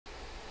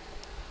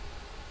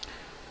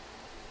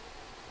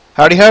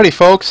Howdy, howdy,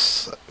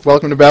 folks.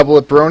 Welcome to Babble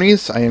with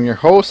Bronies. I am your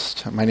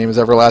host. My name is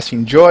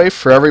Everlasting Joy.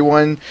 For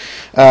everyone,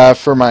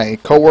 for my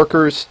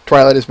co-workers,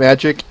 Twilight is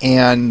Magic,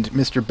 and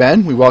Mr.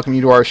 Ben, we welcome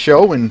you to our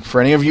show. And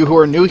for any of you who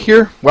are new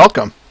here,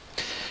 welcome.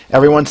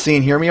 Everyone see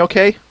and hear me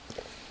okay?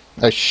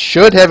 I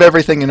should have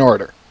everything in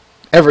order.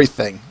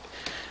 Everything.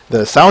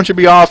 The sound should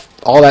be off,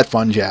 all that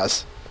fun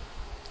jazz.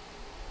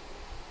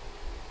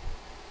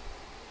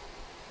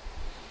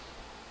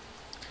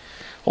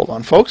 Hold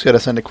on, folks. Got to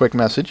send a quick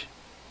message.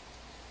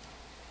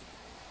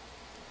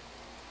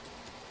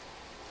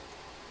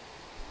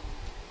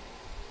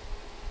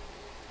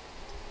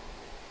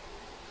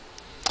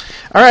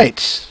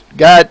 Alright,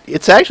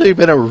 it's actually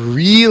been a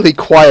really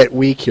quiet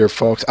week here,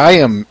 folks. I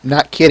am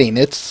not kidding.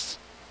 It's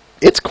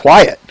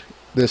quiet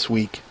this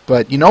week.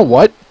 But you know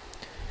what?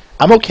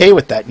 I'm okay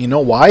with that. You know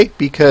why?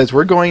 Because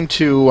we're going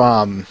to,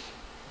 I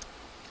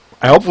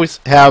hope we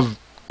have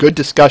good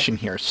discussion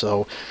here,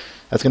 so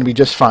that's going to be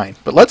just fine.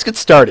 But let's get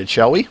started,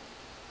 shall we?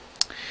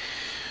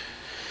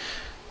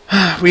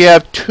 We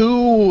have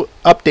two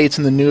updates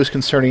in the news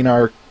concerning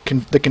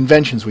the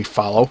conventions we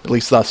follow, at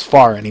least thus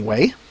far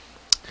anyway.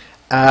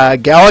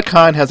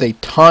 Galacon has a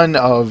ton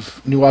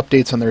of new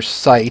updates on their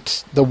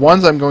site. The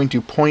ones I'm going to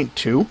point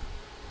to,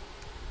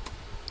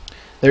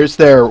 there's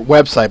their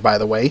website, by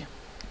the way.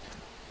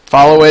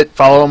 Follow it,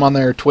 follow them on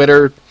their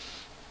Twitter,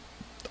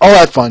 all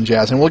that fun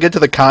jazz. And we'll get to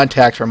the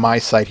contact from my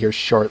site here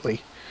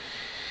shortly.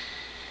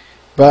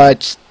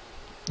 But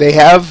they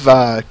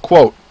have,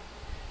 quote,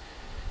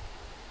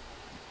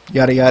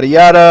 yada yada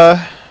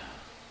yada.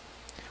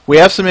 We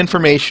have some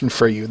information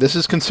for you. This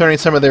is concerning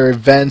some of their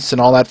events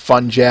and all that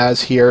fun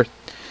jazz here.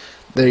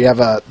 They have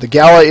the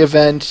gala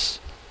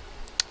event,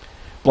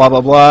 blah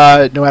blah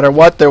blah. No matter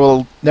what,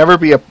 it'll never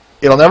be a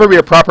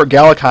proper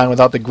GalaCon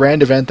without the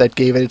grand event that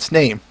gave it its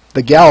name,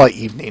 the gala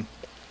evening.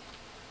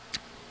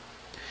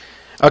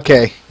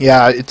 Okay,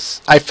 yeah,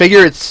 I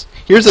figure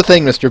here's the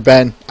thing, Mr.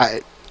 Ben.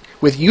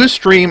 With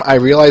Ustream, I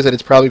realize that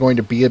it's probably going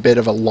to be a bit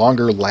of a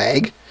longer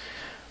lag,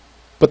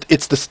 but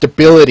it's the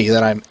stability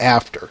that I'm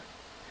after.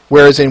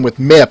 Whereas with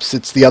MIPS,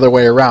 it's the other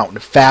way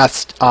around.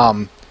 Fast,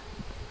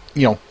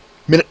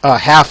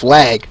 half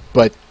lag,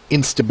 but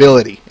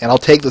instability. And I'll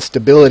take the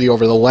stability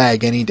over the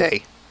lag any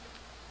day.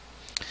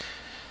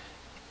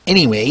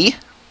 Anyway,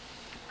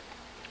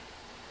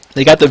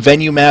 they got the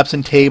venue maps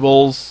and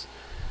tables,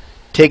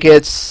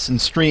 tickets and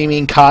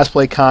streaming,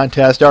 cosplay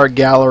contest, art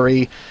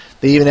gallery.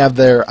 They even have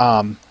their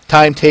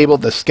timetable,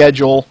 the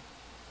schedule.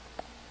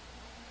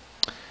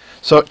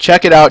 So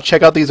check it out.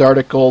 Check out these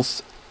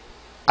articles.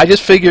 I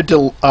just figured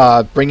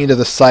to bring you to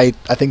the site.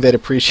 I think they'd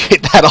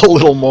appreciate that a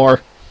little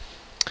more.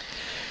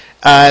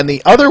 And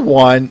the other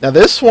one, now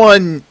this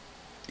one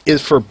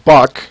is for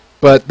Buck,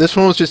 but this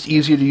one was just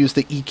easier to use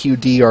the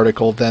EQD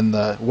article than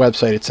the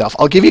website itself.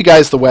 I'll give you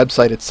guys the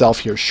website itself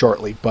here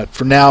shortly, but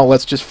for now,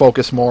 let's just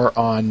focus more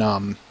on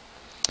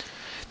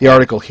the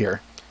article here.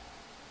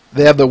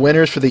 They have the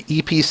winners for the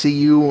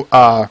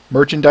EPCU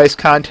merchandise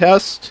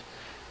contest.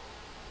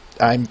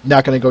 I'm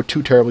not going to go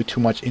too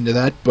much into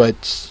that,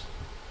 but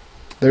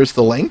there's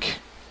the link.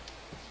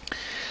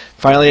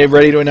 Finally, I'm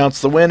ready to announce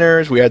the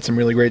winners. We had some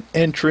really great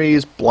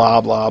entries,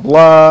 blah, blah,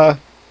 blah.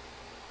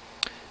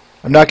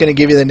 I'm not going to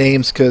give you the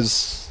names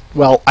because,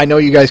 well, I know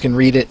you guys can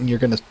read it and you're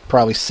going to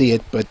probably see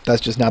it, but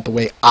that's just not the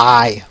way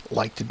I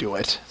like to do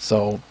it.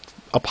 So,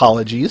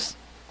 apologies.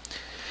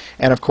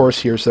 And, of course,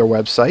 here's their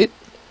website.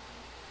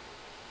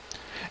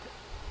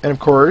 And, of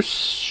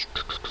course,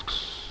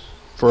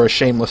 for a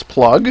shameless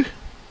plug,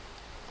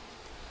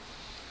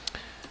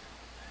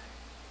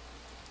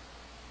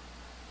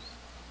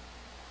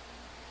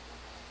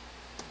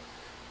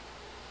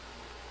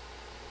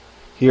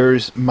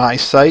 here's my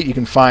site. You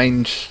can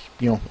find,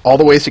 all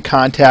the ways to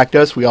contact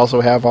us. We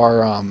also have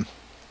our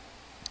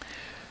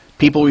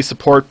people we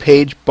support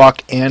page.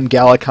 Buck and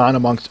Galacon,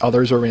 amongst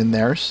others, are in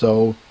there.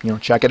 So,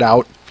 check it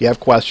out. If you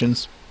have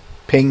questions,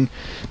 ping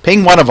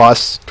one of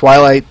us,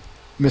 Twilight,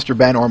 Mr.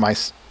 Ben, or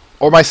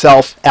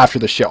myself after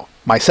the show.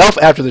 Myself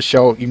after the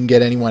show. You can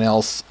get anyone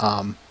else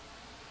on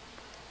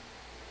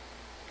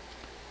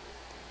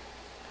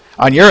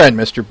your end,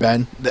 Mr.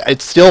 Ben.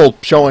 It's still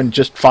showing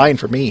just fine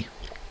for me.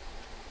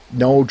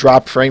 No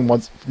dropped frames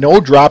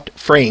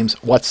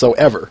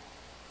whatsoever.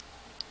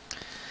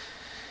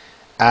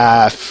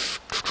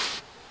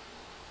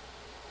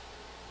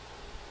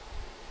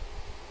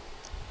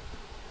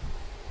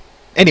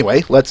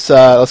 Anyway, let's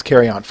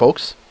carry on,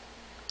 folks.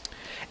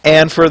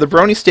 And for the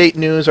Brony State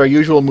News, our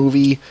usual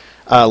movie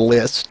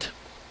list.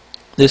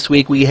 This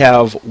week we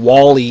have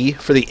Wall-E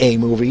for the A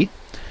movie.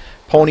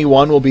 Pony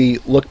 1 will be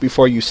Look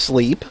Before You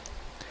Sleep.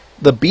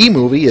 The B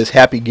movie is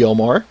Happy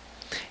Gilmore.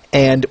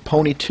 And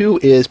Pony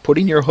 2 is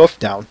Putting Your Hoof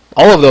Down.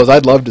 All of those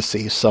I'd love to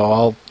see, so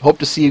I'll hope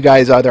to see you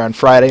guys either on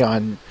Friday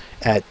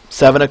at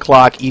 7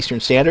 o'clock Eastern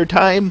Standard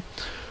Time,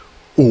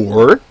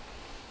 or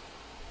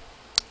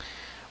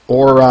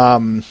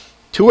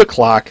 2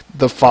 o'clock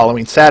the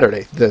following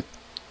Saturday, the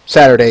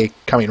Saturday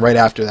coming right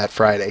after that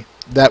Friday.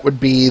 That would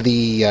be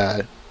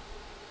the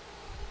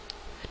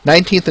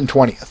 19th and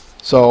 20th.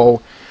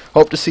 So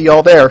Hope to see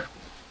y'all there.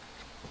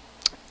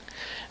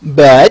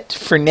 But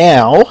for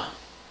now,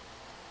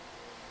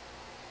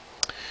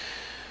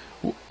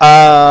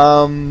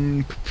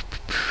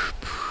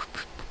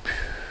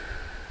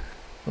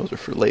 those are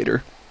for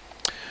later.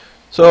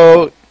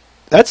 So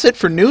that's it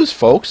for news,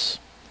 folks.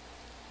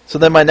 So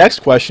then my next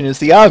question is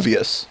the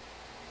obvious.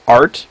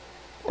 Art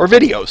or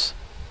videos?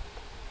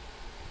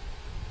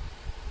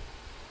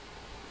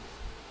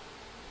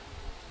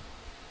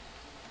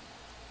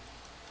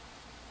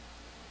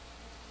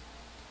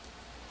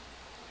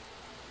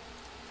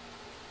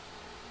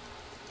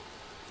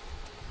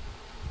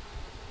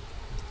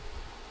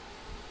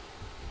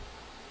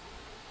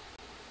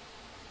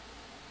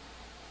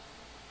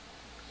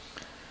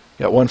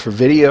 Got one for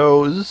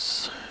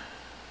videos.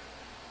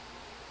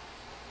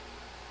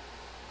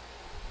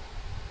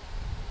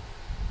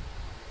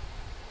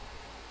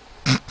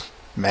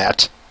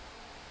 Matt.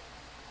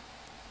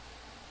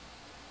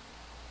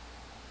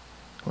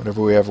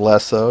 Whatever we have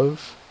less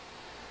of.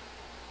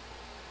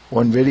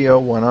 One video,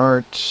 one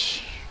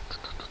art.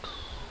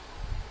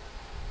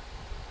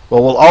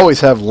 Well, we'll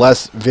always have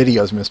less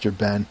videos, Mr.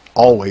 Ben.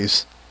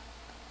 Always.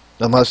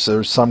 Unless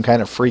there's some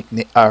kind of freak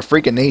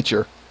of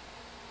nature.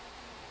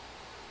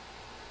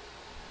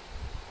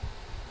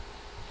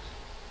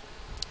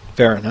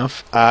 Fair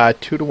enough.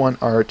 2-to-1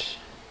 art.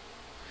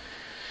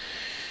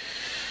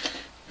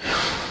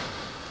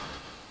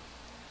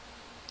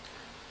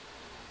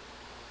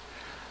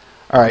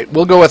 Alright,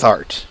 we'll go with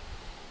art.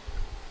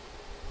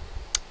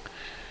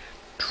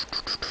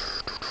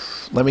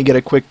 Let me get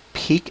a quick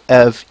peek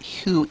of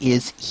who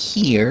is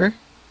here.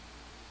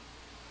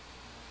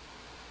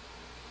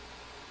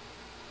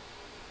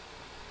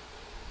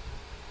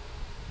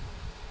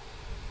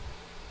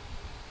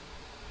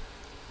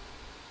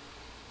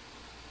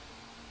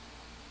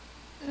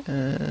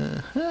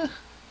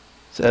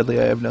 Sadly,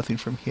 I have nothing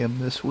from him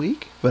this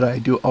week, but I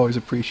do always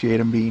appreciate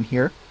him being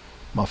here.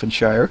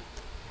 Muffinshire.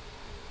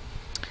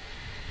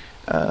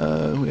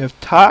 We have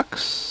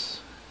Tox,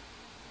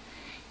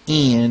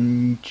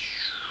 and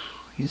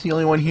he's the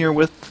only one here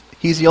with.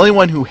 He's the only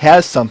one who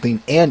has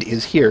something and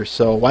is here.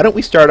 So why don't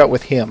we start out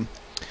with him?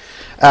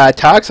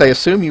 Tox, I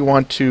assume you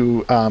want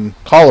to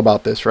call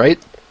about this, right?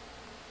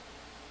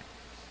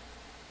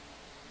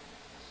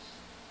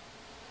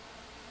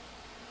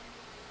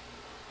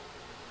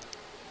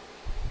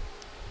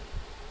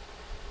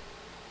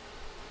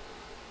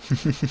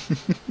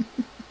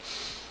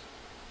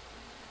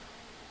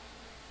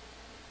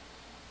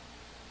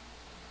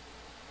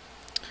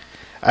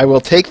 I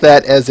will take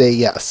that as a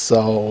yes.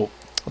 So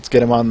let's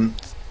get him on.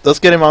 Let's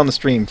get him on the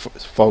stream,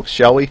 folks,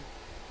 shall we?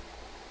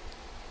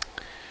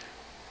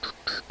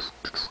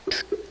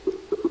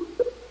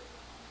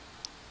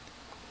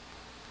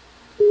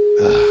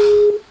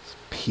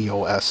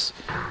 POS.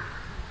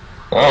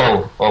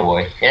 Oh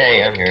boy.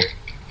 Hey, I'm here.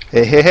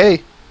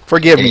 Hey.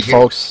 Forgive me,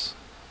 folks.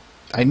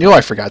 I knew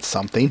I forgot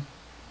something.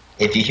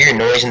 If you hear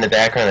noise in the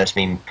background, that's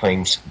me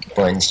putting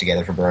buttons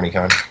together for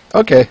BronyCon.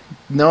 Okay,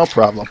 no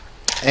problem.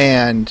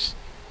 And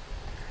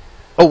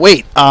oh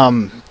wait,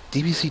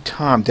 DBC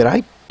Tom, did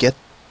I get?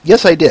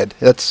 Yes, I did.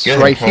 That's Good.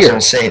 right here. I was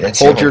gonna say, that's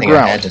Hold the your only thing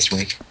I had ground. this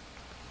week.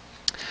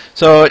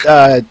 So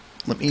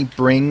let me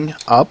bring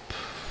up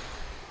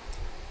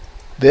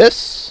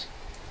this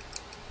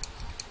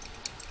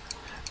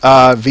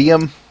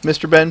VM,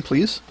 Mr. Ben,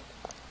 please.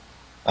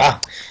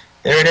 Ah,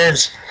 there it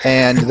is.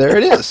 And there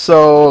it is.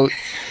 So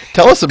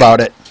tell us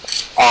about it.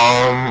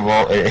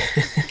 Well,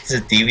 it's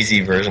a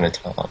DBZ version of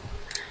Tom,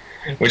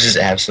 which is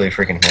absolutely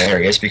freaking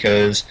hilarious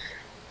because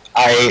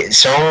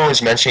someone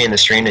was mentioning in the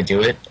stream to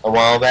do it a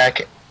while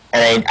back,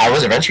 and I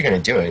was eventually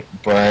going to do it,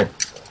 but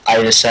I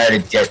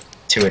decided to get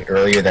to it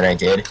earlier than I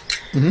did.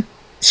 Mm-hmm.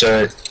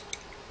 So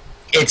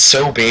it's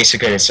so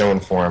basic in its own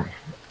form.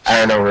 I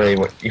don't know really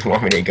what you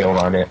want me to go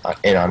on it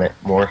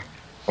more,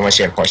 unless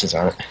you have questions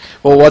on it.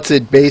 Well, what's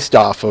it based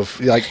off of?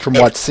 Like from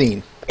what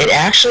scene? It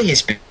actually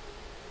is.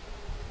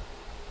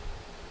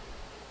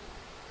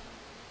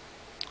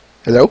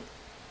 Hello?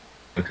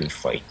 A good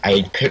fight.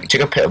 I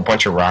took a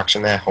bunch of rocks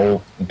in that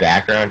whole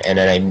background, and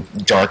then I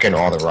darkened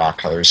all the rock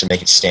colors to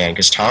make it stand.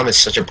 Because Tom is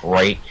such a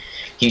bright.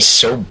 He's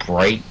so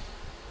bright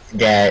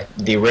that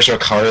the original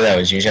color that I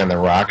was using on the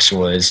rocks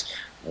was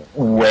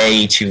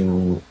way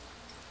too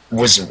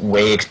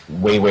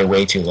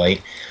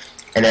light.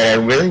 And then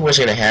I really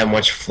wasn't gonna have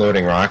much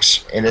floating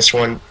rocks in this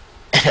one.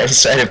 I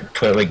decided to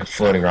put like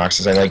floating rocks,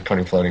 because I like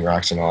putting floating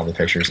rocks in all the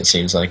pictures. It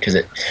seems like because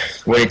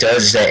what it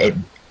does is that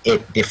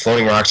the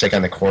floating rocks like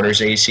on the corners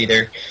that you see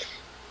there,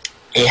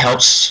 it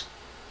helps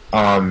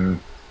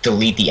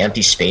delete the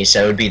empty space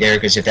that would be there.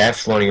 Because if that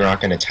floating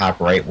rock on the top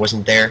right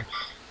wasn't there,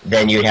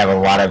 then you'd have a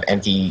lot of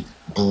empty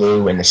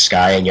blue in the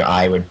sky, and your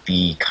eye would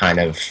be kind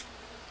of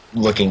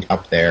looking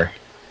up there,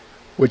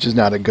 Which is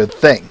not a good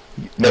thing.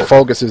 No. The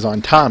focus is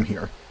on Tom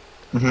here.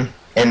 Mm-hmm.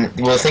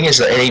 And well, the thing is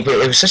that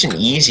it was such an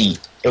easy.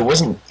 It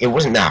wasn't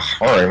that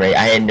hard, right?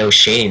 I had no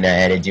shading that I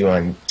had to do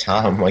on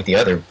Tom like the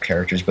other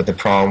characters. But the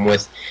problem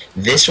with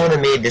this one that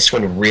made this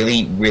one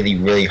really, really,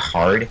 really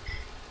hard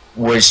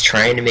was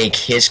trying to make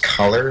his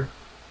color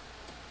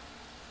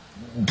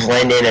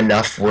blend in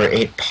enough where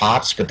it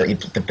pops, but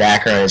the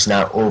background is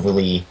not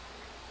overly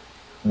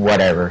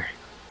whatever.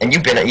 And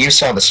you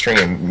saw the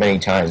stream many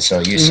times, so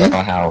you Mm-hmm.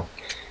 saw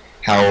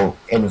how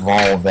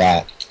involved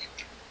that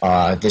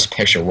this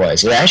picture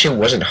was. It actually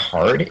wasn't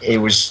hard. It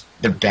was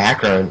the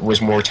background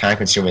was more time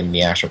consuming than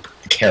the actual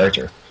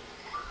character.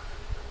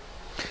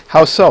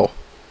 How so?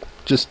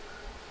 Just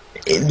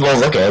Well,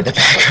 look at it, the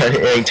background.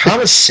 I mean,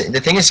 Tom is the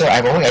thing is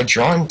that I've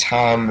drawn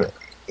Tom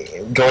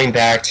going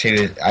back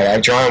to I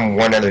draw him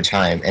one other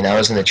time, and that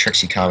was in the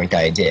Trixie comic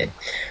that I did.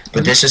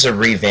 But this is a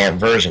revamped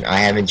version. I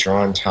haven't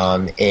drawn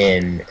Tom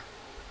in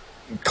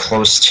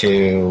close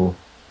to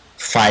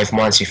 5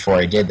 months before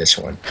I did this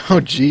one. oh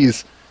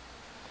jeez.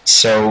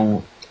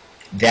 So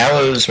that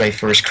was my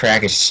first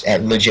crack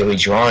at legitimately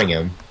drawing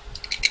him,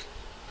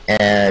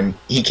 and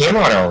he came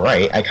out all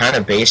right. I kind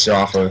of based it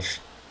off of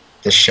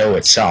the show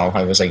itself.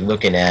 I was like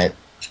looking at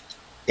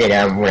it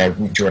when I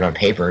drew it on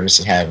paper,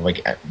 just to have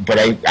like, but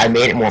I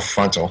made it more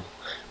frontal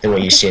than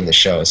what you see in the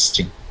show,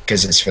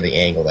 because it's for the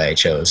angle that I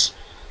chose.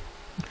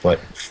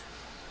 But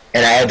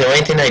the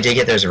only thing that I did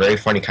get, there's a very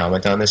funny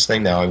comment on this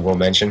thing that I will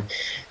mention.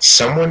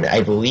 Someone,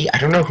 I believe, I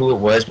don't know who it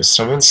was, but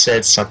someone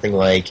said something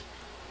like,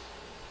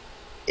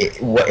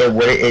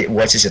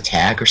 what's his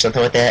attack or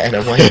something like that, and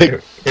I'm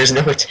like, there's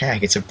no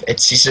attack. He's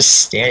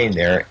just standing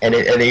there, and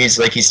he's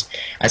like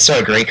I saw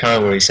a great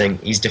comment where he's saying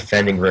he's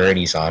defending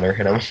Rarity's honor,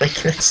 and I'm like,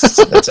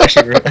 that's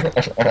actually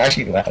I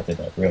actually laughed at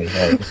that really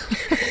hard.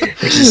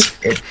 Which is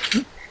it.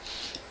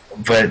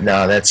 But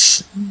no,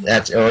 that's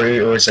or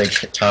it was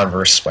like Tom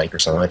versus Spike or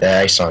something like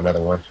that. I saw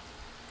another one,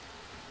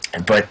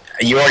 but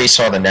you already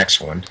saw the next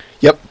one.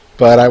 Yep,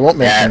 but I won't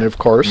mention it, of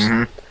course.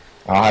 Mm-hmm.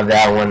 I'll have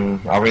that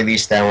one. I'll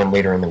release that one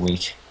later in the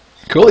week.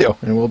 Coolio,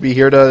 and we'll be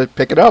here to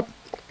pick it up.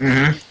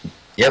 Mm-hmm.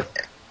 Yep.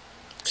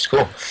 It's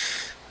cool.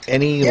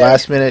 Any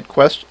last minute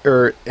question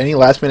or any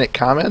last minute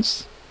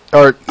comments?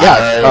 Or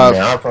yeah,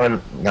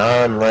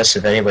 no, unless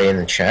if anybody in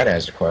the chat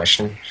has a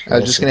question. I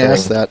was just going to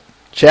ask that.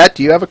 Chat,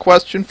 do you have a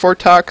question for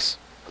Tux?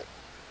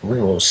 We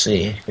will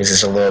see. Because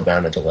it's a little bit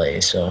on a delay,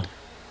 so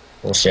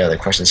we'll see how the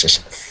questions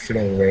just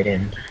flow right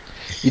in.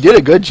 You did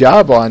a good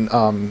job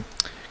on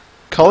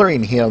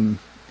coloring him,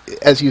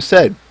 as you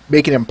said,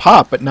 making him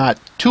pop, but not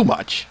too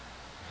much.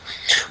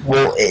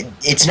 Well,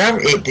 it's not.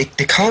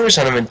 The colors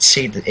on him is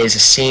the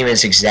same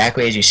as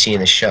exactly as you see in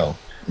the show.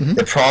 Mm-hmm.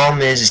 The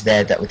problem is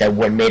that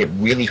what made it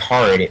really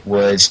hard, it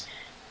was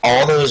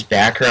all those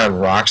background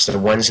rocks, the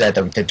ones that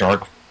the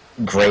dark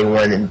gray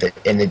one and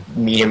the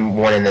medium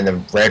one and then the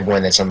red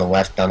one that's on the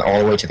left down all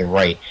the way to the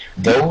right,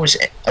 those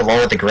along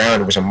with the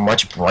ground was a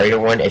much brighter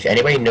one. If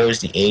anybody knows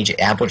the Age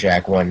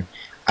Applejack one,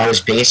 I was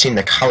basing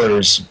the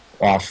colors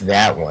off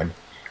that one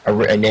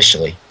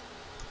initially,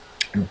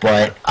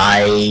 but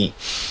I'm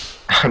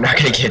not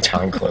gonna get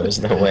Tom clothes,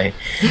 no way.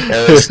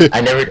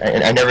 I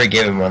never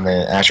give him on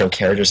the actual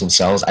characters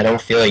themselves. I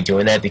don't feel like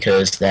doing that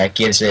because that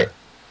gives it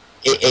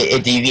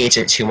deviates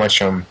it too much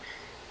from.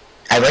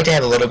 I'd like to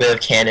have a little bit of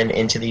canon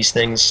into these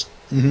things,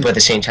 but at the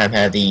same time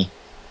have the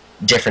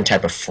different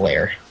type of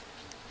flair.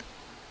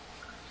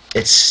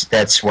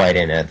 That's why I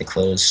didn't add the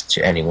clothes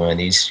to any one of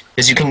these,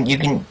 because you can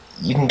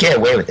get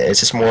away with it. It's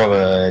just more of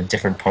a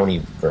different pony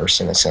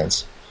verse in a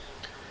sense.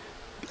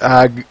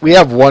 We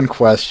have one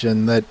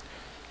question that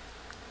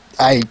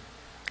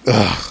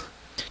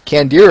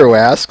Candiru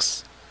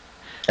asks.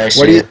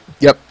 What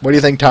do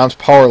you think Tom's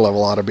power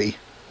level ought to be?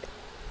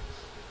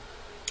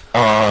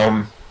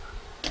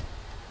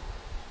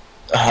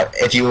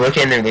 If you look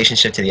in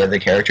relationship to the other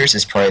characters,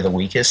 it's probably the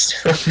weakest.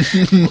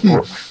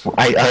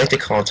 I like to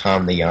call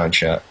Tom the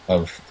Yamcha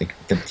of the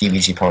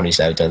DBZ ponies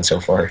that I've done so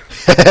far.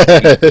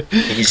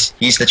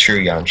 he's the true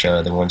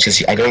Yamcha, the one,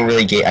 because I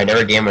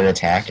never gave him an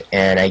attack,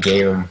 and I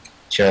gave him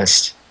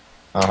just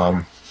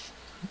I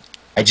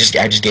just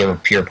gave him a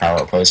pure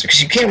power pose,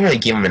 because you can't really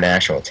give him an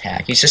actual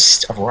attack. He's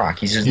just a rock.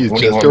 He's just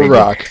a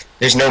rock.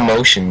 There's no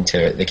motion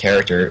to the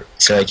character,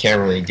 so I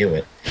can't really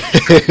do it.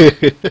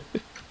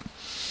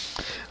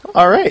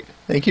 All right.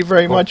 Thank you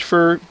very much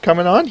for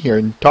coming on here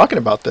and talking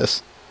about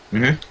this.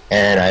 Mm-hmm.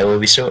 And I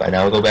will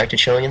go back to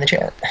chilling in the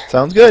chat.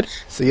 Sounds good.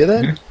 See you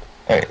then.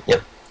 Mm-hmm. All right.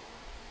 Yep.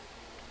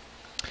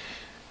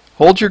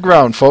 Hold Your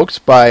Ground, folks,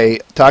 by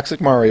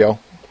Toxic Mario.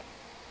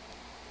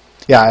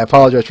 Yeah, I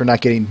apologize for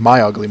not getting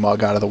my ugly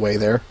mug out of the way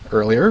there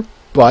earlier,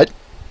 but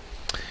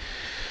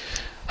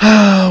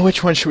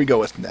which one should we go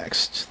with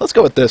next? Let's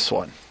go with this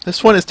one.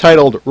 This one is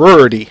titled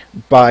Rarity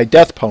by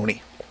Death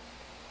Pony.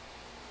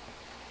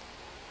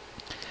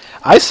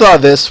 I saw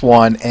this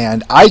one,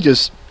 and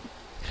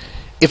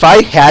if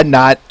I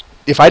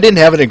didn't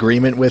have an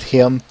agreement with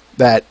him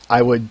that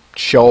I would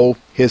show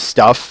his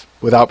stuff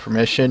without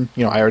permission,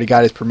 I already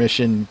got his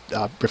permission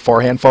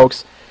beforehand,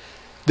 folks.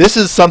 This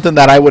is something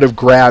that I would have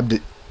grabbed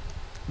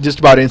just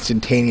about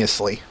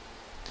instantaneously.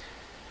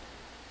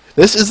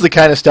 This is the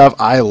kind of stuff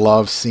I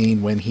love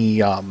seeing when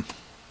he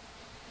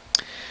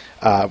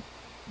that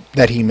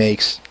he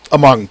makes,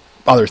 among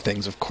other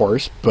things, of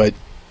course, but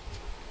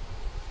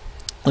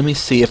let me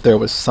see if there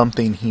was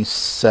something he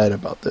said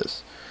about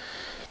this.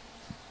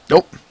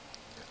 Nope.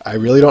 I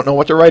really don't know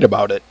what to write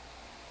about it.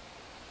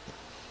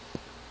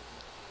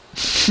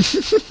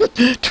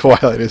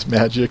 Twilight is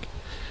magic.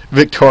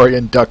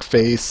 Victorian duck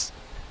face.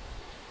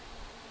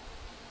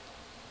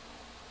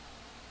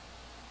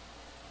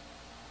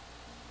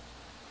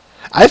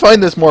 I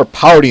find this more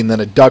pouting than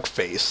a duck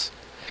face.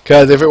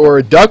 Because if it were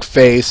a duck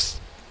face,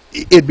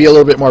 it'd be a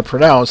little bit more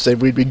pronounced,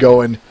 and we'd be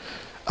going,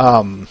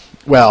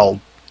 well,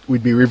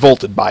 we'd be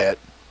revolted by it.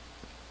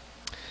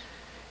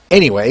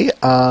 Anyway,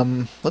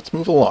 let's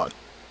move along.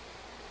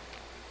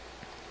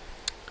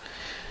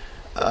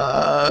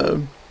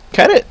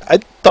 I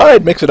thought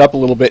I'd mix it up a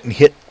little bit and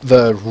hit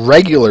the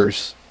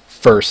regulars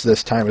first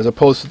this time, as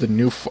opposed to the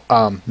new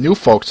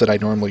folks that I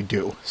normally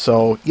do.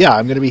 So yeah,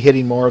 I'm going to be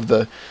hitting more of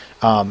the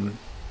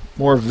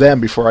more of them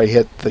before I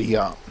hit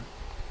the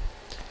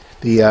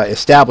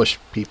established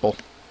people,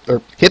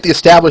 or hit the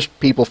established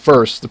people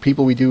first. The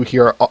people we do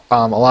here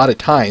a lot of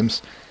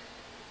times,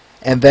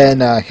 and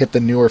then hit the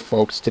newer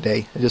folks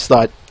today. I just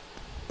thought,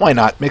 why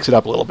not mix it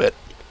up a little bit?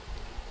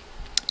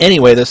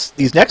 Anyway,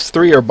 these next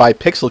three are by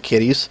Pixel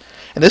Kitties,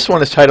 and this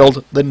one is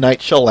titled "The Night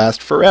Shall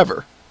Last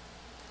Forever."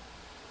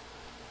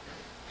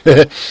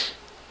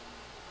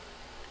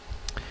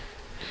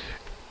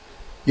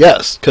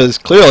 Yes, because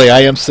clearly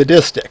I am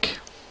sadistic.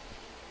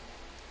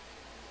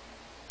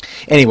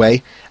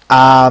 Anyway,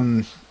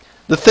 the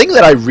thing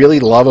that I really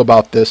love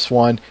about this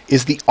one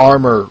is the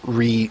armor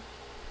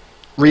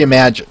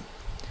reimagined.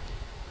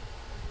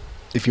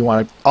 If you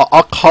want to,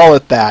 I'll call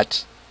it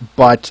that.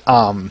 But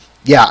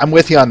yeah, I'm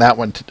with you on that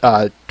one.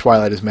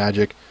 Twilight is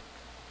magic.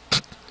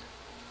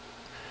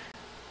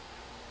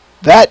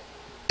 That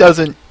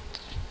doesn't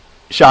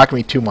shock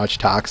me too much,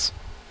 Tox,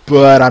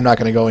 but I'm not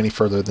going to go any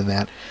further than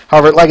that.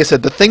 However, like I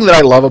said, the thing that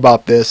I love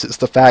about this is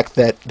the fact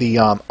that the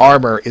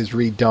armor is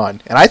redone,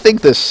 and I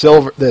think this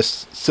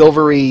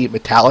silvery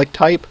metallic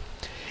type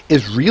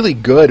is really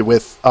good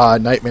with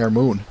Nightmare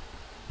Moon.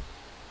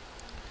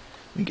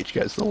 Let me get you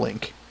guys the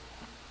link.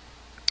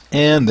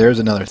 And there's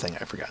another thing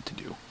I forgot to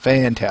do.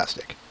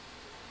 Fantastic.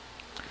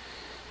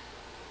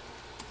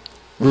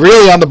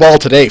 Really on the ball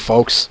today,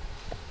 folks.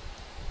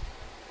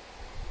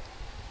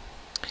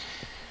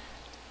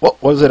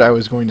 What was it I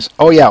was going to say?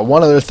 Oh yeah,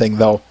 one other thing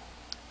though.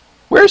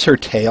 Where's her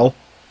tail?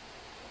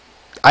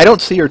 I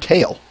don't see her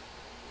tail.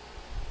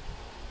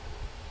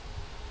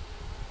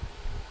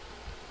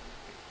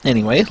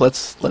 Anyway, let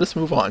us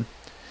move on.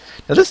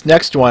 Now this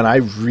next one I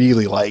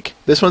really like.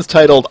 This one's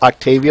titled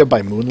Octavia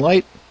by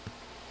Moonlight.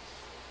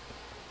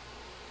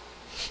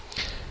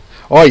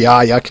 Oh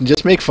yeah, you can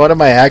just make fun of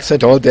my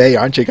accent all day,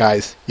 aren't you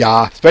guys?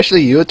 Yeah,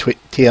 especially you,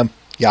 Tim.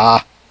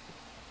 Yeah.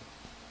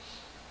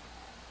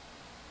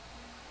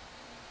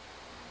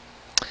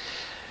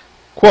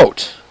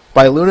 Quote,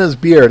 by Luna's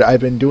beard, I've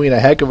been doing a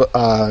heck of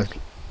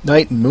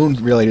night and moon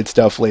related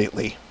stuff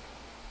lately.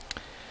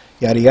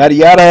 Yada yada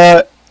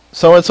yada.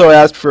 So-and-so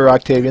asked for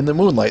Octavia in the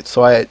Moonlight,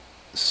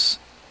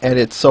 and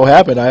it so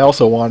happened I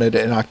also wanted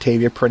an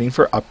Octavia printing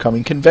for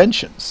upcoming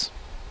conventions.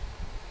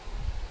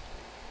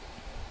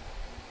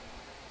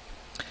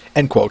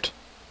 End quote.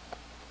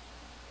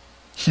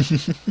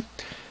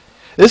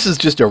 This is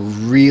just a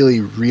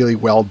really, really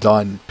well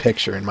done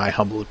picture, in my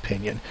humble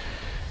opinion.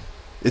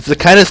 It's the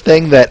kind of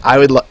thing that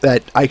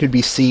I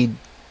could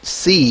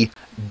see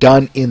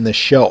done in the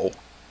show.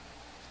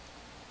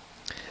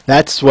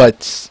 That's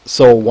what's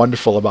so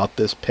wonderful about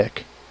this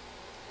pick.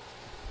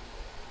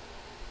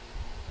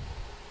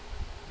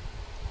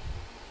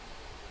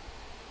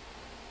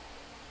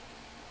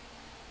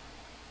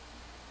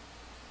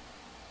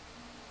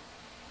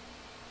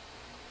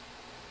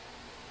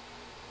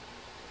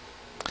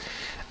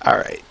 All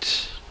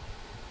right.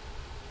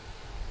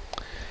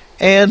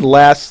 And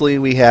lastly,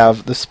 we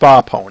have the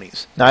Spa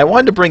Ponies. Now, I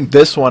wanted to bring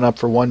this one up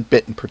for one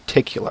bit in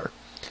particular.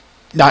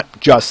 Not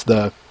just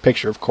the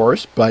picture, of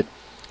course, but,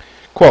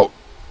 quote,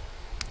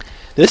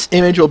 this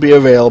image will be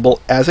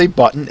available as a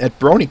button at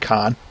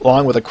BronyCon,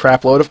 along with a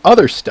crapload of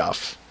other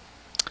stuff.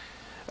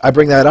 I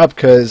bring that up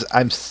because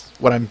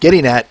what I'm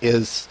getting at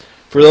is,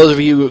 for those of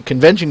you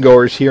convention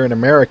goers here in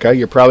America,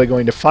 you're probably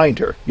going to find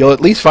her. You'll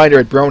at least find her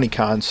at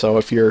BronyCon, so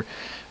if you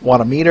want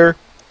to meet her,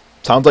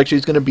 sounds like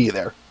she's going to be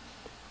there.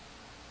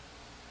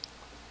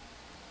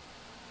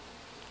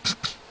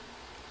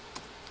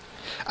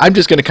 I'm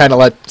just going to kind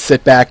of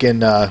sit back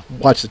and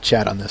watch the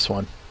chat on this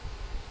one.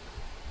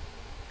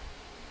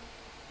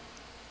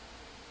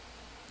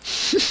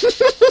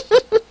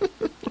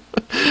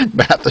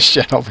 Matt the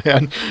Shadow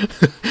Man.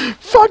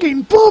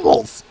 Fucking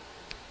bubbles!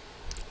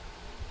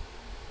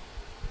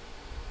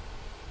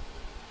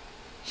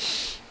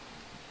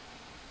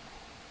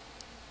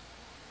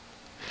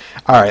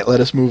 Alright, let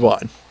us move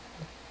on.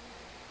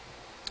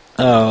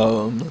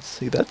 Let's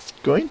see, that's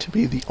going to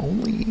be the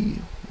only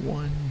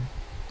one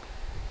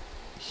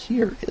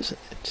here, isn't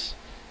it?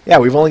 Yeah,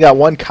 we've only got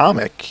one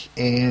comic,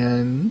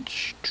 and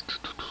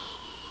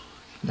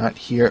not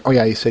here. Oh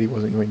yeah, he said he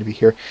wasn't going to be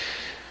here.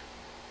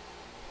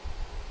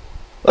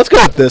 Let's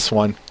go with this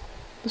one.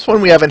 This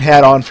one we haven't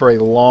had on for a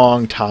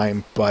long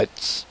time,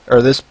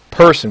 or this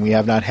person we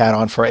have not had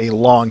on for a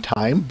long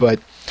time, but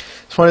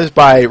This one is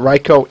by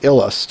Raiko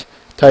Illust,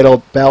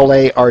 titled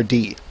Ballet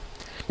RD.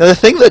 Now, the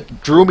thing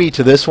that drew me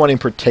to this one in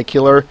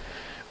particular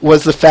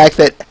was the fact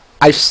that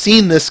I've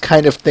seen this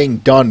kind of thing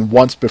done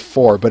once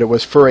before, but it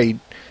was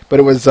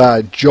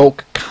a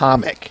joke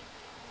comic.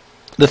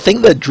 The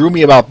thing that drew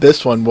me about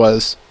this one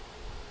was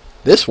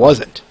this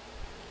wasn't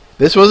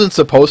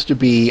supposed to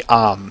be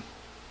a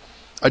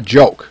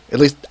joke. At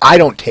least I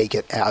don't take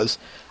it as.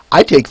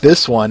 I take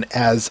this one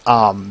as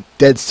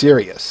dead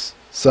serious.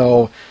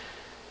 So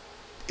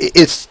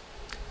it's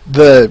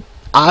the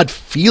odd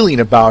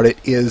feeling about it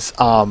is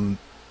how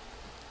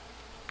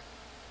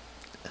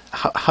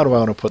do I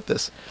want to put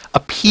this?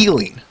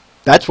 Appealing.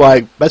 That's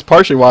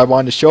partially why I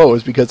wanted to show it,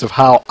 was because of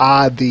how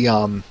odd the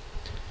odd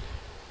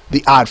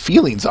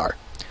feelings are.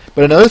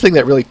 But another thing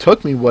that really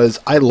took me was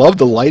I love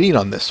the lighting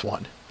on this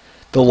one.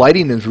 The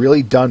lighting is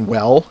really done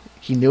well.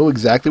 He knew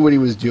exactly what he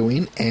was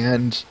doing,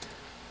 and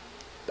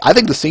I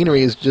think the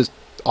scenery is just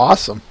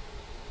awesome.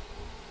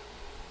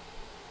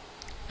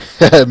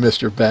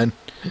 Mr. Ben.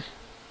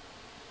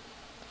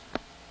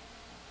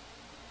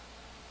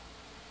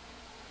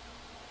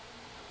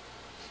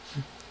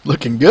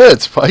 Looking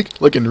good, Spike.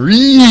 Looking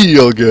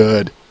real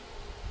good.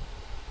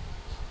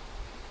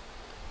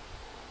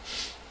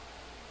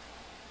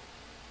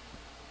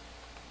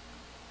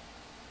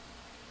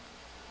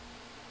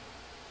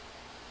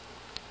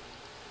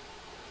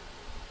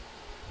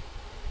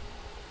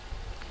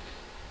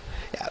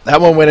 Yeah,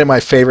 that one went in my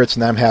favorites,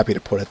 and I'm happy to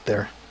put it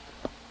there.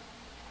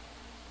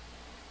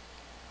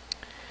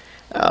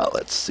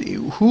 Let's see.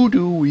 Who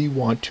do we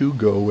want to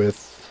go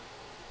with?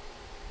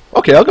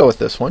 Okay, I'll go with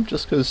this one,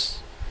 just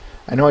because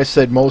I know I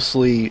said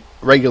mostly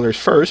regulars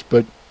first,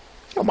 but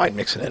I don't mind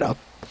mixing it up.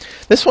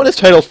 This one is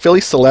titled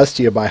Philly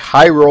Celestia by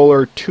High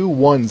Roller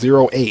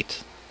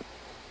 2108.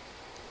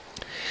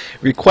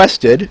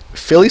 Requested,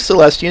 Philly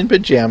Celestia in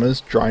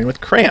pajamas, drawing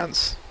with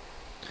crayons.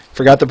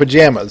 Forgot the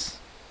pajamas.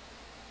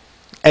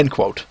 End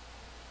quote.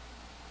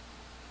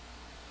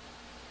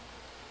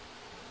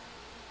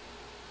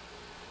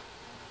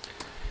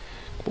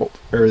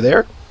 Over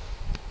there.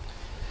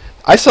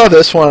 I saw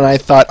this one and I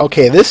thought,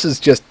 okay, this is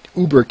just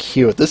uber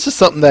cute. This is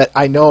something that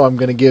I know I'm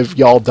going to give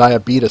y'all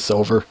diabetes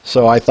over.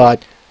 So I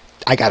thought,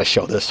 I got to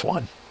show this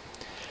one.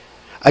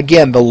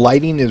 Again, the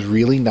lighting is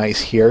really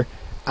nice here.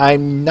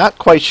 I'm not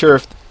quite sure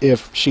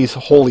if she's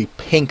wholly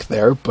pink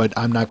there, but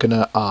I'm not going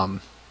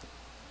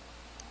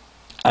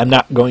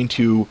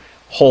to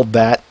hold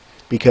that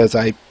because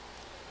I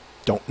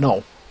don't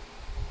know.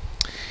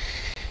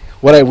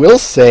 What I will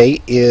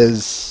say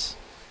is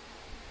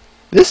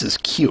this is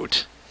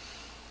cute.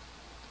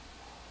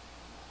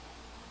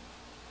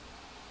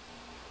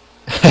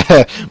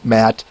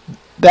 Matt,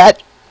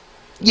 that's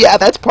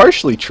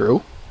partially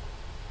true.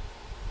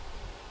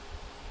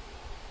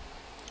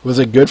 Was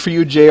it good for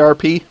you,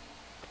 JRP?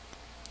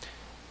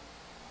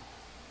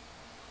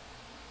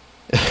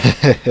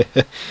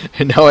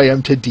 And now I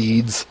am to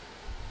deeds.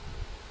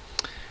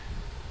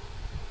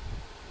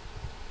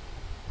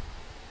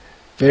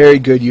 Very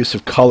good use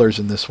of colors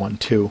in this one,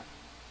 too.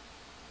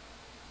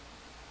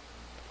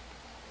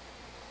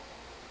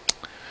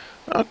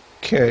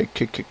 Okay.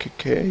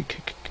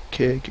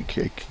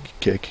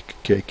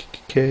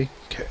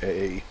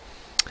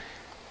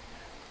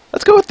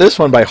 Let's go with this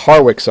one by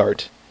Harwick's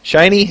art.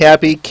 Shiny,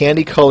 happy,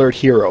 candy-colored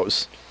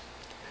heroes.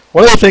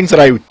 One of the things that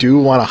I do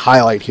want to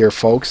highlight here,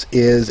 folks,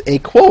 is a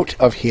quote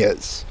of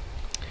his.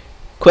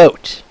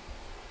 Quote,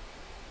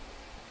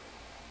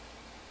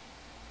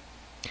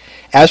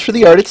 "As for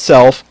the art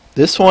itself,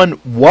 this one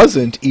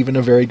wasn't even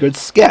a very good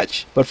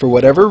sketch, but for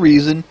whatever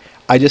reason,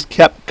 I just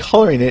kept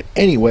coloring it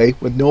anyway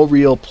with no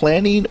real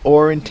planning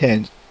or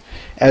intent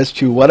as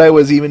to what I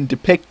was even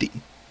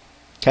depicting.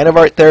 Kind of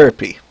art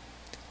therapy."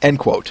 End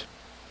quote.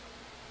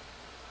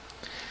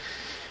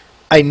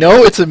 I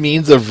know it's a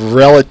means of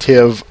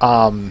relative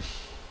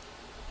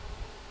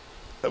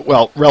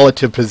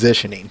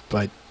positioning,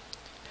 but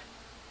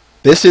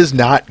this is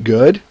not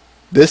good.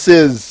 This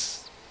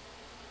is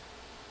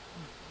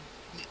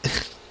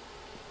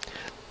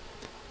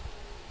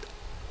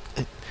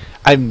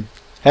I'm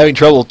having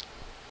trouble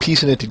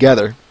piecing it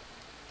together.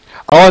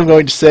 All I'm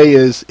going to say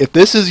is, if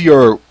this is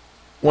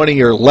one of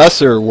your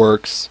lesser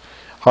works,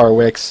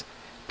 Harwick's,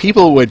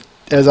 people would,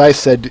 as I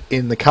said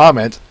in the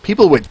comments,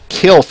 people would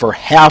kill for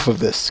half of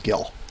this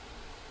skill.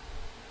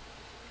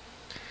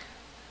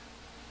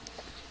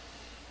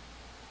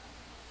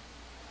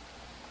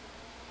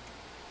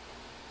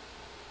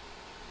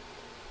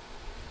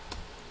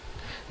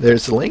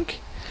 There's the link.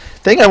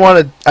 Thing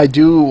I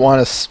do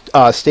want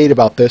to state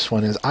about this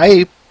one is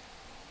I'm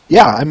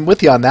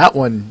with you on that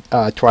one,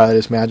 Twilight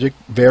is Magic.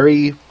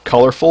 Very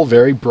colorful,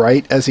 very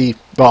bright, as he,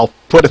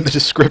 put in the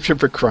description,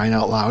 for crying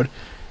out loud.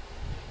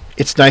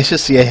 It's nice to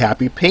see a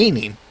happy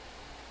painting.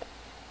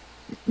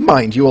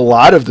 Mind you, a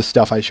lot of the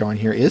stuff I show on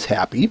here is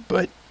happy,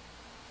 but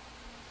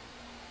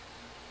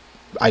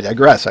I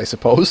digress, I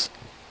suppose.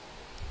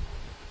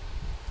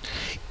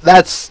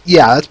 That's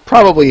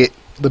probably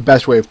the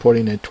best way of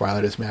putting it,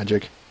 Twilight is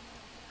Magic.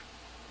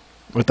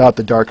 Without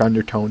the dark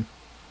undertone.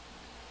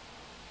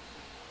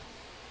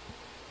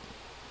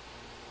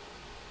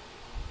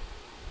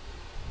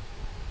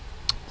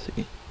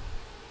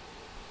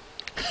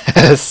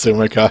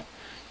 Sumika.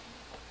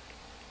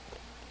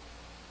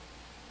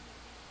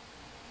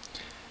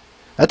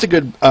 That's a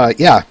good,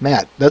 yeah,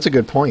 Matt, that's a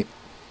good point.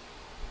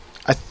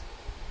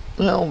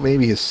 Well,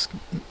 maybe it's,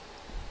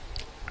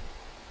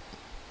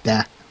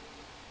 nah.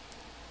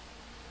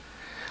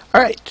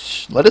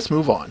 Alright, let us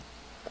move on.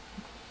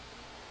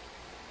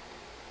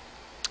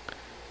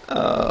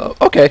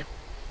 Okay.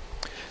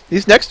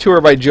 These next two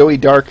are by Joey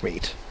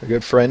Darkmeat, a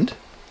good friend.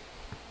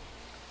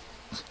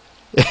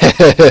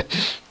 This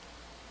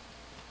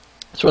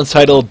one's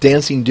titled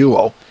Dancing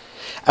Duo.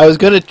 I was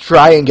going to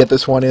try and get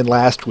this one in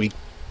last week,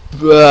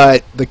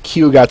 but the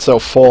queue got so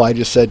full I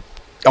just said,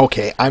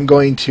 okay, I'm just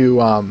going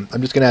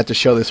to have to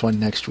show this one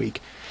next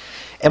week.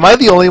 Am I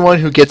the only one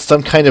who gets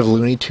some kind of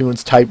Looney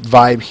Tunes type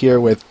vibe here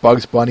with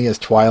Bugs Bunny as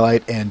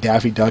Twilight and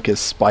Daffy Duck as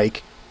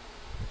Spike?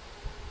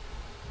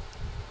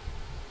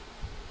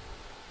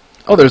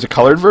 Oh, there's a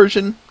colored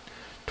version,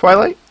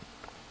 Twilight?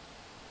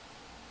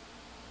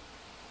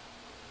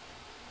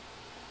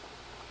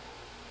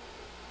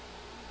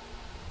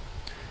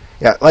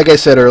 Yeah, like I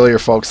said earlier,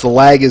 folks, the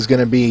lag is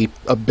going to be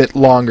a bit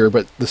longer,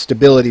 but the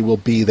stability will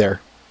be there.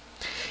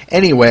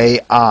 Anyway,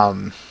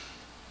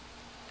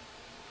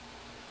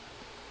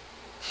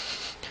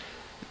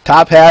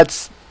 top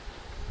hats,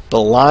 the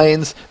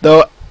lines,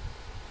 though,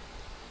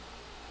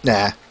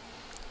 nah.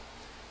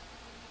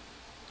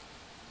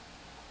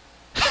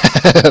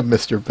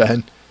 Mr.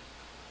 Ben.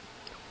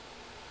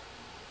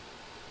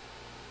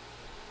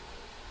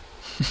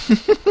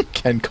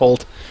 Ken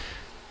Colt.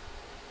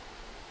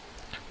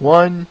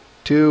 1,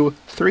 2,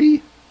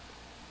 3.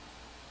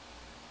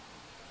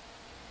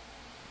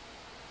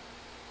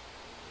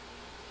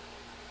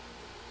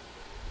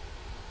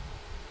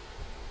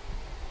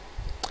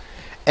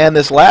 And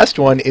this last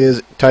one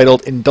is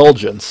titled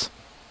Indulgence.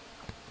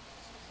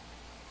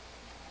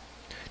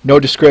 No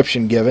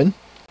description given.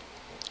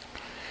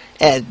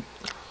 And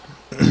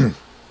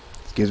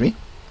excuse me.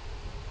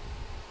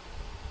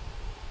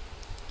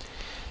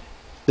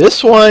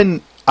 This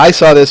one, I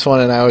saw this one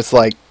and I was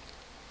like,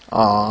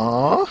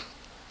 aww,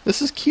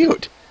 this is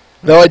cute.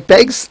 Though it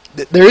begs,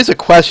 there is a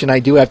question I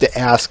do have to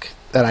ask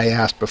that I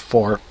asked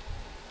before.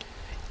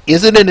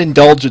 Is it an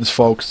indulgence,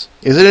 folks?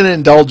 Is it an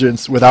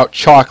indulgence without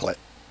chocolate?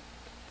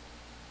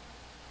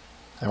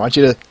 I want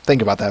you to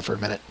think about that for a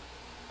minute.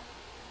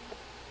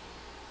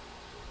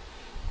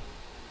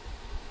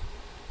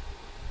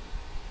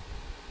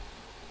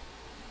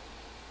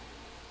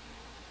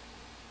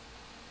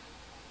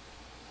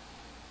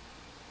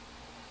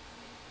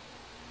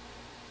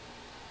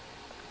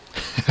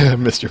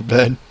 Mr.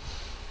 Ben.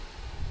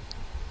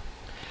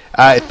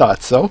 I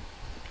thought so.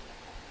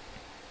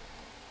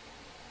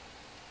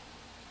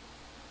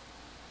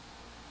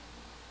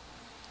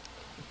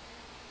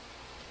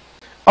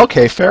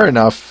 Okay, fair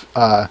enough,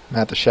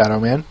 Matt the Shadow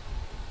Man.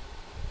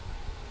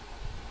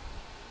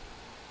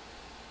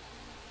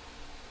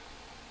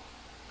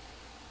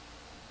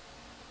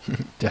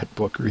 Dead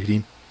book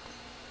reading.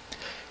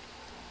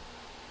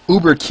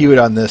 Uber cute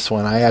on this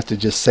one. I have to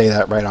just say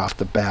that right off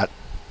the bat.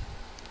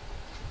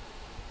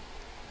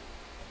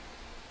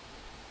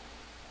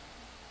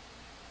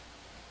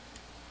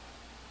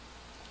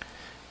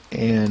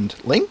 And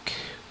link.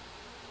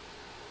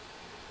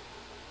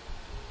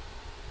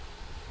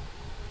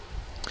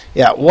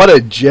 Yeah, what a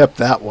jip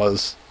that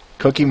was.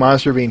 Cookie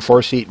Monster being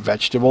forced to eat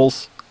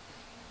vegetables.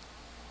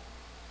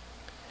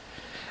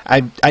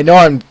 I know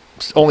I'm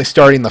only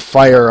starting the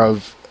fire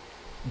of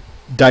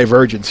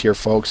divergence here,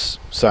 folks.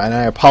 So, and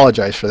I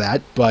apologize for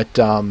that, but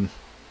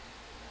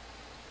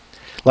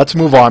let's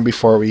move on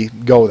before we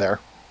go there.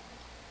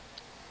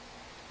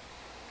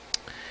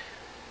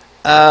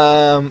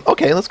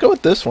 Okay, let's go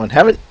with this one.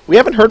 We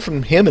haven't heard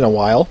from him in a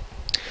while.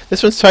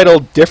 This one's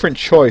titled Different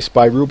Choice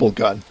by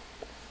Rubalgun.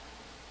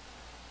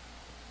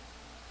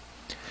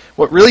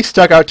 What really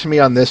stuck out to me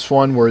on this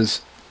one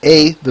was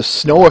A, the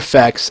snow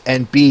effects,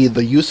 and B,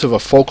 the use of a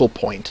focal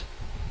point.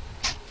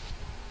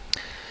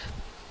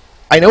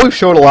 I know we've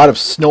showed a lot of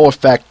snow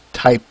effect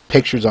type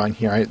pictures on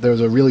here. There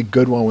was a really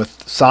good one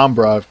with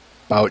Sombra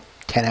about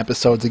 10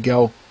 episodes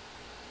ago.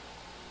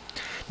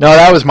 No,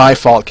 that was my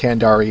fault,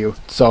 Kandariu.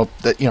 So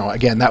that, you know,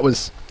 again, that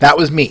was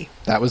me.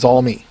 That was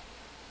all me.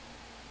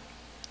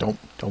 Don't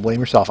blame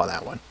yourself on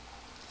that one.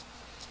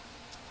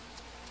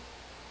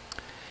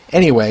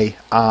 Anyway,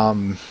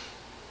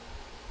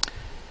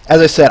 as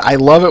I said, I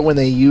love it when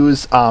they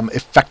use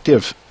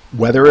effective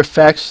weather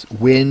effects,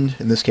 wind,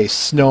 in this case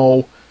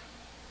snow.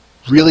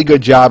 Really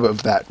good job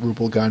of that,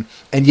 Rubalgun.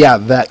 And yeah,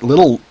 that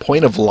little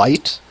point of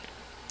light,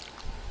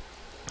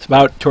 it's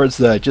about towards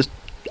the just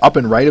up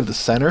and right of the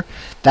center.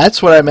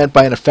 That's what I meant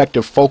by an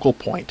effective focal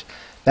point.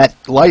 That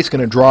light's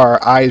going to draw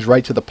our eyes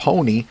right to the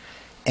pony,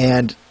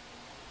 and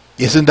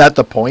isn't that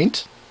the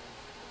point?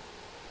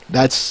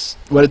 That's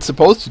what it's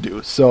supposed to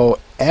do. So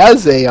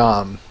as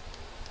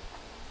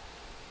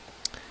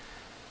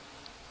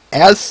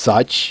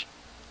such,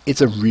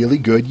 it's a really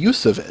good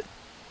use of it.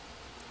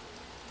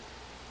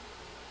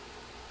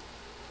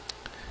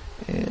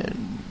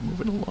 And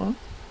moving along.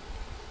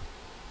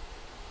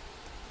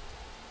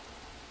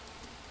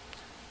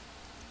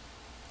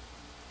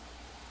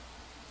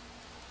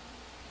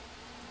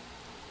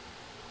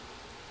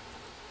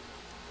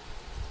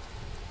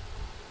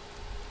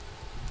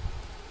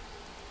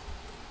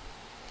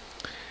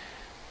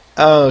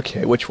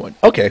 Okay, which one?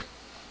 Okay.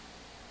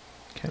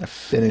 Kind of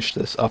finish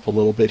this up a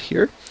little bit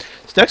here.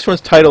 This next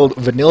one's titled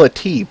Vanilla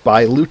Tea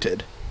by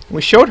Looted.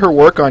 We showed her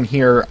work on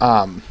here.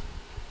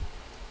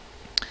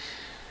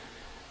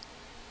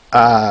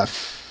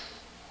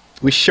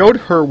 We showed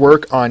her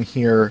work on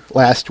here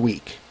last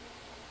week,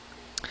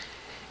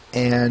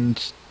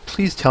 and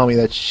please tell me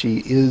that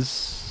she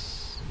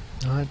is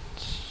not.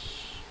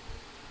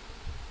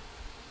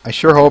 I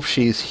sure hope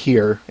she's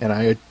here, and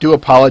I do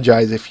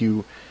apologize if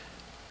you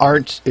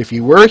aren't. If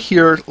you were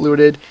here,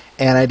 Looted,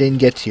 and I didn't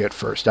get to you at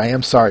first. I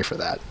am sorry for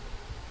that.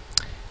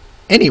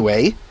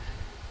 Anyway,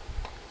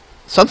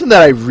 something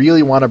that I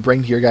really want to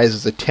bring to your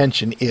guys'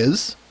 attention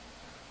is,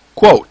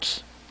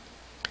 quote,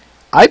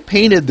 I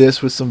painted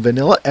this with some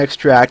vanilla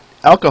extract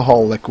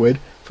alcohol liquid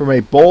from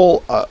a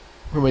bowl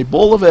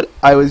of it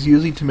I was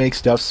using to make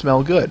stuff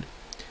smell good.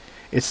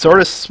 It's sort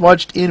of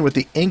smudged in with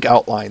the ink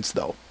outlines,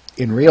 though.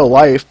 In real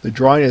life, the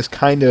drawing is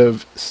kind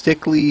of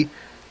sticky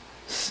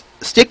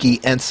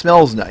and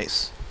smells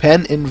nice.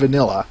 Pen in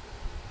vanilla.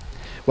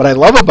 What I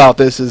love about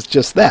this is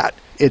just that.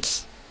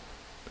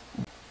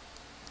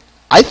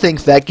 I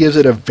think that gives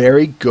it a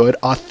very good,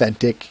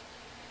 authentic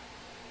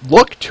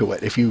look to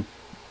it. If you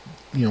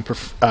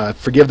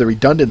forgive the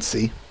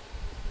redundancy.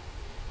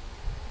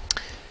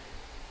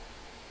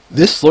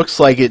 This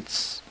looks like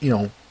it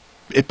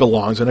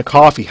belongs in a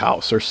coffee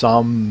house or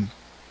some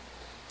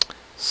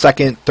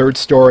second, third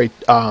story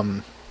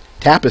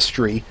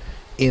tapestry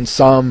in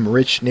some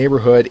rich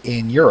neighborhood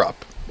in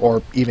Europe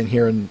or even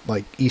here in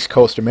like East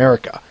Coast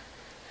America.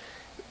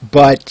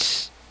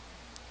 But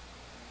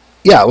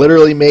yeah,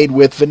 literally made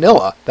with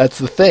vanilla. That's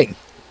the thing.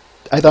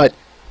 I thought,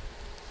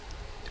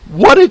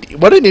 what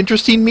an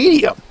interesting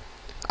medium.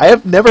 I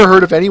have never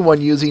heard of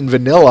anyone using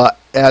vanilla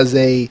as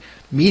a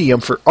medium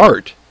for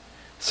art.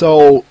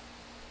 So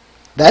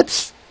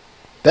that's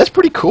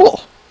pretty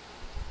cool.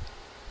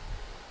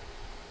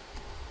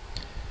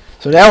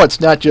 So now it's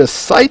not just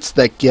sights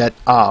that get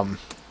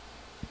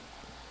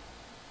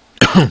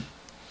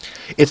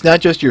it's not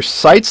just your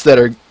sights that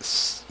are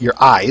your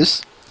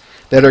eyes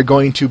that are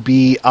going to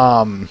be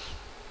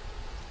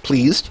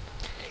pleased.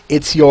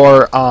 It's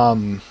your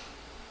nose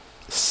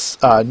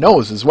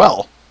as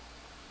well.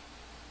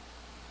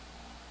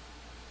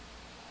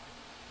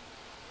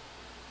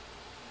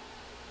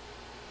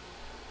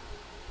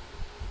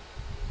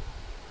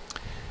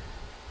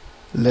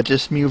 Let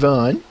us move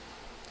on.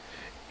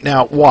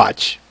 Now,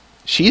 watch.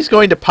 She's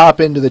going to pop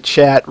into the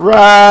chat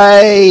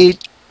right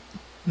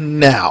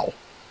now.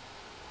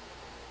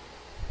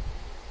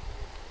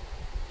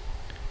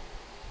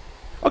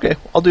 Okay,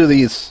 I'll do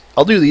these.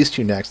 I'll do these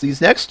two next. These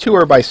next two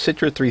are by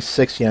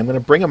Citra360. I'm going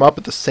to bring them up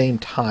at the same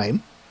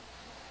time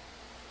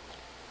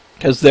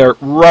because they're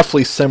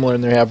roughly similar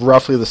and they have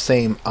roughly the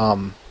same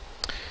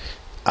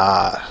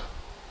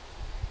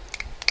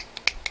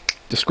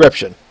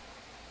description.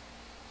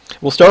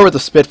 We'll start with the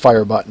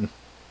Spitfire button.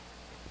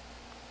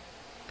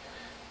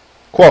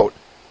 Quote,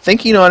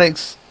 thinking on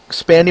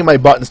expanding my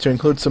buttons to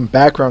include some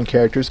background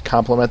characters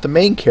complement the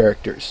main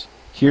characters.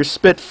 Here's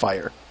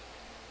Spitfire.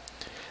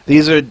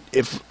 These are,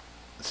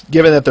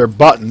 given that they're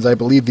buttons, I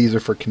believe these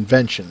are for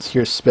conventions.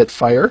 Here's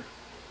Spitfire.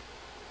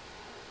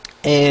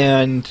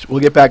 And we'll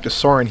get back to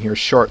Soren here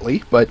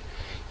shortly, but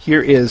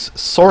here is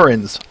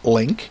Soren's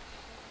link.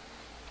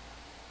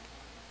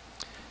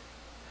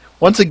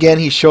 Once again,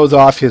 he shows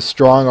off his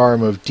strong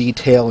arm of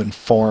detail and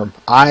form.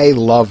 I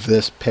love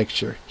this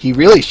picture. He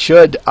really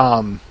should,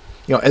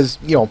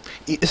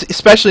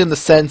 especially in the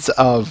sense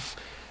of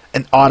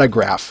an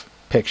autograph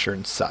picture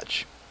and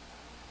such.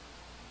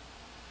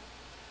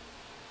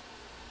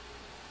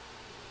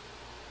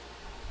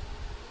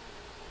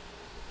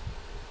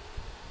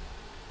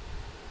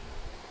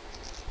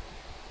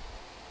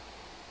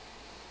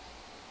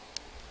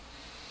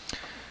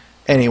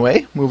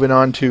 Anyway, moving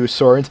on to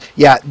Soren's.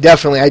 Yeah,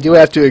 definitely. I do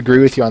have to agree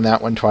with you on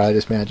that one, Twilight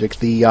is Magic.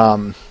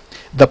 The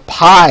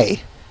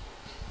pie.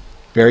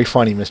 Very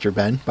funny, Mr.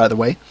 Ben, by the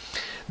way.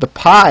 The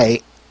pie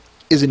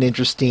is an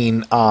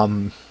interesting...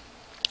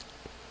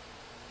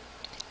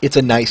 it's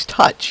a nice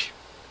touch.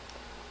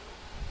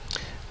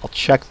 I'll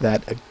check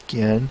that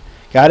again.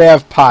 Gotta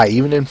have pie,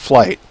 even in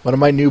flight. One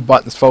of my new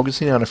buttons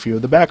focusing on a few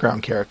of the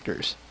background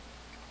characters.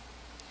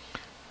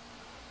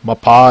 My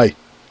pie.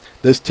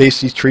 This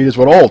tasty treat is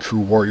what all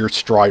true warriors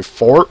strive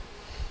for.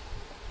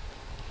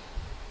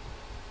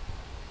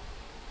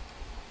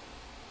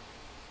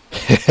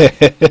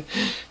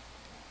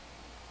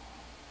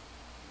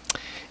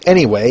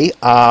 Anyway,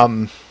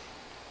 the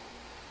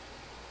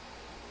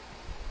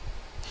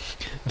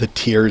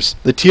tears.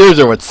 The tears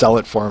are what sell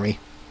it for me.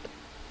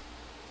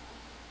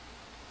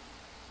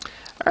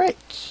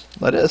 Alright,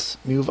 let us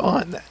move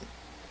on then.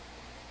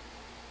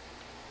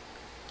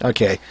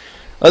 Okay.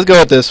 Let's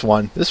go with this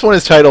one. This one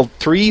is titled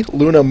 3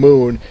 Luna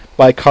Moon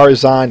by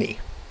Karzani.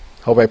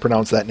 Hope I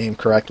pronounced that name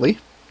correctly.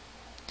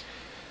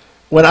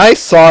 When I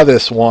saw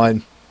this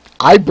one,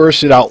 I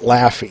bursted out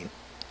laughing.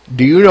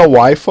 Do you know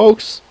why,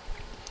 folks?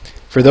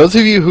 For those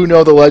of you who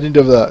know the legend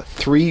of the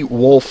 3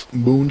 Wolf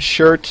Moon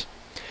shirt,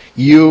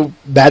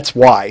 that's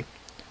why.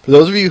 For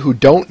those of you who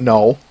don't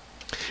know,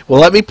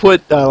 well, let me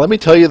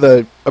tell you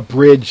the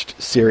abridged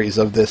series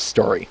of this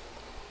story.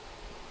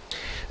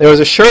 There was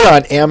a shirt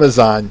on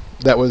Amazon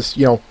that was,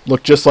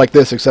 looked just like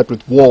this except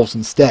with wolves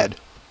instead.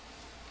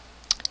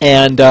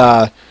 And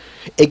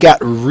it got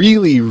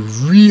really,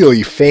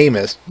 really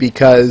famous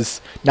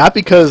not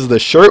because the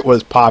shirt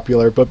was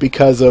popular, but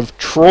because of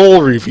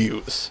troll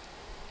reviews.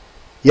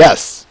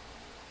 Yes.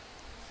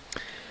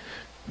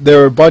 There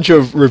were a bunch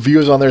of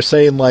reviews on there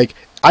saying, like,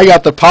 I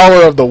got the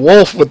power of the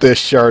wolf with this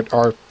shirt,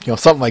 or,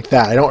 something like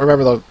that. I don't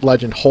remember the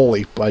legend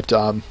wholly, but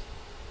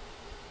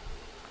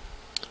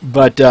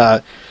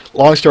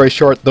long story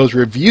short, those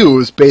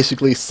reviews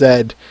basically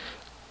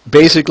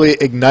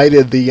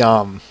ignited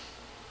the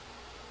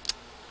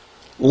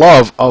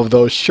love of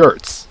those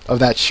shirts, of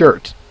that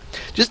shirt.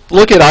 Just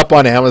look it up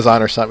on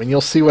Amazon or something,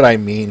 you'll see what I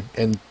mean,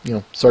 and,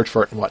 search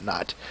for it and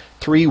whatnot.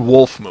 3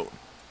 Wolf Moon.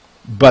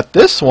 But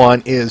this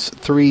one is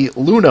 3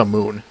 Luna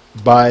Moon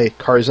by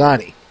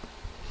Karzani.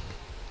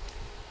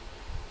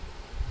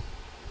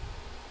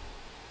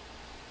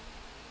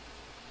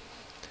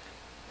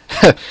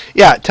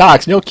 Yeah,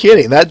 Tox, no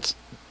kidding. That's...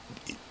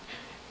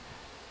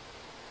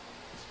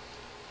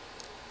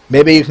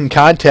 Maybe you can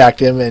contact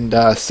him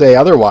and say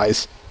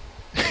otherwise.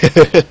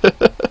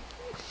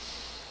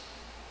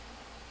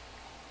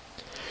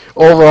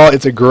 Overall,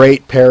 it's a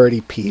great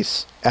parody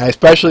piece. And I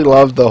especially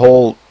love the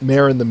whole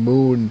Mare and the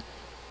Moon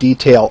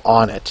detail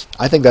on it.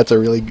 I think that's a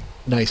really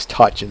nice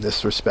touch in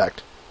this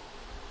respect.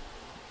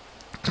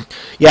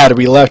 Yeah, to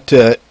be left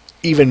to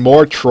even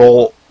more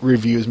troll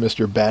reviews,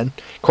 Mr. Ben.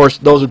 Of course,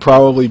 those would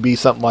probably be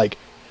something like,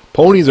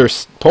 ponies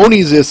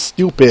is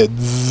stupid,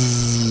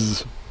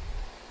 zzz,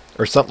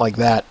 or something like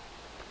that.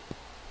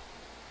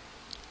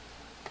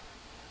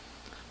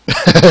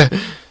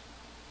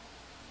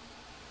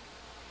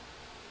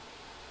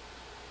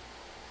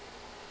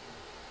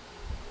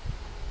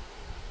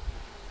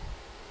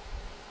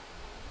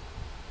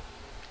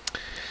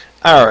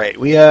 Alright,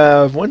 we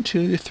have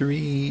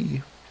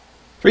 3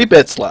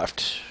 bits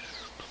left.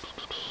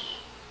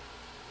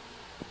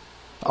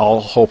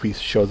 I'll hope he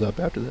shows up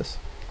after this.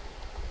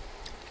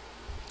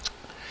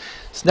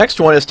 This next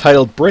one is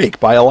titled Break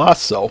by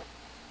Alasso.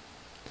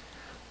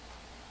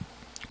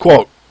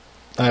 Quote,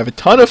 I have a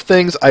ton of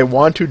things I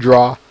want to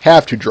draw,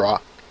 have to draw.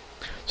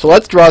 So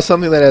let's draw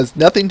something that has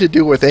nothing to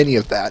do with any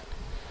of that.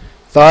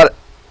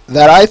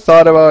 I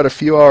thought about a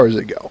few hours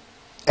ago.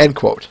 End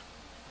quote.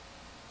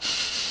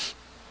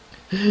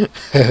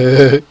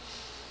 Okay,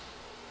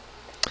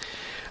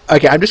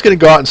 I'm just going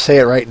to go out and say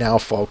it right now,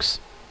 folks.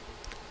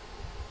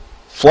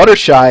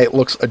 Fluttershy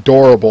looks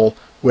adorable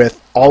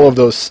with all of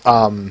those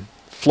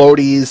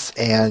floaties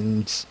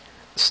and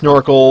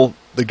snorkel,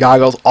 the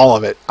goggles, all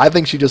of it. I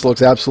think she just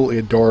looks absolutely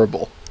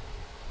adorable.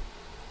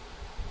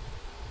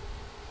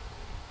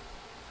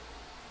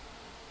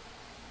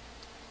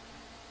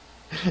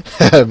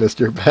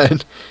 Mr. Ben.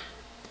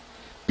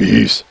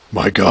 Bees,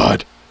 my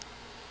god.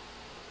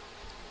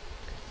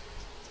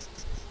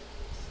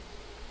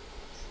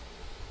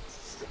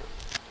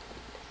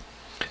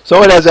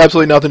 So it has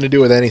absolutely nothing to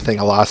do with anything,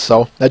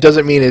 Alasso. That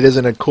doesn't mean it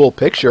isn't a cool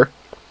picture.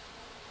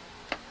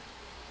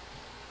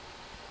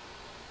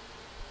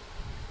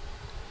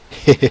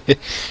 It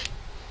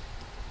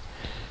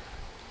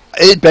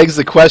begs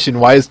the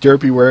question, why is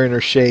Derpy wearing her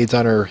shades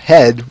on her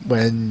head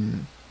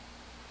when...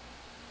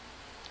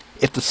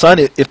 If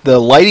the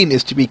lighting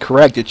is to be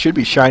correct, it should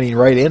be shining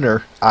right in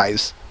her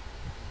eyes.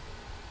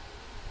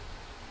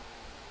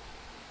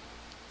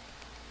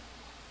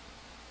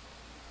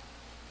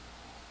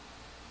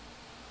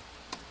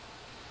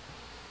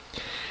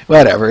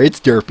 Whatever, it's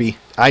Derpy.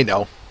 I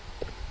know.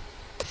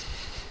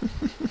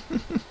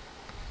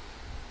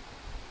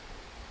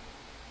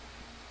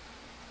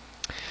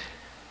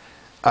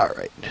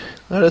 Alright,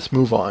 let us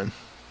move on.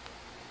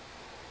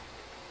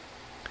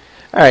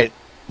 Alright,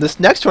 this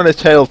next one is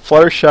titled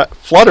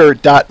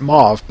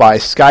Flutter.mauve by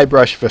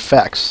Skybrush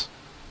VFX.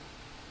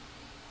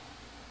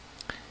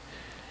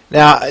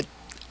 Now,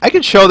 I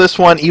can show this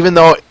one even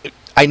though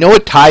I know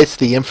it ties to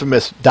the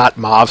infamous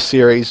 .mauve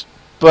series,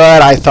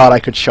 but I thought I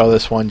could show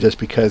this one just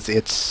because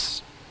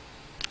it's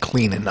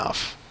clean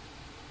enough.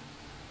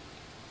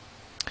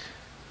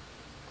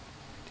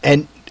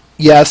 And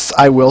yes,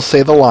 I will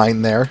say the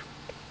line there.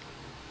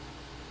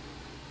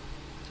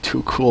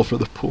 Too cool for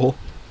the pool.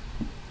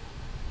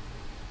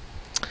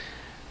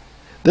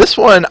 This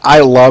one I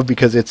love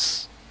because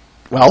it's,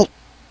 well,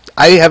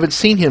 I haven't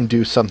seen him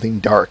do something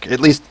dark. At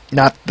least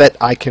not that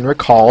I can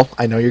recall.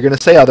 I know you're going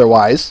to say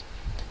otherwise.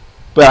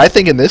 But I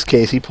think in this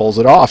case he pulls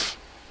it off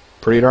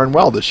pretty darn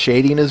well. The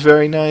shading is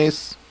very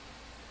nice.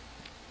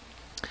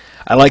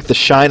 I like the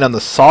shine on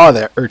the saw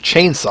there, or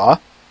chainsaw.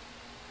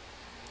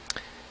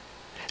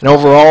 And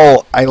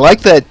overall, I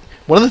like that.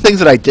 One of the things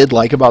that I did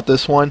like about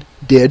this one,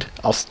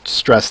 I'll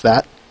stress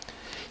that,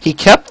 he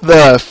kept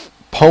the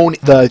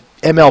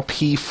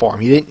MLP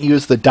form. He didn't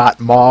use the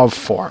 .mauve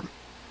form.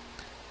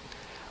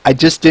 I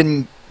just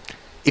didn't.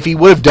 If he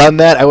would have done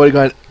that, I would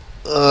have gone,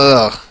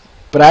 ugh.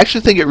 But I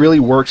actually think it really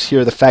works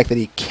here, the fact that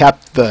he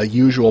kept the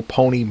usual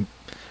pony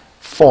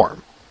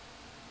form.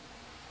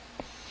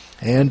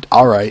 And,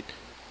 alright.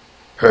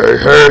 Hey,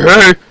 hey,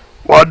 hey!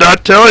 What'd I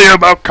tell you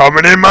about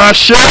coming in my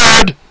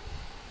shed?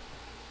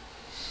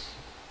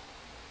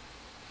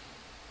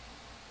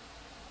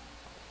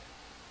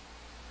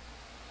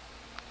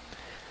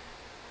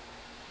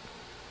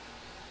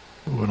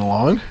 Moving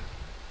along.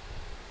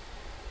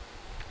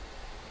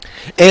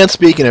 And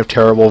speaking of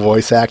terrible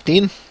voice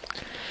acting,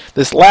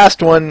 this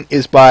last one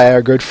is by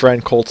our good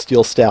friend Colt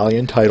Steel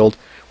Stallion, titled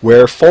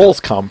Where Foals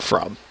Come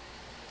From.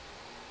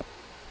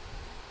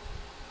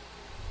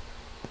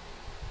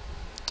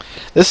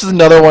 This is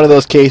another one of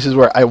those cases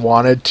where I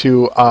wanted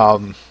to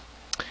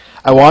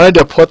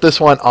put this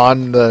one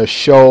on the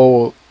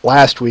show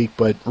last week,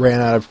 but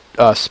ran out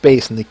of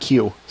space in the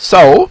queue.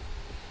 So,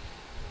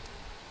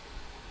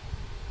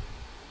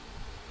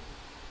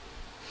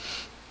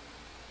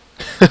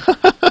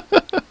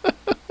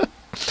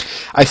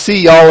 I see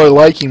y'all are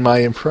liking my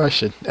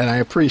impression, and I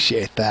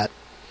appreciate that.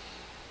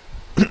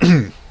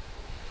 Let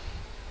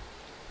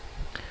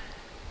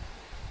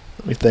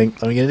me think.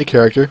 Let me get into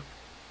character.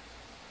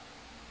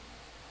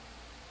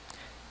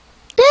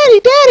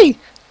 Daddy,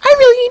 I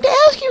really need to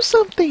ask you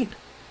something.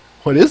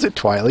 What is it,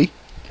 Twiley?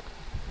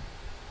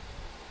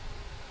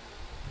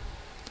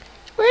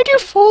 Where do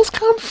foals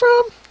come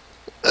from?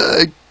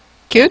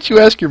 Can't you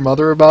ask your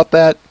mother about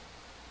that?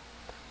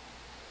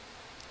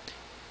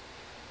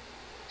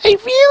 I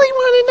really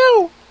want to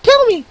know.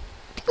 Tell me,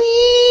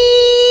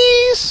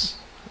 please.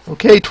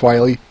 Okay,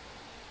 Twiley.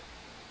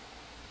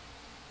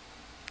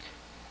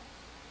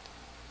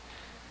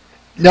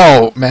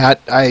 No,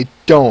 Matt, I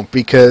don't,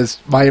 because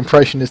my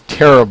impression is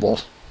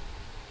terrible.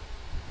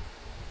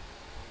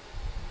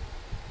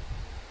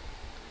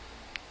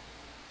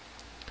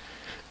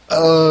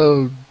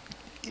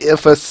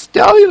 If a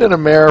stallion and a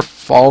mare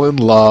fall in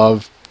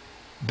love,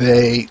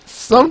 they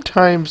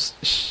sometimes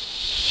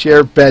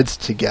share beds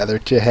together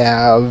to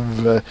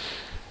have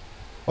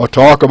a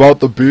talk about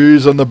the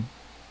bees and the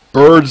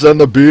birds and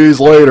the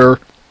bees later.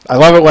 I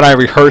love it when I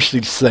rehearse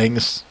these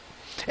things,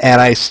 and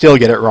I still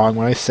get it wrong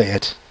when I say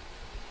it.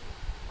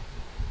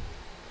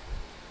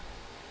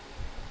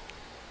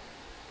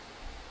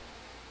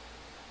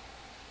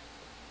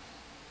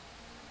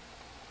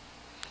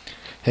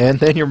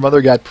 And then your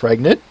mother got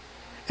pregnant,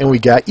 and we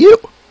got you.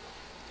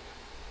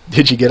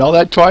 Did you get all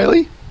that,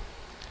 Twiley?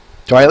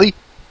 Twiley?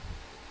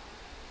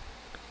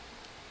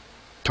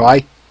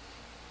 Twi?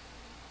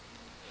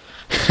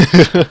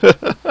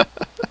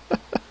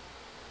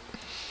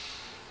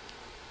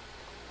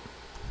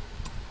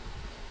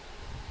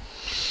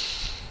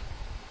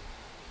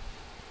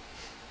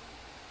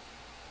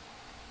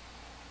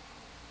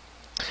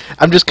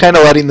 I'm just kind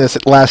of letting this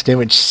last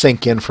image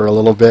sink in for a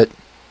little bit.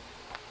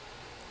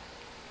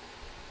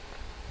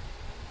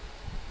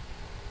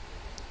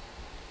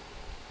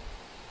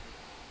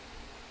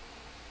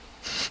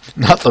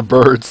 Not the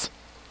birds.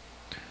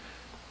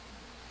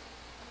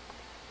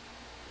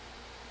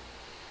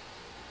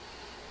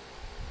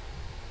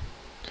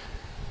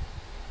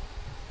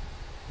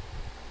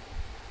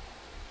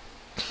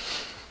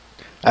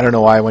 I don't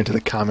know why I went to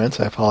the comments.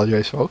 I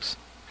apologize, folks.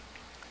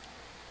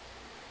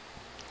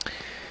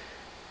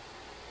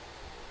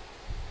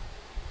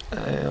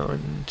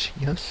 And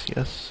yes.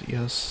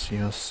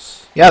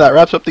 Yeah, that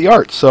wraps up the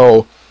art.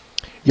 So,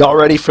 y'all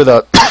ready for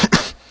the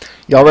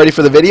y'all ready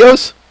for the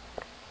videos?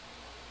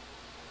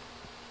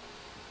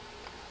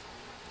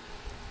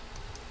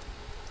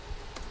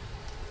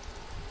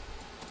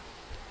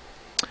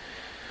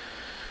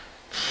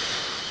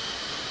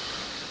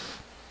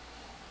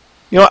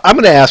 You know what, I'm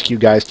going to ask you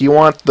guys, do you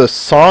want the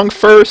song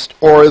first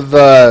or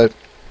the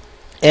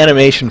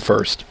animation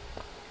first?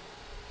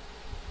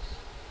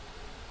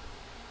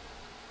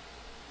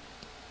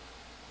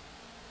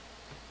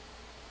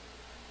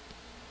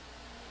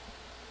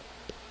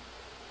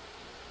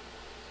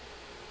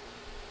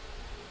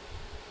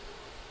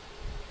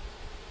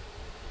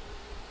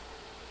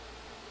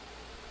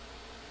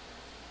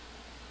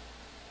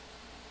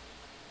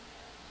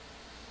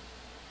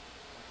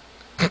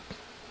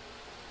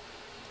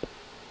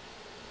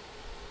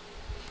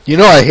 You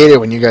know I hate it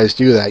when you guys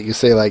do that. You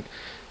say, like,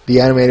 the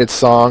animated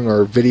song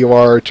or video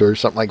art or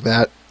something like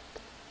that.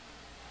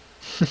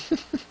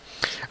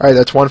 Alright,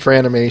 that's one for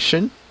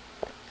animation.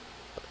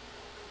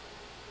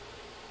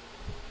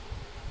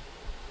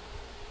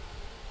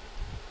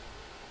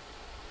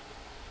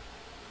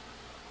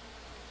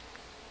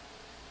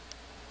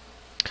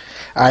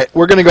 Alright,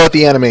 we're going to go with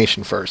the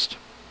animation first.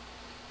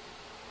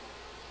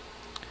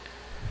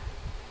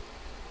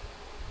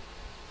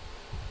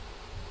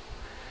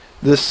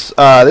 This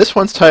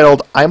one's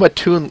titled I'm a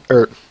Toon,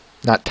 or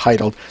not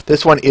titled.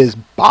 This one is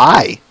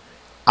by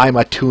I'm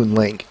a Toon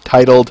Link,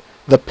 titled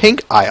The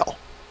Pink Isle.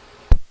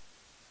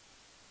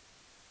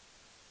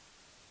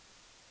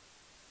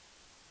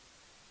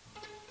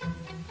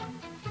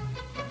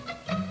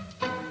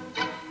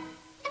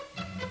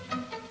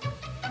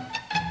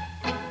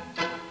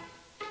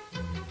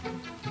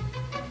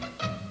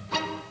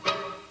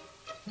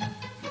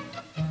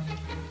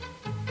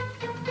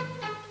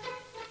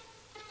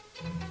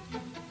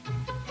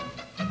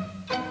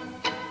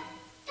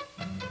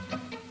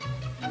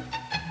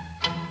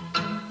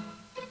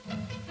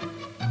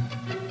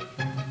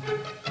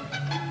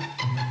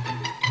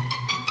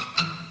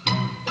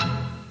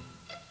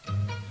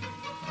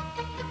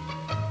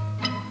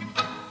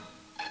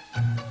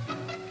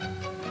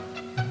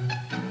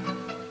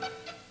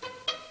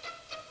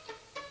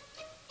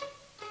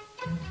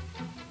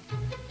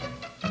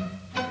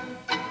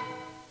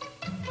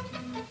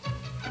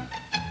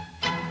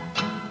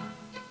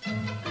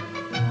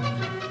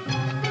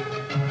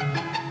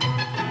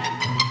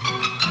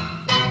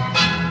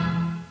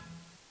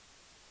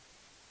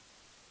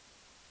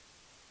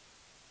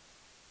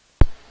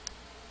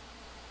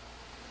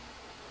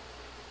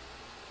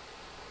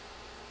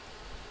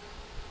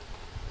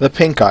 The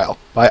Pink Isle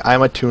by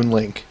I'm a Toon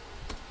Link.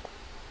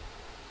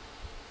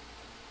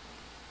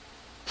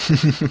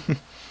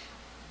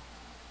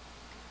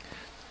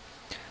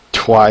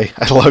 Twy,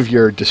 I love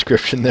your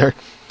description there.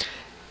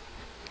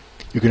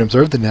 You can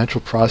observe the natural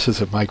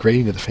process of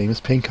migrating to the famous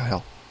Pink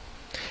Isle.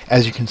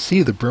 As you can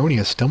see, the brony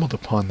has stumbled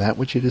upon that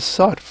which it has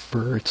sought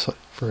for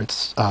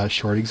its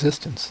short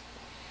existence.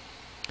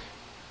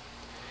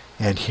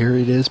 And here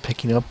it is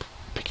picking up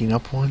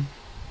one.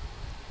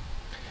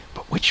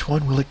 But which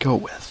one will it go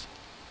with?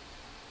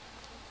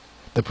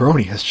 The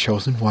brony has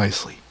chosen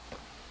wisely.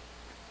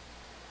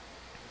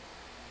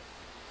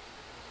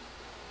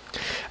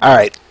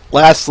 Alright,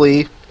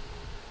 lastly...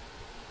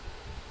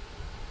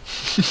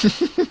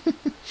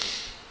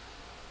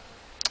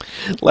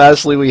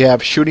 lastly, we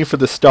have Shooting for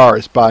the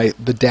Stars by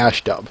the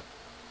Dash Dub.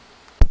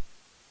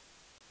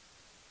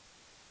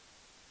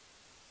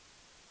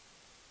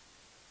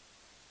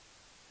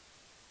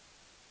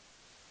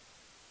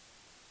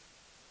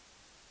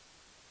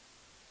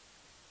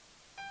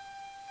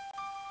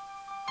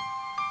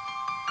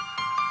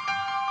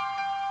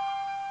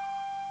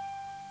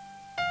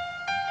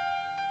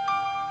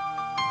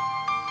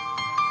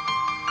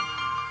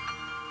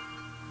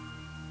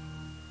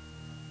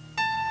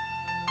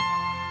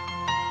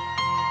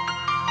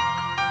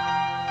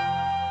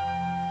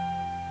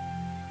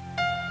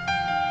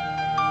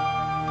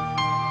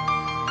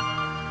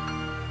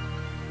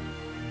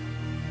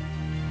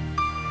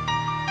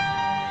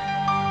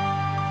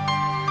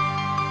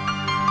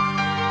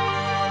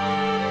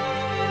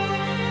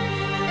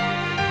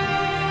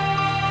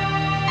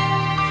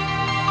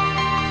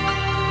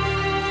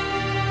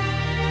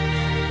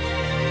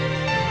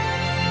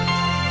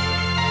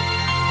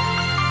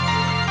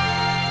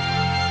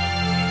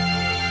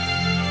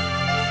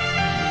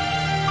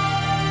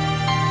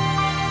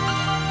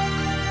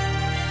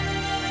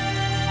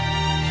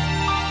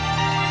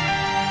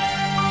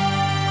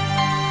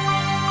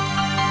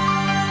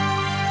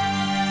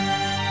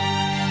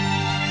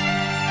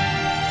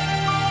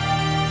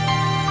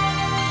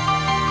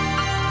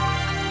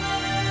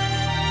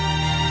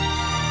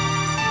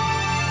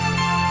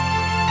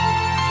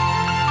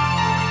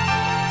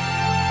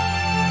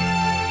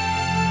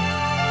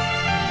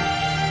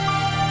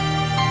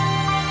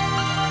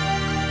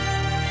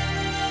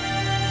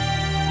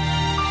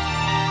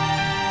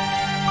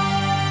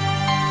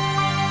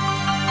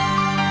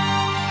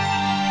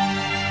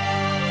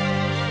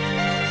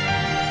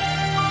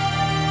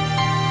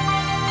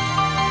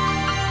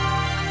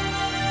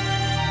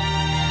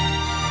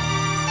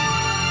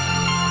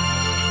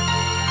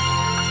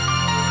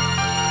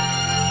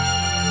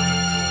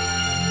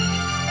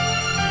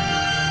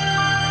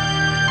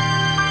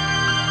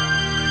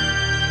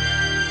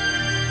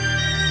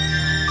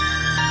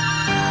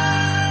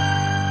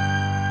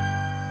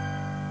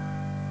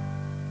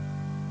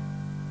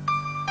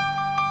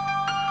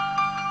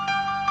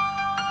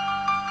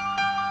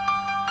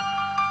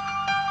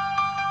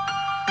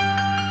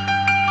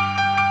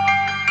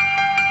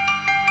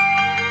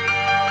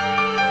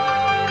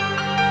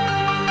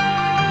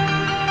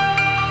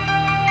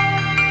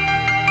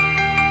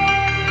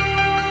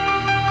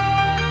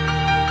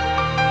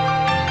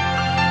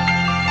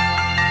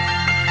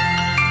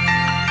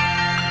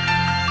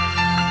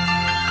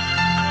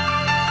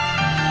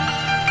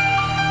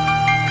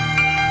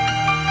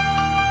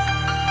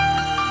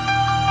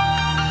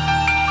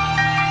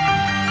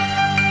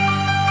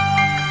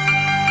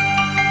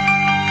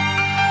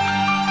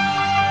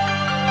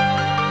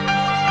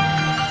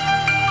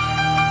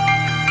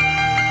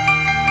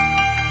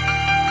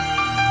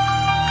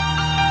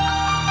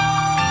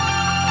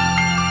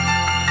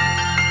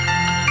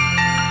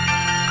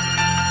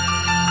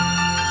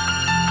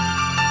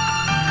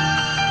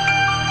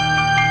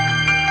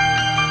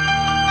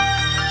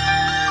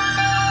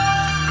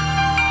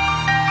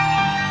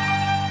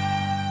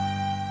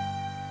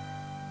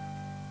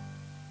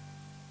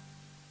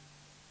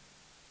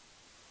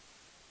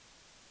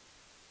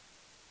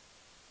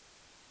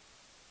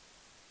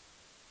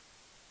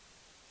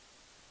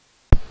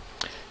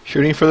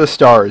 Shooting for the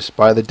Stars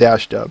by the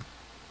Dash Dub.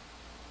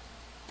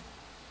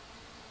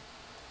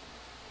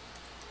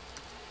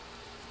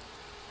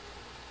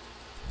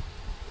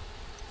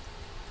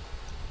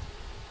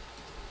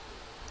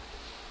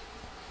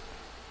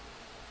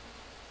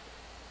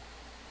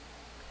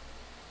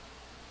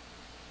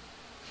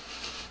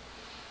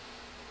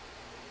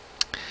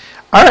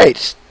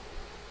 Alright,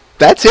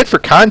 that's it for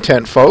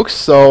content, folks.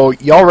 So,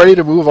 y'all ready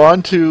to move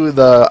on to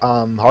the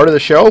heart of the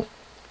show?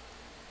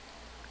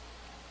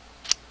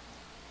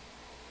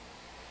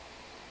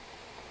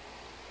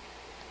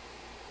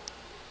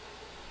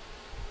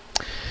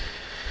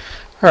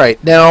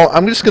 Alright, now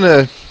I'm just going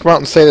to come out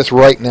and say this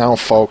right now,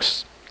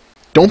 folks.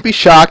 Don't be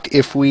shocked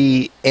if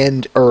we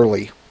end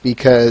early,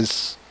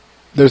 because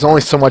there's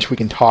only so much we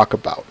can talk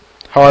about.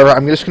 However,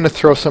 I'm just going to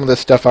throw some of this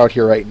stuff out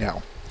here right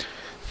now.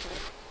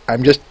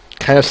 I'm just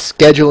kind of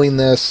scheduling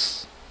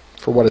this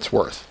for what it's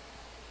worth.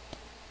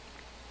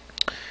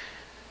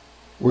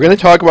 We're going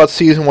to talk about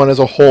Season 1 as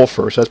a whole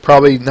first. That's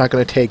probably not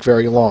going to take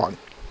very long.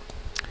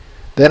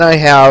 Then I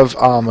have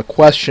a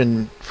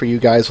question for you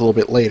guys a little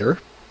bit later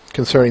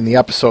concerning the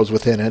episodes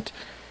within it.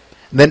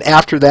 And then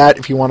after that,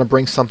 if you want to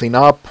bring something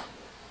up,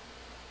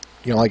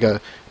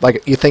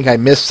 like you think I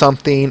missed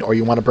something, or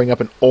you want to bring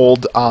up an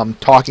old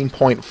talking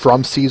point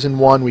from season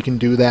 1, we can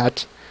do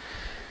that.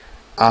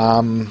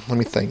 Let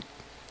me think.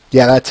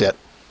 Yeah, that's it.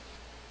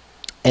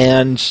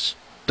 And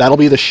that'll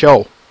be the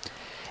show.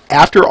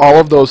 After all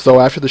of those,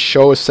 though, after the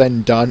show is said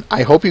and done,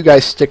 I hope you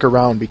guys stick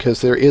around, because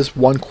there is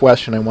one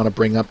question I want to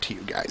bring up to you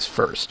guys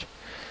first.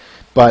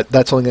 But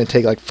that's only going to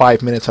take like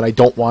 5 minutes, and I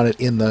don't want it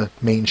in the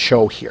main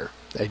show here.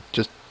 I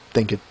just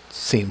think it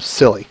seems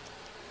silly.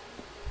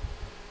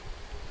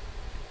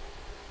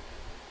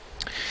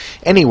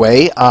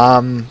 Anyway,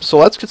 so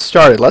let's get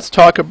started. Let's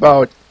talk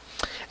about...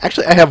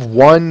 Actually, I have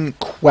one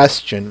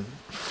question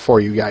for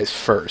you guys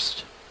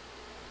first.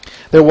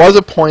 There was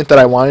a point that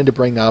I wanted to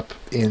bring up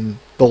in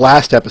the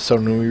last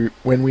episode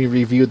when we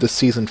reviewed the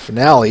season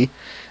finale,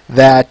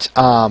 that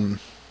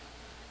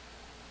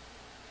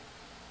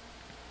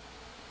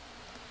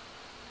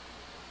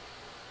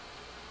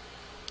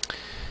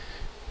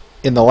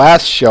in the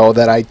last show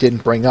that I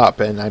didn't bring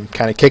up, and I'm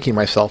kind of kicking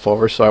myself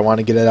over, so I want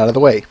to get it out of the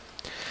way.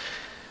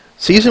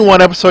 Season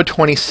 1, episode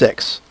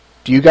 26.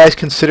 Do you guys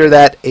consider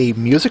that a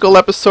musical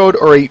episode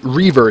or a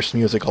reverse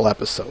musical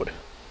episode?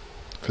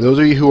 For those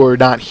of you who are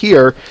not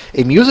here,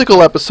 a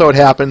musical episode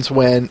happens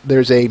when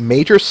there's a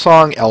major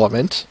song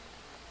element,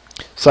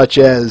 such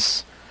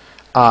as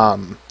a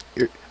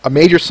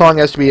major song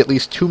has to be at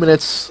least 2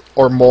 minutes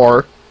or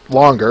more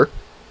longer,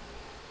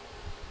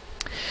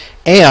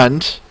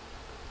 and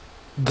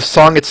the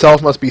song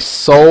itself must be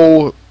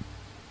so,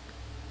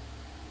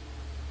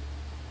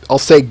 I'll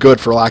say good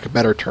for lack of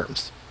better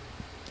terms.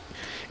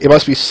 It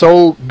must be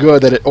so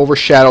good that it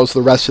overshadows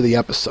the rest of the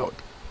episode.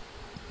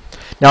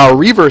 Now, a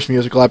reverse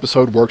musical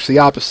episode works the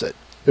opposite.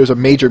 There's a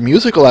major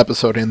musical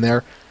episode in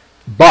there,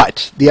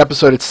 but the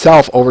episode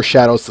itself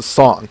overshadows the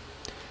song.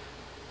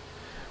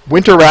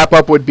 Winter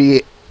Wrap-Up would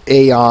be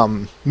a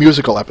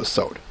musical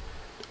episode.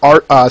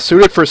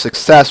 Suited for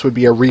Success would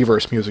be a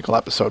reverse musical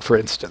episode, for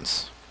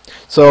instance.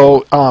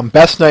 So,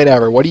 Best Night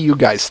Ever, what do you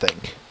guys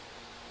think?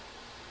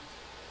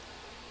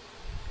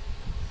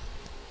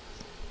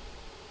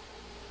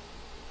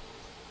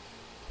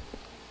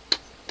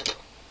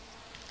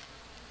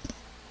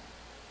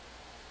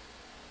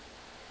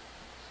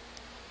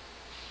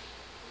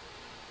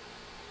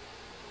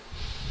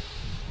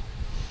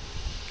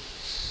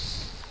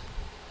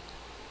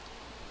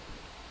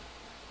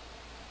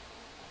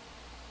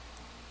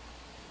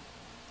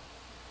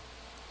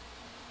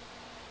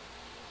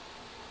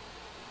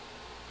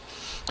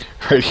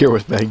 Right here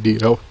with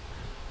Magneto.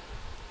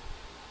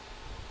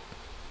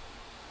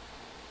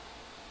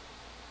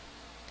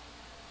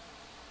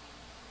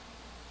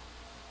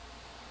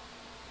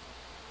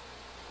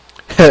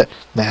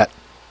 Matt.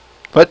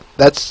 But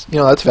that's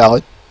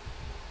valid.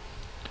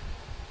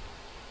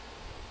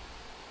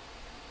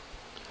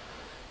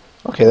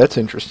 Okay, that's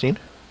interesting.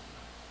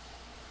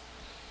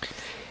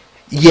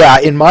 Yeah,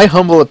 in my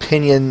humble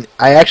opinion,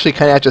 I actually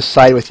kind of have to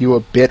side with you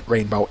a bit,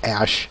 Rainbow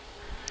Ash.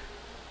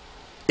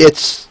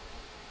 It's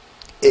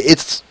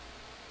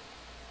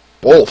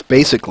both,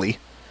 basically.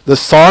 The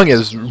song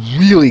is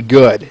really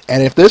good,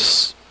 and if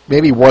this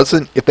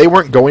if they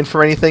weren't going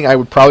for anything, I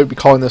would probably be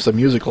calling this a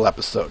musical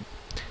episode.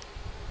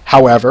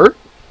 However,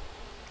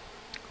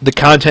 the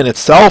content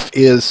itself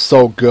is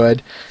so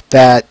good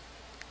that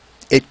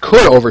it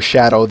could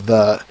overshadow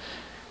the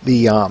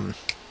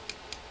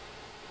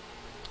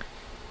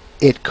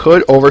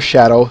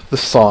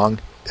song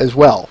as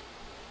well.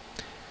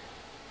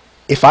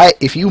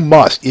 If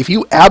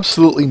you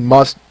absolutely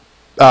must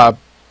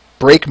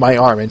break my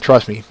arm, and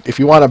trust me, if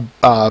you want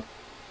to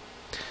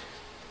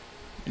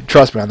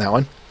trust me on that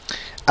one,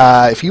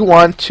 if you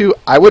want to,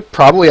 I would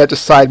probably have to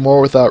side more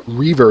with a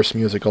reverse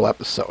musical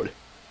episode.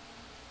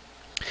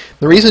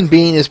 The reason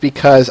being is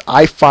because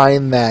I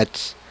find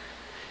that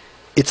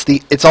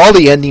it's all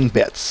the ending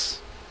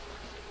bits.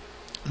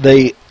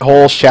 The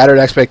whole Shattered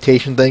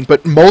Expectation thing,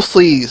 but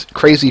mostly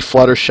Crazy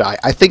Fluttershy.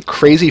 I think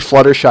Crazy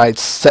Fluttershy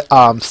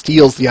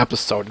steals the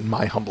episode, in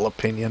my humble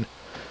opinion.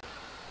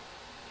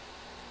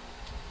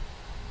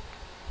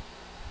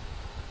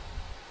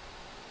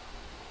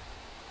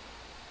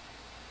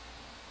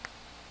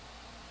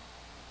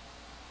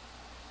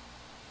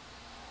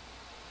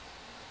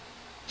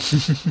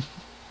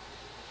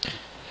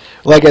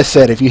 Like I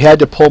said, if you had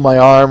to pull my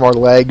arm or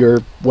leg or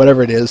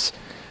whatever it is,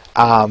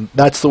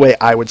 that's the way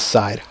I would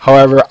side.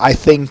 However, I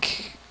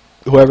think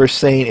whoever's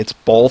saying it's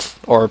both,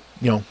 or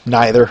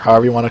neither,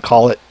 however you want to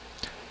call it,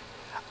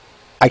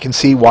 I can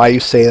see why you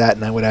say that,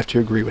 and I would have to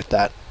agree with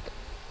that.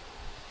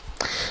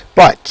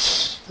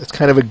 But it's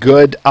kind of a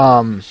good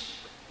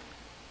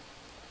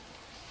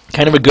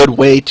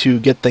way to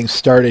get things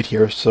started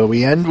here. So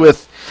we end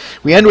with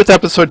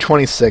episode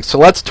 26. So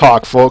let's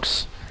talk,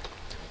 folks.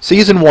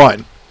 Season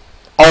 1,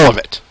 all of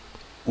it.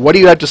 What do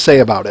you have to say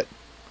about it?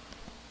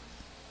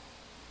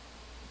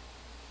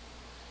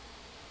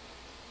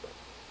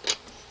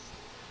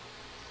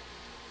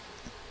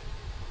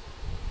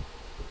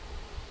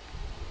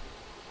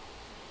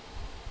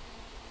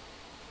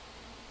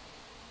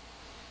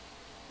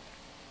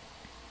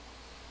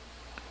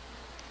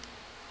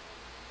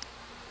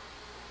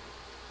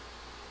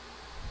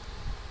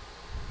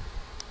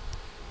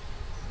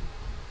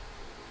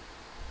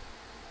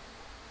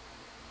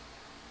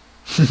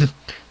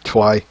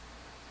 Twy.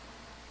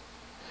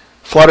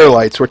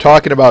 Flutterlights, we're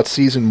talking about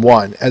season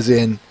 1, as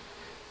in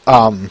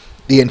the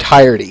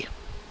entirety.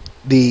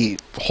 The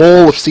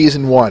whole of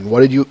season 1.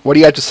 What do you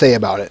have to say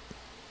about it?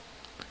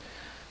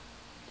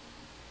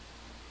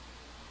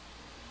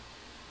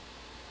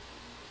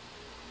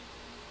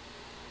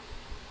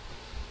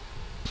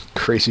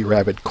 Crazy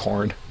Rabbit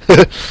Corn.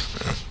 That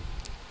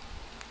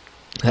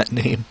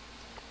name.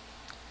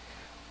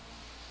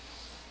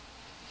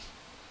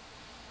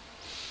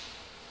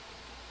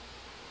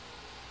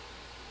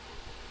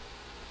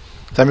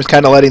 So I'm just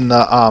kind of letting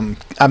the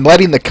I'm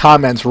letting the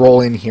comments roll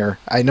in here.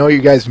 I know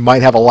you guys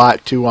might have a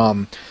lot to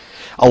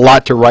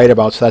write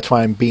about, so that's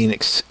why I'm being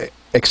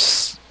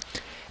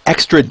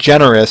extra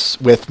generous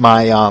with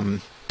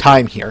my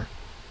time here.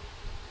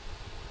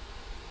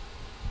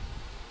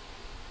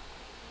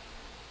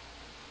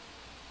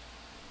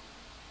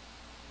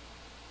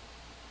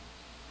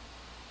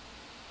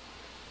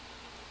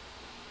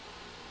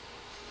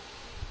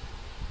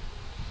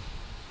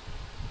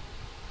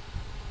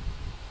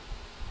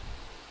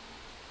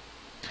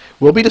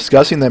 We'll be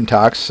discussing them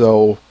talks,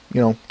 so,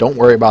 don't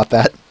worry about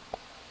that.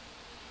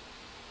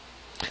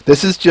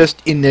 This is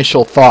just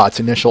initial thoughts,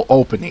 initial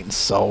openings,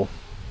 so...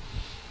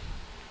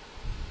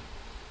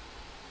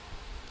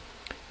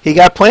 He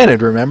got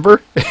planted,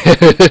 remember?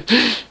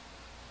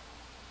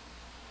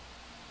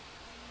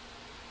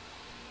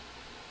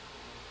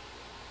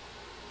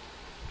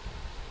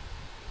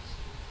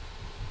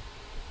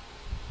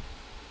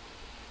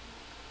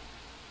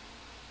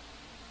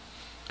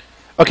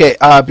 Okay,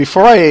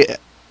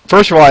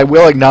 First of all, I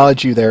will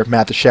acknowledge you there,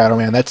 Matt the Shadow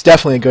Man. That's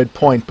definitely a good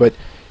point, but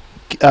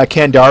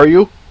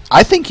Kandaru,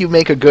 I think you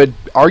make a good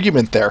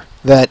argument there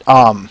that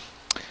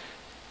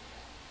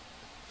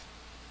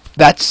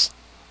that's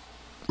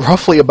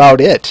roughly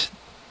about it.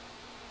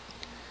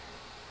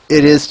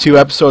 It is to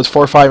episodes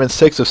 4, 5, and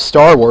 6 of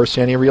Star Wars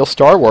to any real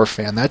Star Wars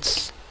fan.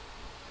 That's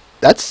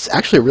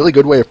actually a really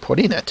good way of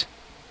putting it.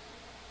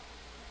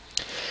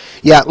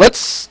 Yeah,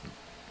 let's...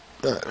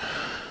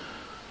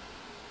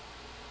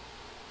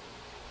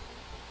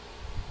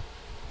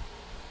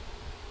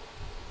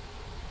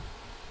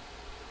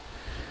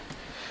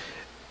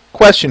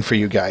 Question for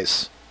you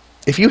guys.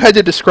 If you had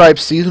to describe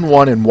Season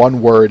 1 in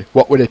one word,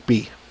 what would it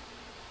be?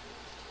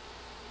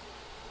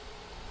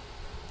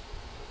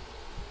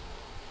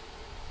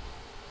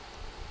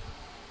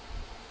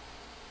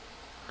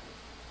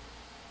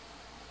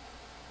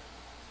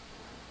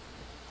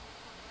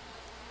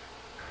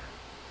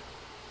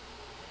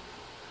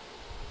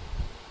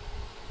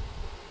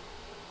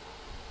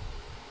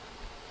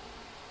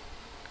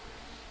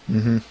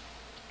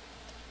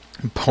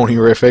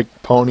 Ponyrific,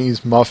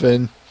 ponies,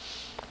 muffin.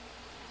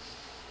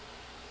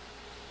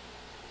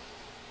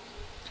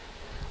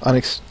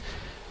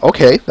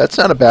 Okay, that's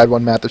not a bad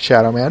one, Matt the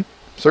Shadow Man.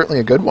 Certainly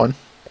a good one.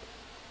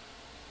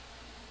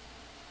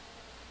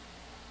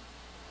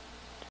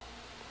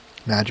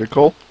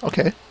 Magical.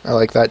 Okay, I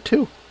like that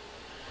too.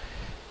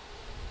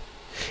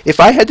 If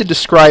I had to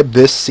describe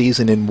this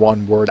season in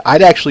one word,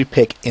 I'd actually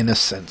pick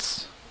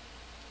innocence.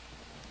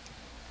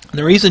 And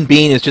the reason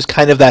being is just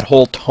kind of that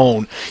whole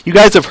tone. You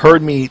guys have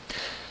heard me,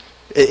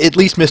 at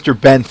least Mr.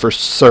 Ben for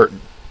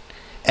certain.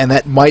 And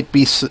that might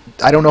be...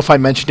 I don't know if I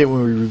mentioned it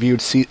when we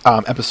reviewed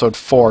episode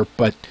 4,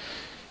 but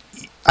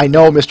I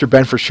know Mr.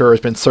 Ben for sure has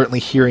been certainly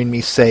hearing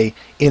me say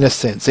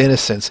innocence,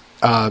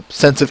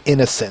 sense of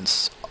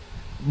innocence,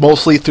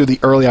 mostly through the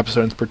early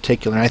episodes in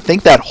particular. And I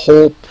think that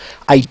whole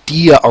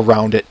idea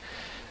around it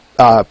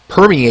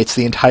permeates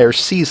the entire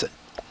season.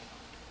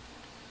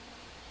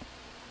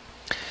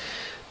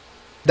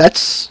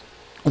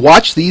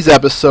 Watch these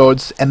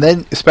episodes, and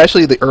then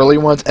especially the early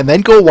ones, and then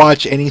go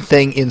watch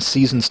anything in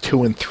seasons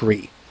 2 and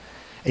 3.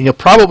 And you'll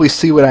probably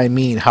see what I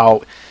mean,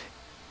 how,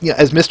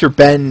 as Mr.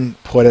 Ben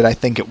put it, I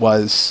think it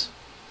was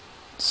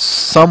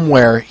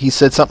somewhere, he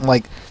said something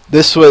like,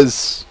 this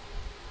was,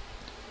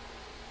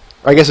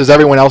 or I guess as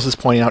everyone else is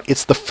pointing out,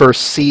 it's the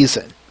first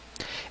season.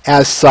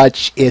 As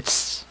such,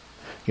 it's,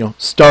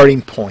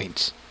 starting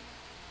point.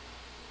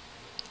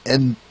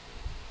 And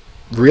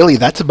really,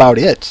 that's about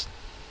it.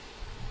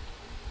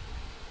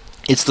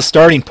 It's the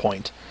starting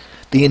point.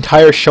 The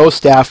entire show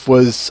staff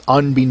was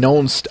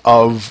unbeknownst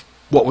of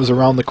what was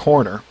around the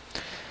corner.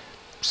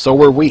 So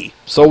were we.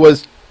 So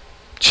was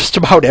just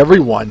about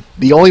everyone.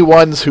 The only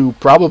ones who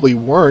probably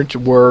weren't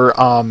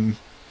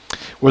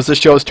was the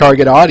show's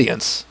target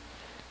audience.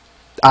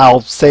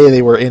 I'll say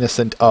they were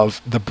innocent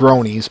of the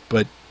bronies,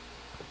 but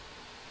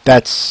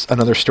that's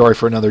another story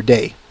for another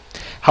day.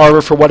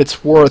 However, for what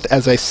it's worth,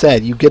 as I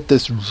said, you get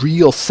this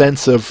real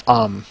sense of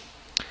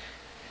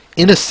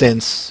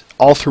innocence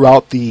all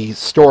throughout the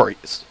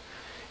stories.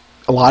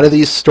 A lot of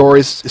these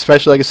stories,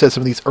 especially like I said,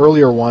 some of these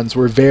earlier ones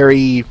were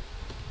very...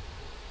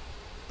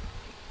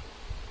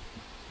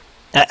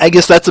 I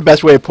guess that's the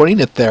best way of putting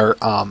it there,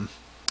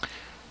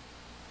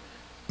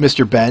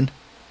 Mr. Ben.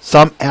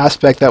 Some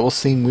aspect that will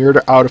seem weird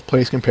or out of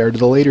place compared to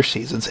the later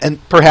seasons.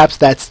 And perhaps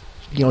that's,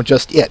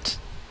 just it.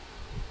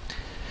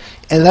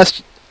 And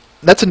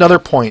that's another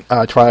point,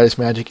 Twilight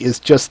Magic, is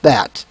just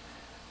that.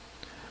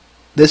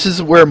 this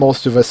is where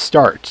most of us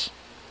start.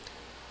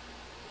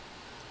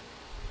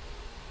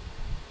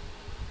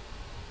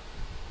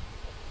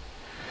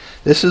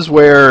 This is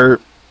where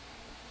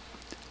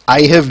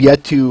I have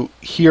yet to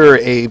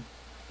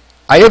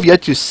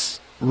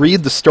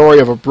read the story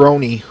of a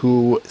brony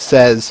who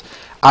says,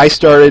 I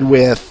started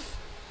with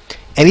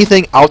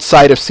anything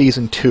outside of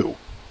Season 2.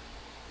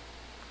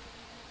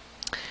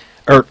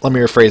 Or, let me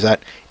rephrase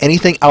that.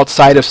 Anything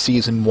outside of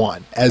Season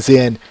 1. As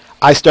in,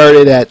 I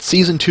started at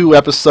Season 2,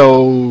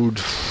 Episode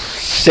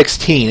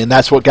 16, and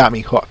that's what got me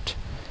hooked.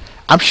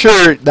 I'm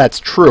sure that's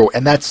true,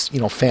 and that's,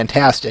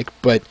 fantastic,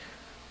 but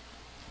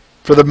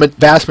for the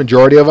vast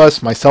majority of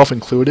us, myself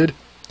included,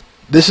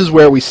 this is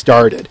where we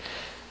started.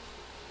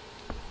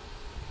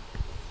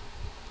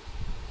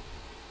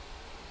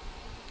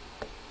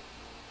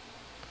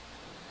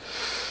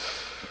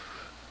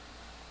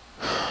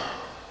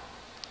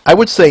 I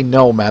would say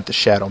no, Matt the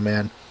Shadow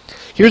Man.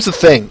 Here's the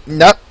thing.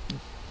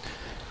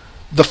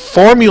 The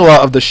formula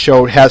of the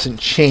show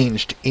hasn't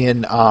changed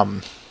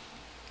from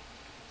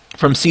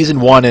Season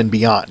 1 and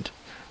beyond.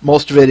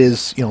 Most of it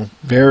is,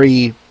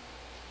 very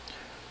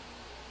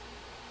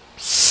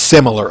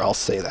similar, I'll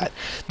say that.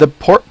 The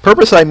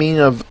purpose,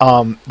 of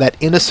that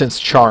innocence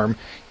charm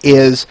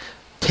is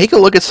take a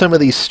look at some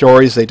of these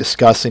stories they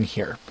discuss in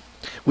here.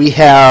 We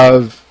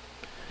have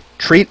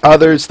treat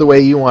others the way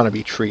you want to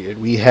be treated.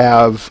 We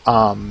have,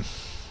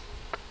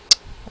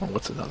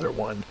 what's another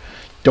one?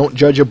 Don't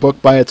judge a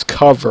book by its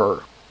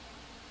cover.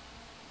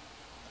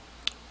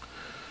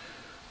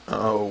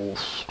 Oh,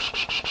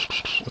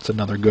 what's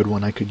another good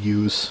one I could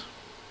use?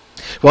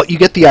 Well, you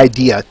get the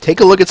idea. Take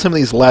a look at some of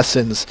these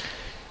lessons.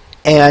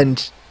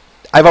 And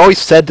I've always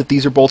said that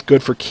these are both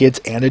good for kids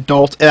and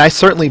adults, and I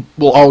certainly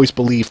will always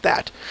believe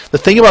that. The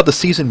thing about the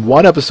Season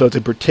 1 episodes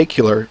in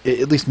particular,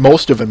 at least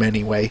most of them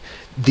anyway,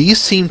 these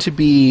seem to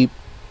be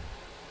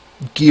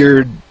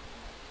geared...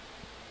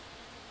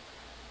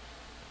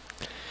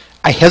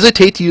 I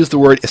hesitate to use the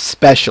word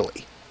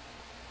especially,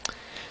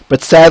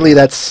 but sadly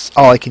that's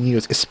all I can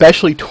use,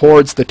 especially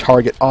towards the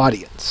target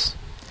audience.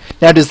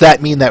 Now, does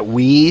that mean that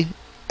we,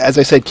 as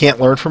I said, can't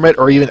learn from it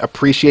or even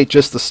appreciate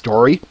just the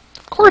story?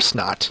 Of course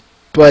not.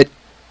 But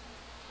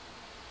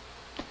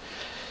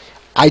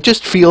I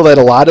just feel that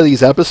a lot of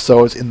these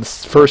episodes in the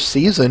first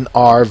season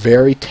are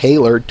very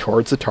tailored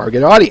towards the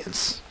target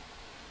audience.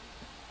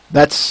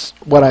 That's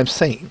what I'm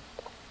saying.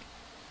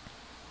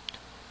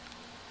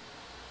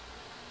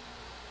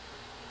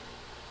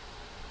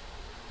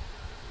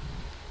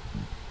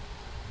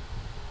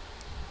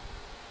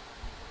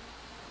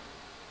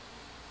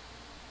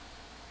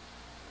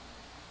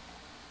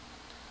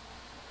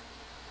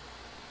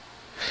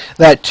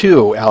 That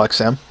too, Alex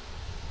M.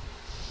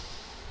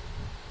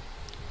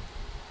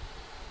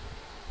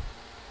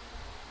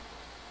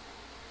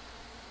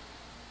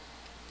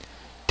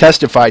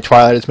 Testify,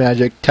 Twilight is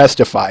magic.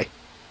 Testify.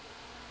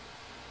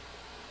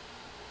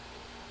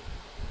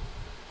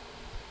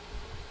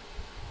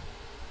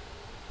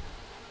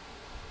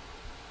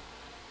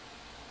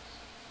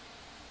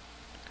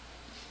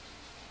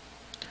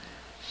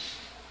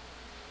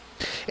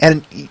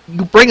 And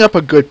you bring up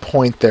a good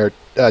point there,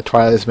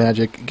 Twilight is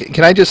magic.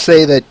 Can I just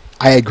say that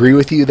I agree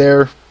with you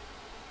there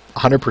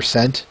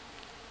 100%?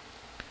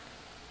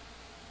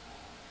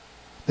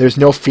 There's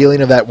no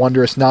feeling of that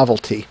wondrous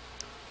novelty.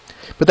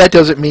 But that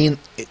doesn't mean,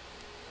 and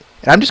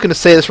I'm just going to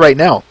say this right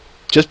now,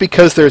 just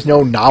because there's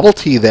no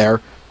novelty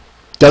there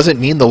doesn't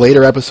mean the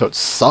later episodes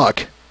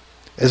suck.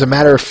 As a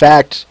matter of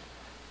fact,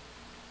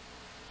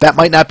 that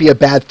might not be a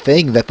bad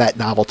thing that that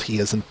novelty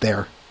isn't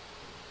there.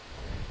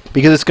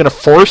 Because it's going to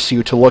force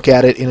you to look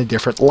at it in a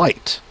different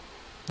light,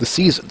 the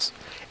seasons.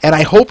 And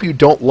I hope you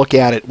don't look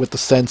at it with the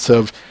sense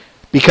of,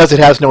 because it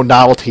has no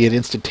novelty, it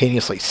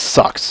instantaneously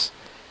sucks.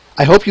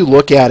 I hope you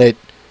look at it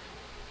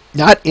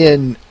not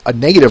in a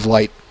negative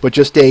light, but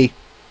just a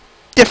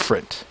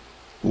different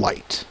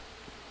light.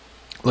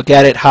 Look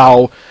at it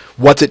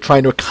what's it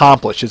trying to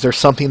accomplish? Is there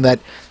something that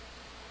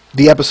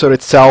the episode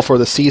itself or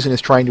the season is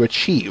trying to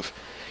achieve?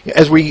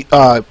 As when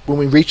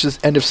we reach this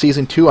end of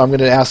Season 2, I'm going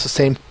to ask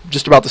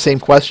just about the same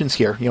questions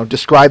here.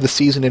 Describe the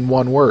season in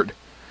one word.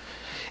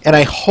 And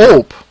I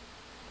hope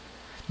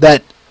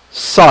that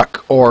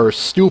suck or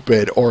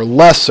stupid or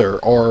lesser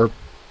or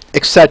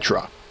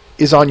etc.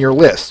 is on your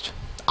list.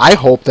 I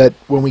hope that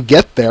when we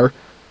get there,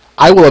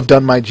 I will have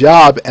done my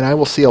job and I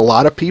will see a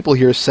lot of people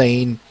here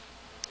saying,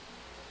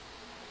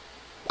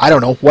 I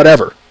don't know,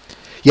 whatever.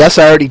 Yes,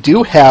 I already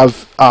do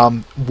have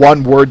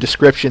one-word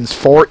descriptions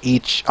for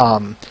each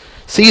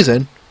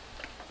season,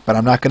 but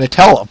I'm not going to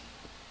tell them.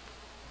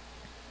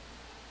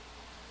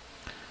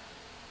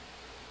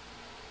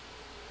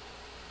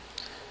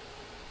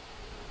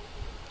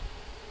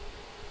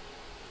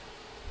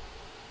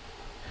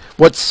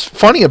 What's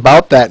funny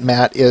about that,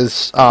 Matt,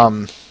 is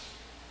I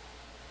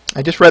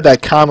just read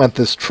that comment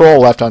this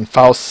troll left on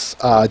Faust's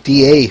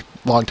DA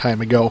a long time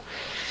ago.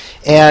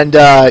 And,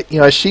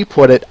 as she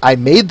put it, I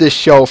made this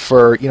show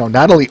for,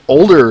 not only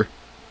older...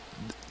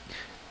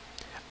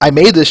 I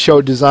made this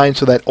show designed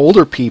so that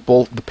older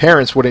people, the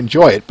parents, would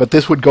enjoy it. But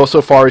this would go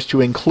so far as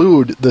to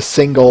include the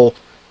single,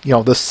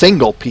 the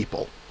single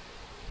people,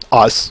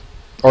 us,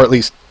 or at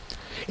least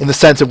in the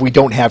sense of we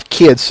don't have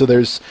kids, so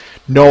there's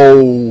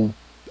no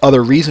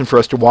other reason for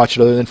us to watch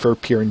it other than for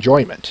pure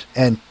enjoyment.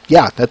 And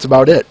yeah, that's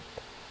about it.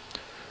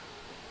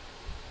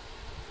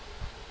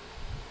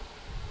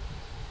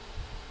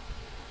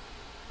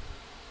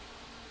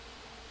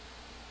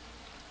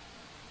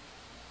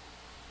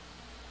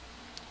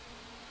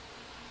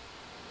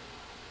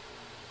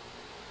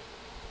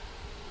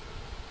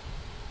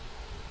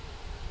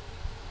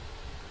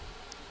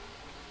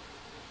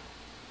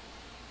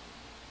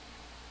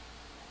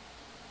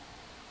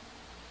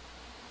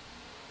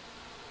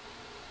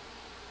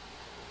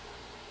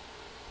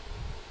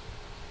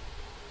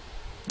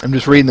 I'm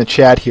just reading the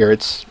chat here.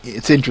 It's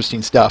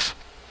interesting stuff.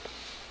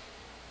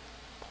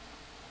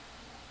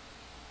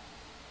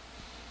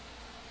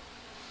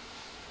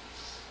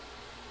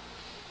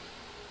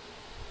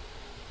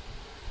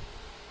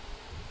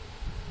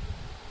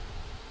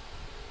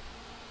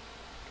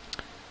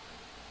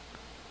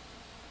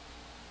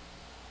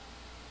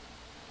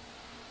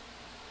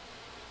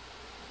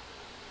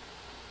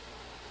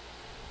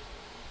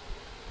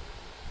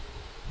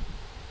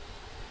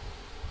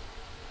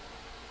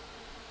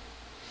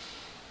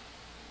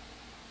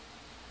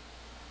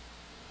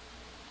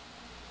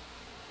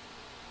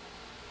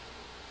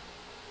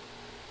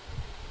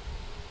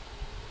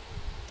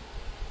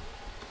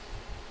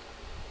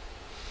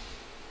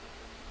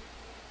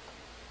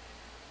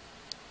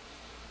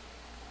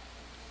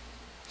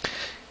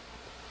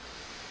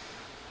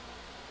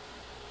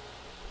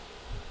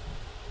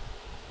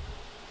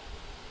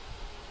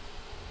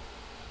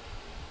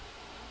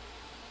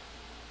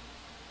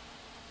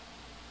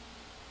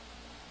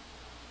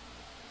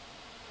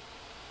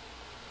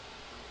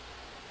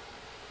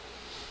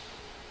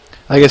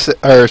 I guess,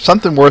 or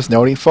something worth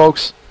noting,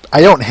 folks.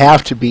 I don't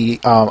have to be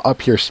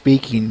up here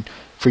speaking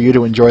for you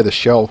to enjoy the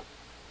show.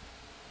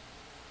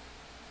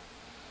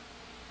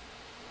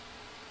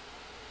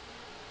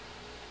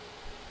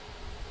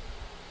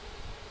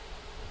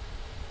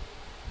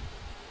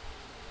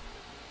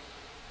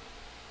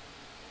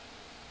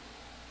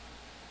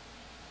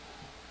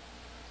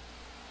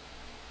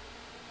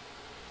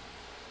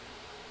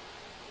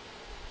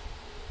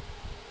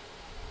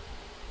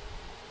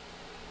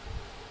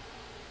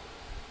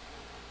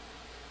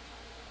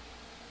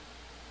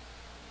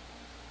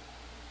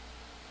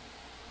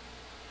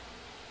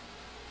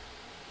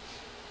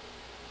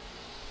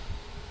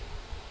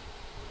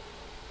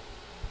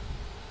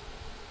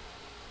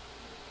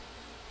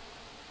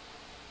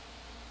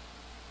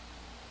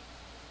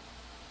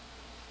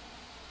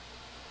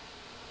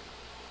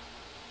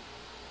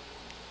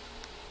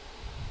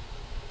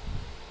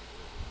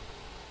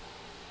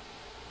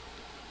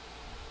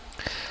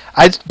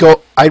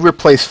 I'd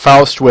replace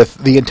Faust with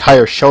the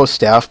entire show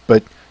staff,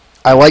 but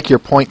I like your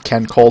point,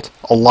 Ken Colt,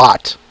 a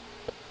lot.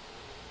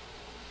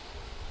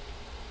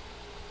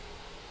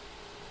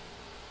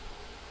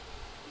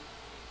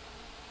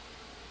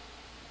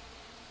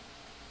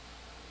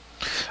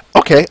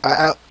 Okay,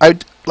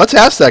 let's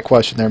ask that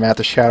question there, Matt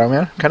the Shadow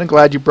Man. I'm kind of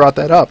glad you brought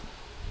that up.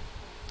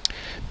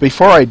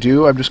 Before I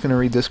do, I'm just going to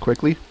read this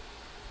quickly.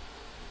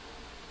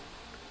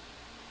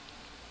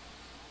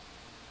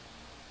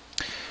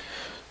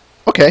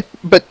 Okay,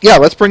 but yeah,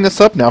 let's bring this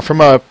up now.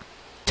 From a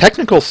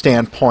technical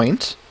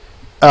standpoint,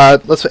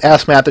 let's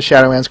ask Matt the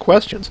Shadow Man's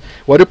questions.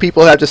 What do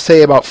people have to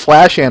say about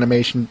Flash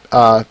animation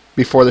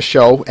before the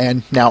show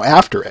and now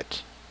after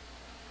it?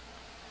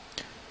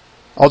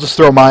 I'll just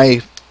throw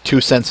my 2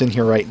 cents in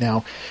here right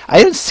now. I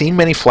haven't seen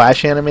many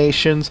Flash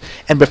animations,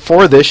 and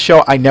before this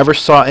show, I never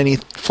saw any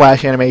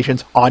Flash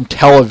animations on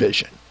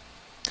television.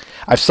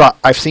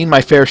 I've seen my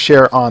fair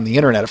share on the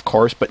internet, of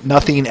course, but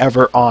nothing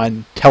ever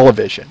on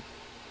television.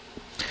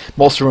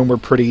 Most of them were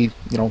pretty,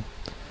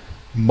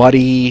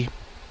 muddy,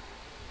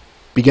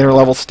 beginner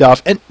level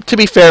stuff. And to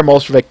be fair,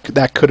 most of it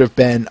that could have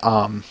been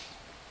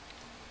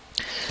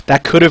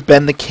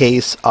the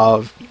case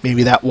of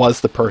maybe that was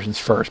the person's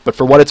first. But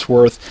for what it's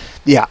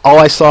worth, yeah, all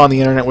I saw on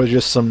the internet was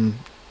just some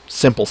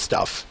simple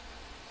stuff.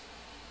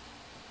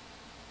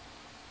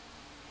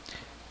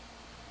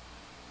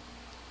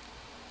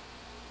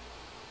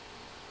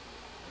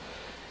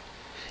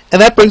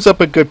 And that brings up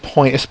a good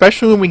point,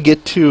 especially when we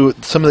get to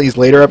some of these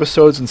later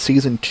episodes in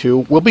Season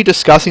 2. We'll be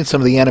discussing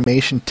some of the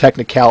animation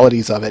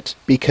technicalities of it,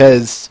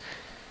 because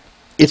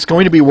it's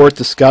going to be worth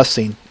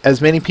discussing.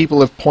 As many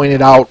people have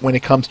pointed out when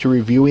it comes to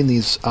reviewing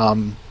these,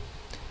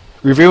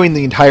 reviewing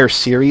the entire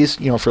series,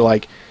 for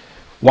like,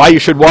 why you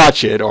should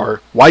watch it,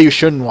 or why you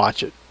shouldn't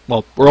watch it.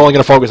 Well, we're only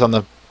going to focus on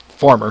the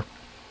former.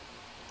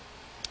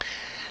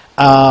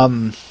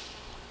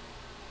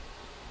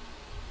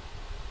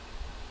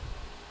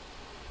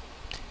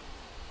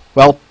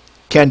 Well,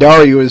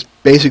 Kandari was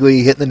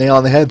basically hitting the nail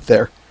on the head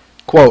there.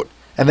 Quote,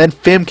 and then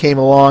Fim came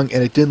along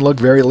and it didn't look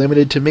very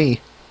limited to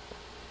me.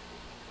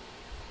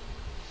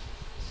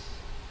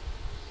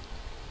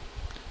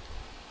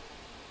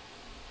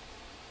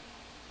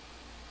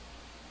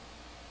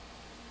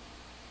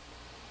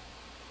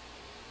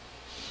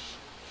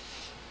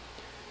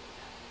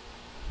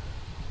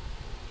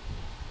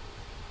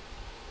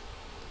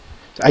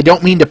 I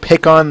don't mean to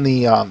pick on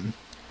the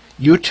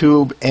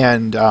YouTube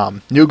and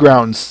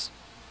Newgrounds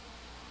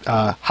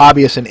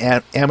hobbyists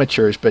and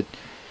amateurs, but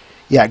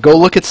yeah, go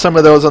look at some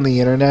of those on the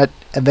internet,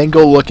 and then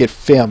go look at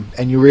FIM,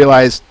 and you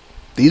realize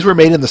these were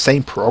made in the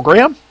same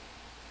program?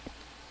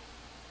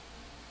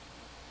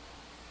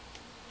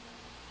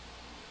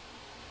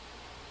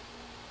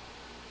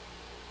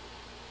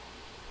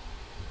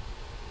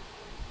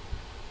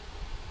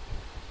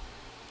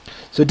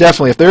 So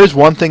definitely, if there is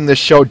one thing this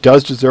show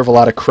does deserve a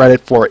lot of credit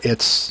for,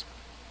 it's,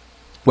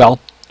 well,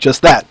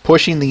 just that,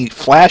 pushing the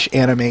Flash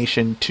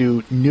animation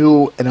to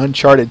new and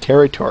uncharted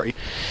territory.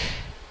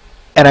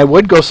 And I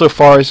would go so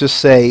far as to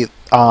say,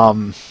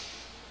 I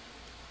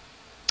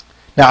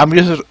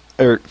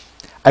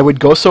would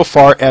go so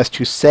far as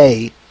to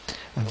say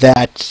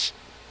that,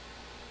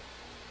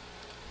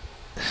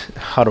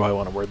 how do I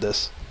want to word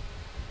this?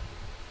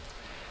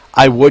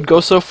 I would go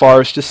so far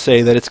as to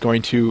say that it's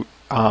going to,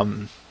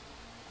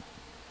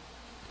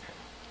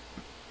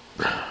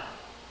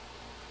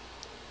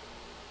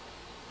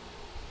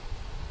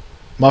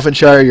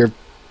 Muffinshire,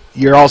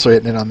 you're also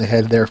hitting it on the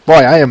head there. Boy,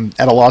 I am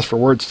at a loss for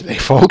words today,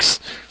 folks.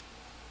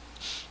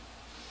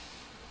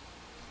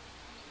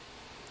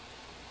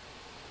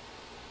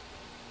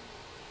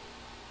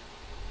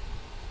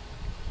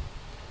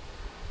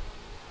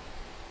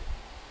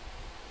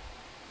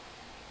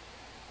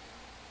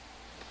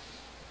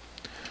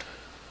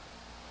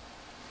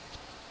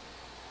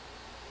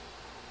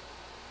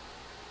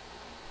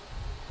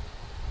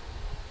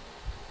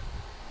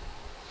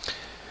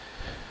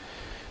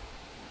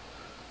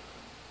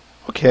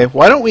 Okay,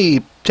 why don't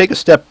we take a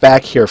step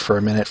back here for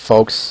a minute,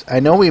 folks? I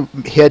know we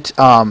hit,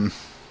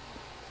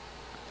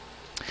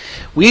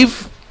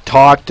 we've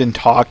talked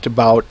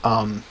about,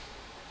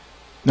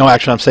 no,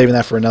 actually, I'm saving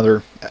that for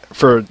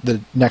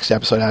the next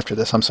episode after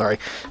this, I'm sorry.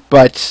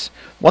 But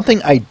one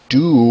thing I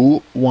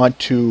do want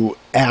to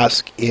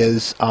ask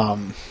is,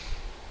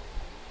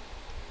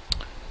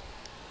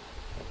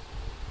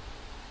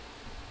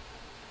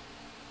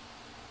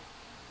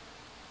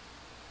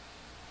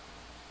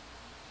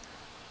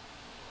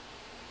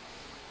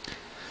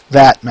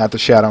 that, Matt the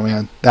Shadow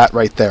Man, that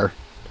right there.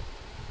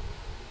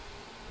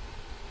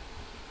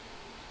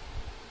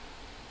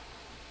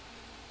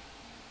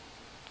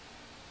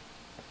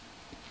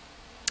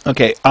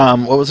 Okay,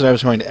 what was it I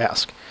was going to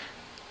ask?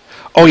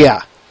 Oh,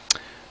 yeah.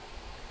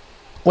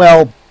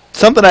 Well,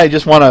 something I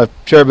just want to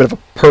share a bit of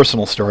a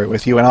personal story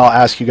with you, and I'll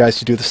ask you guys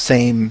to do the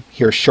same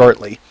here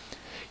shortly.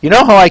 You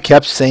know how I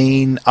kept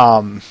saying,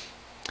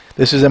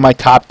 this is in my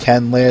top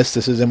 10 list,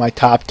 this is in my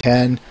top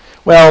 10?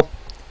 Well,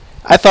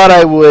 I thought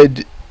I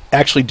would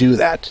actually do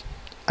that.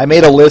 I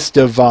made a list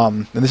of,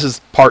 and this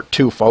is part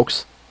 2,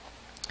 folks.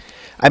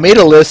 I made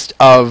a list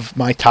of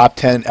my top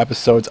 10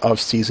 episodes of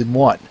Season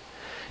 1.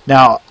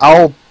 Now,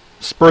 I'll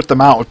spurt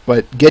them out,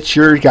 but get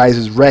your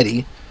guys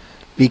ready,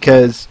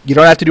 because you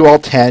don't have to do all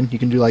 10. You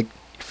can do like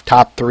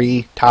top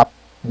 3, top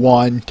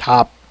 1,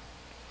 top,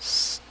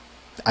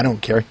 I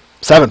don't care,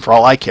 7 for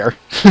all I care.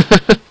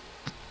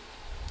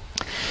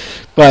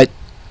 But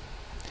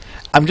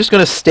I'm just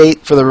going to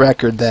state for the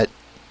record that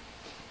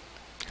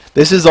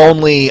this is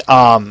only,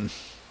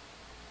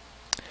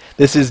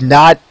 this is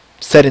not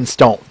set in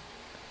stone.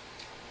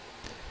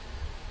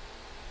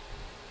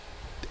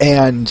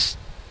 And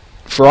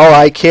for all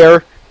I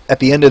care, at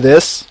the end of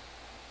this,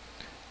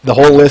 the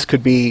whole list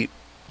could be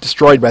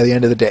destroyed by the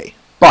end of the day.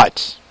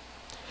 But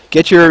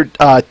get your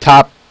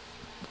top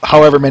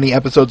however many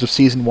episodes of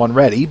Season 1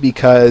 ready,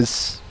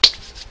 because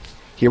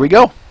here we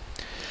go.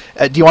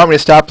 Do you want me to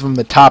start from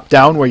the top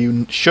down where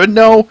you should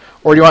know,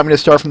 or do you want me to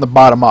start from the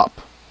bottom up?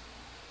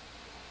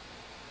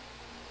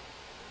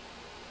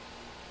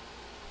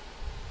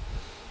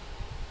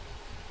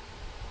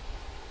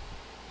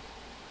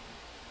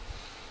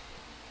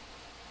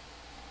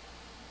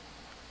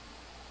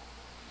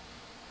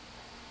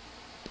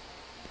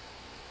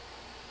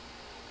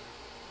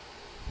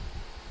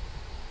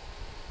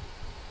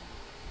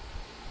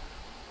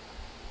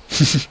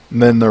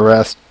 And then the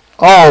rest.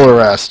 All the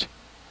rest.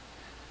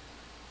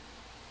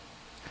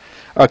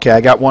 Okay,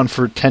 I got one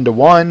for 10 to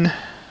 1,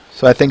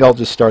 so I think I'll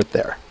just start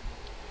there.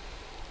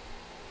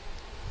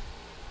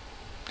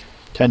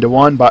 10 to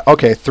 1, but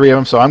okay, 3 of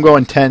them, so I'm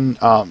going 10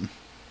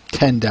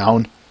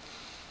 down.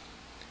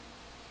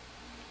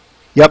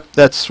 Yep,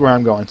 that's where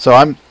I'm going.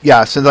 So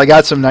since I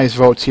got some nice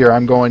votes here,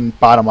 I'm going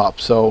bottom up.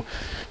 So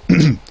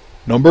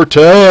number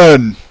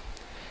 10,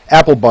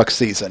 Applebuck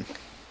season.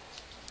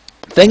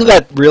 Thing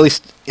that really,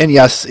 and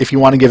yes, if you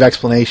want to give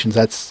explanations,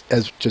 that's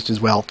just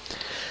as well.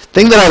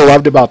 Thing that I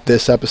loved about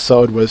this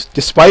episode was,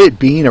 despite it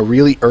being a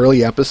really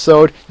early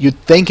episode, you'd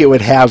think it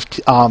would have,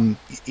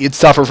 it'd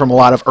suffer from a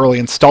lot of early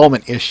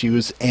installment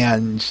issues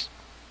and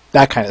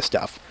that kind of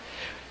stuff.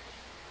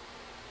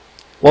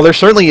 Well, there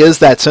certainly is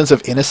that sense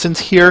of innocence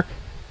here.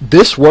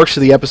 This works to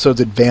the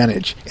episode's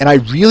advantage, and I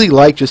really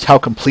like just how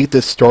complete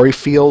this story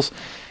feels,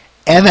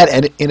 and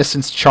that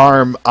innocence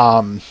charm,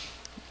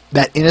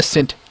 that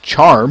innocent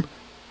charm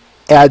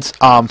adds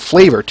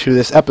flavor to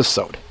this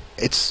episode.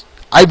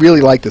 I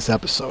really like this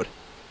episode.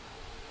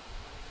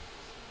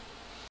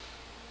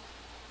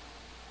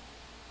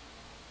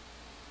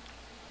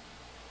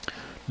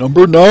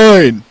 Number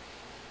 9,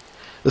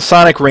 the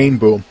Sonic Rain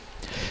Boom.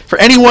 For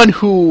anyone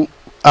who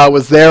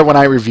was there when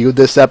I reviewed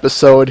this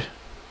episode,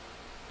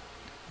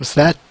 was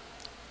that?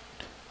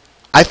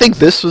 I think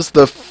this was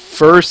the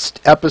first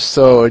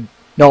episode.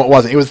 No, it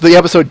wasn't. It was the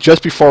episode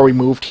just before we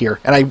moved here.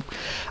 And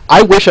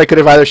I wish I could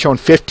have either shown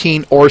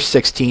 15 or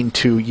 16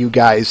 to you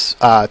guys,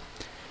 to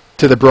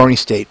the Brony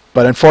State.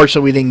 But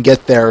unfortunately, we didn't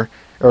get there.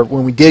 Or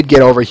when we did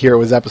get over here, it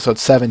was episode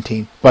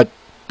 17. But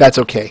that's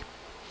okay.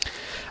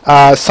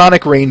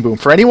 Sonic Rain Boom.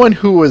 For anyone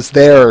who was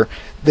there,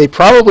 they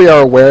probably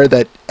are aware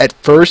that at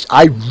first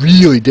I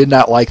really did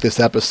not like this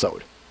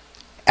episode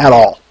at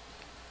all.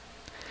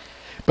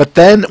 But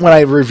then when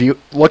I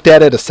looked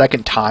at it a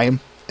second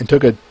time and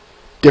took a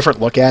different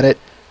look at it,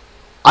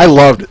 I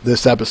loved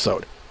this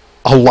episode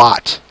a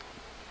lot.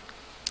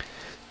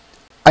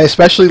 I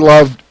especially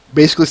loved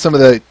basically some of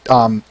the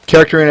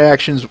character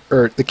interactions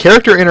with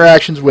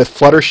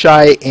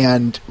Fluttershy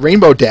and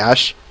Rainbow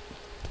Dash.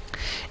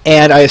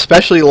 And I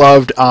especially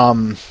loved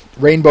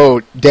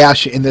Rainbow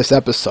Dash in this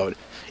episode.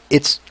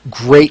 It's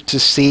great to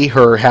see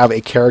her have a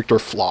character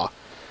flaw.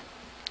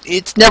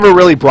 It's never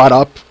really brought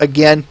up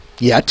again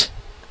yet,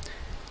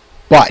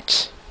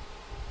 but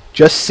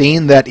just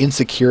seeing that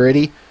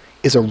insecurity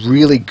is a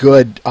really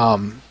good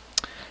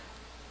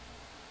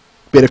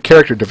bit of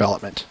character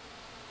development.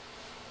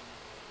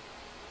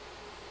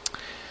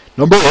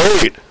 Number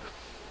 8,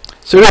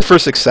 Suited for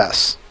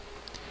Success.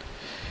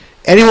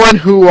 Anyone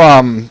who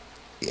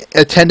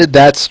attended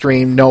that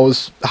stream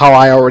knows how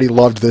I already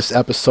loved this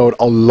episode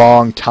a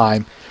long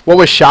time. What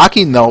was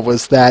shocking, though,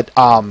 was that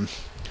I'm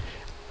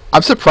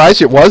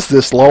surprised it was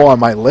this low on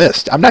my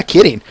list. I'm not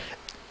kidding.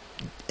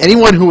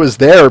 Anyone who was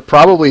there I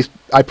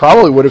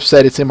probably would have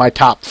said it's in my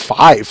top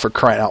 5 for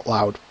crying out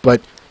loud.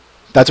 But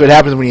that's what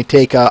happens when you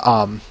take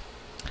a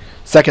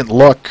second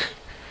look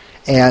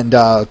and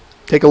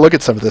take a look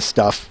at some of this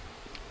stuff.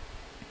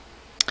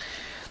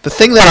 The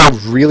thing that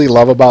I really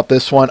love about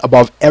this one,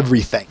 above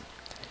everything,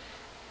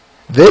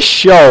 this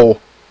show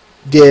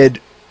did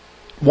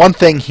one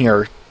thing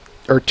here,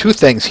 or two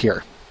things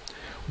here.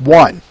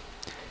 One,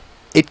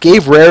 it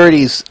gave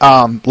Rarity's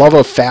love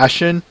of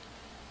fashion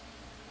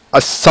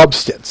a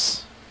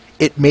substance.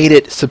 It made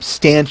it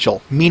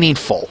substantial,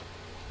 meaningful,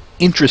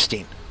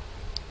 interesting.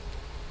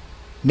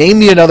 Name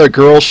me another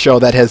girls' show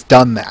that has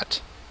done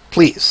that.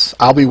 Please,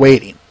 I'll be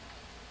waiting.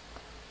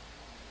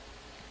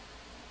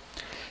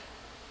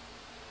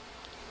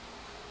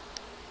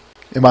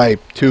 Am I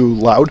too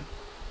loud?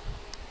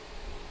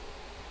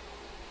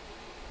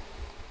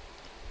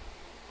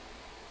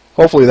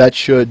 Hopefully that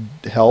should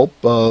help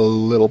a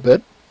little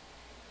bit.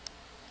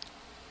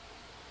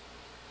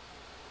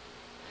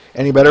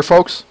 Any better,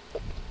 folks?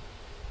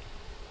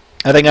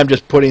 I think I'm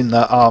just putting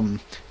the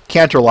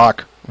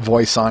Canterlock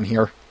voice on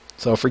here,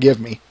 so forgive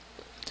me.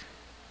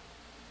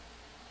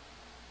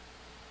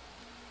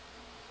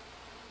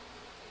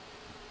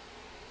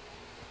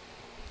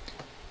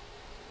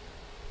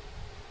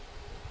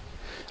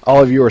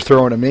 All of you are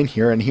throwing them in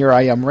here, and here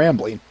I am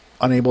rambling,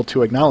 unable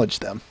to acknowledge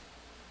them.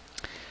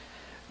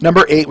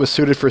 Number 8 was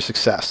Suited for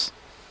Success.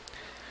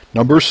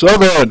 Number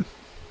 7,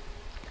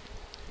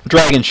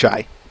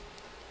 Dragonshy.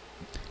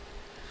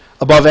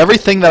 Above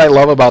everything that I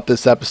love about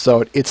this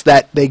episode, it's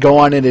that they go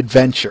on an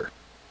adventure.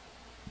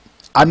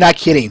 I'm not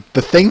kidding.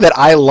 The thing that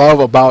I love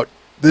about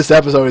this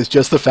episode is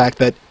just the fact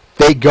that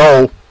they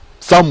go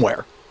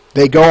somewhere.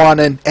 They go on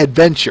an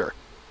adventure.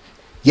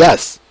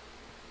 Yes,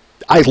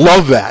 I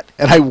love that,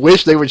 and I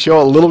wish they would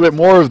show a little bit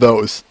more of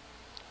those.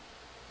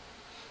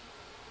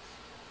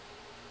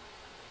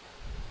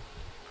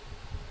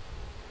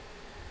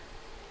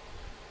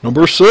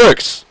 Number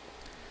 6,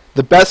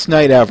 The Best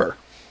Night Ever.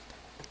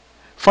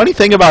 Funny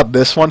thing about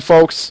this one,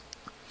 folks,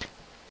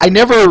 I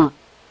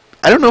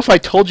don't know if I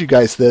told you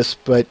guys this,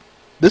 but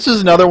this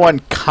is another one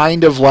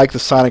kind of like the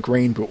Sonic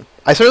Rain Boom.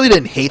 I certainly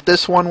didn't hate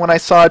this one when I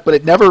saw it, but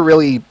it never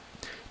really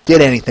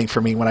did anything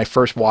for me when I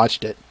first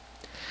watched it.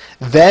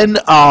 Then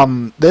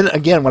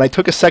again, when I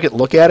took a second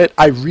look at it,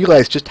 I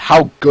realized just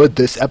how good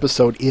this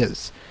episode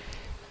is.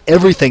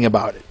 Everything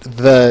about it.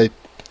 The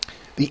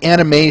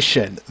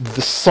animation,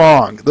 the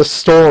song, the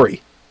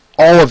story,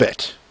 all of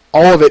it.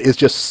 All of it is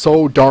just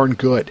so darn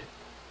good.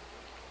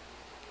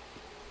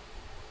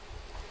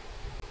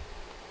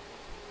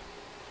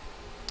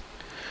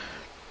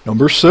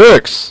 Number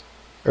 6.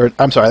 Or,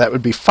 I'm sorry, that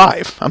would be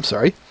 5. I'm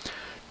sorry.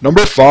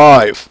 Number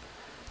 5.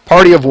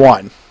 Party of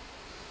One.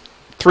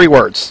 3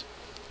 words.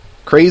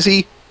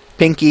 Crazy,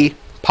 Pinkie,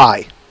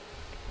 Pie.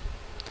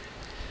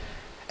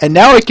 And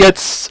now it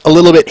gets a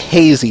little bit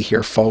hazy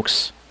here,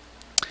 folks.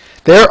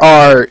 There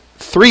are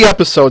 3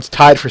 episodes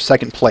tied for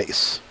second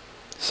place.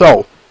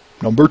 So,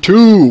 number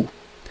 2.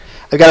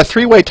 I've got a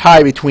 3-way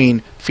tie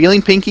between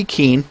Feeling Pinkie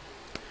Keen,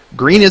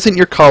 Green Isn't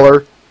Your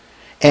Color,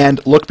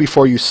 and Look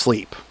Before You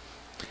Sleep.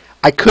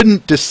 I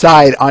couldn't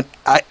decide on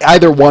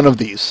either one of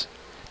these.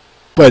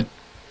 But,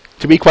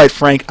 to be quite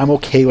frank, I'm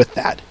okay with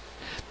that.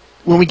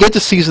 When we get to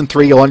Season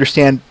 3, you'll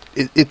understand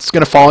it's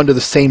going to fall into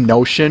the same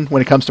notion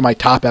when it comes to my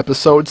top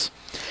episodes.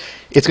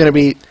 It's going to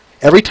be,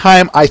 every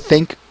time I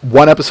think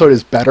one episode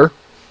is better,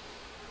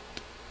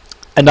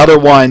 another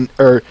one,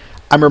 or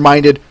I'm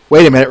reminded,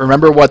 wait a minute,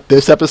 remember what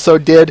this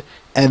episode did?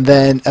 And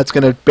then that's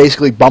going to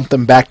basically bump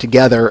them back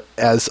together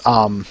as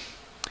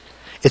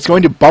it's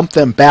going to bump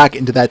them back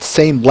into that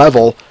same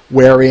level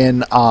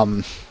wherein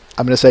I'm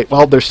going to say,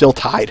 well, they're still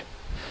tied.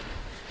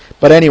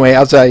 But anyway,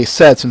 as I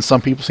said, since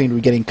some people seem to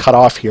be getting cut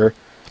off here,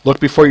 Look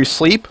Before You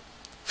Sleep,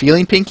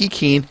 Feeling Pinky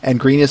Keen, and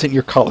Green Isn't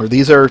Your Color.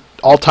 These are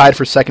all tied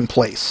for second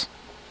place.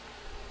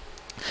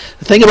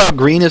 The thing about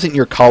Green Isn't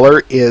Your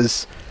Color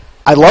is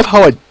I love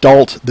how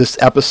adult this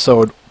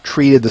episode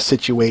treated the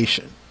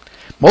situation.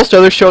 Most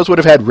other shows would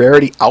have had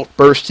Rarity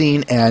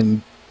outbursting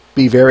and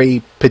be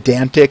very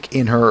pedantic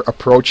in her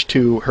approach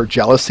to her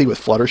jealousy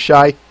with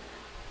Fluttershy.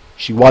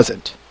 She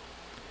wasn't.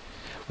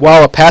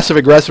 While a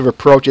passive-aggressive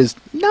approach is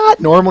not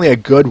normally a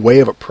good way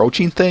of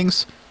approaching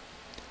things,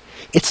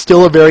 it's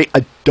still a very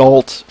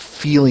adult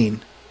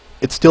feeling.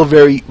 It's still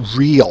very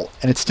real,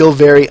 and it's still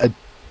very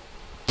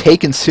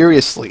taken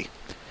seriously.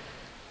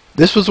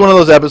 This was one of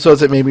those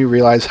episodes that made me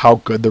realize how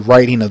good the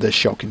writing of this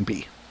show can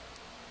be.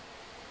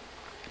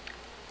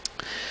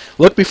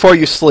 Look Before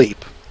You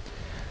Sleep.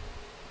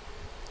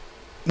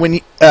 When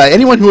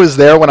anyone who was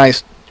there when I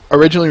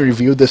originally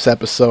reviewed this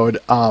episode,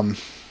 hold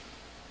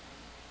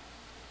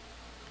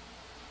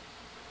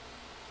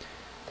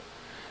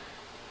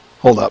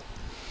up.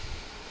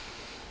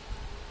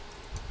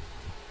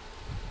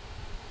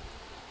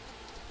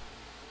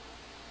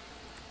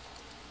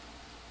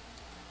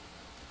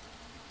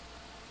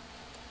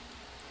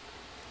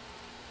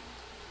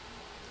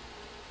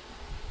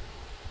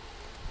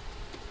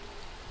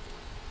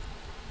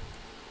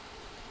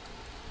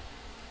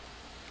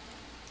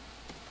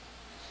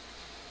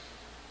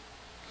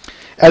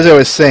 As I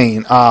was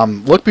saying,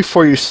 Look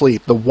Before You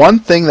Sleep. The one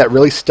thing that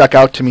really stuck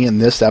out to me in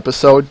this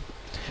episode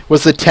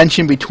was the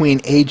tension between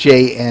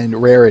AJ and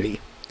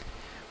Rarity.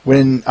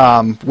 When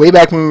way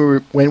back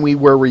when we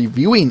were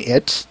reviewing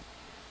it,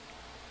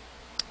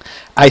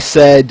 I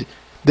said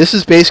this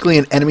is basically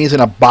an enemies in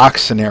a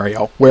box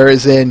scenario,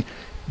 whereas in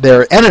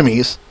they're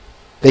enemies,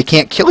 they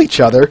can't kill each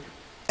other,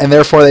 and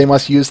therefore they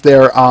must use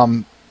their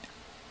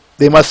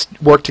they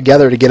must work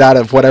together to get out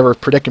of whatever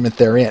predicament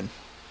they're in.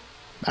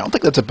 I don't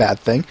think that's a bad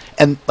thing.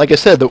 And like I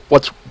said,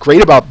 what's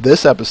great about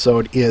this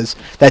episode is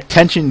that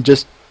tension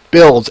just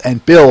builds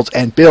and builds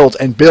and builds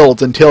and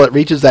builds until it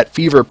reaches that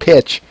fever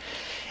pitch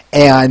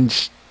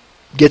and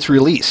gets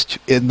released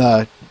in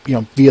the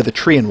via the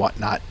tree and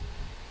whatnot.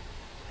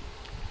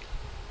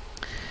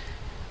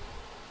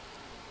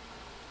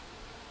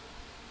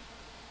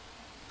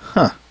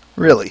 Huh,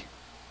 really?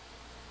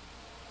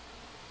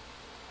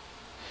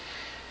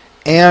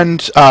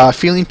 And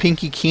Feeling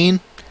Pinky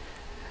Keen.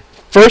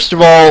 First of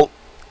all,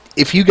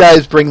 if you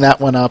guys bring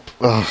that one up...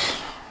 Ugh.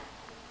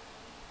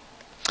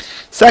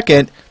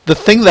 Second, the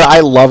thing that I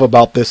love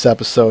about this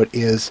episode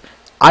is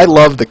I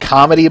love the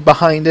comedy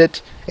behind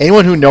it.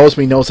 Anyone who knows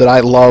me knows that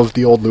I love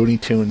the old Looney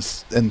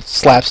Tunes and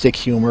slapstick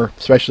humor,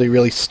 especially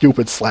really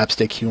stupid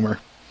slapstick humor.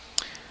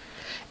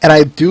 And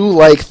I do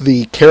like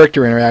the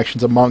character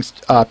interactions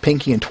amongst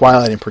Pinky and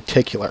Twilight in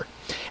particular.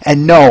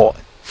 And no,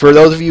 for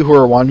those of you who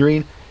are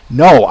wondering,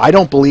 no, I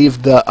don't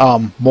believe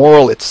the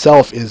moral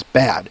itself is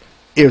bad.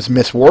 It was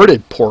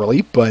misworded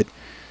poorly, but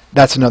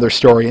that's another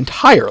story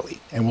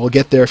entirely, and we'll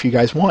get there if you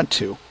guys want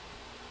to.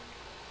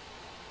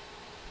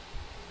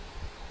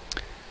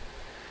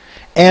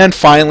 And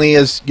finally,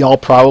 as y'all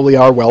probably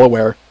are well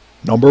aware,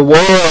 number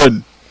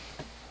one,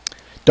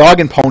 Dog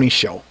and Pony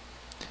Show.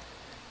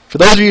 For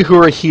those of you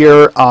who are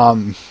here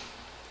when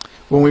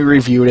we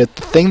reviewed it,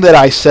 the thing that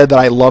I said that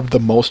I loved the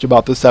most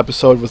about this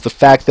episode was the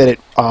fact that it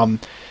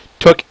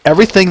took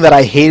everything that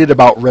I hated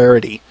about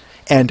Rarity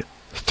and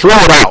threw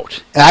it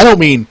out. And I don't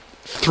mean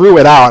threw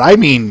it out, I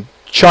mean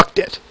chucked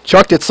it.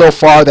 Chucked it so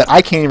far that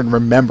I can't even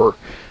remember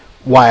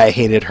why I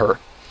hated her.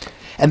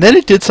 And then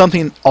it did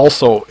something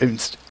also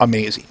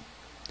amazing.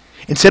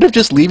 Instead of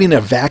just leaving a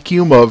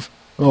vacuum of,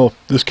 oh,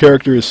 this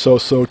character is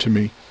so-so to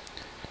me,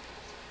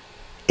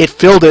 it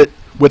filled it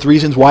with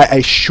reasons why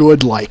I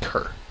should like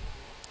her.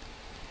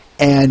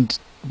 And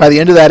by the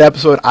end of that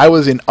episode, I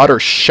was in utter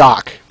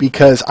shock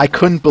because I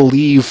couldn't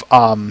believe...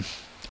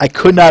 I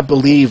could not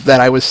believe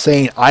that I was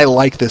saying I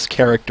like this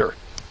character.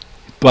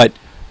 But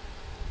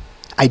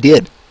I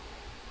did.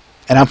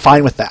 And I'm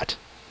fine with that.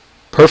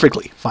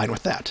 Perfectly fine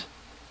with that.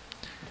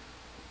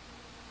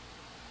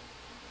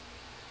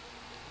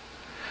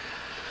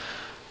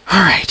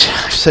 Alright,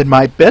 I've said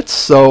my bits,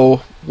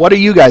 so what do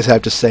you guys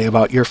have to say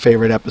about your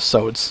favorite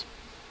episodes?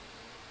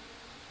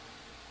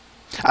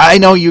 I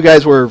know you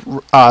guys were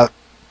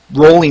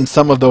rolling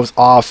some of those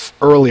off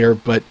earlier,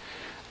 but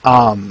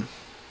as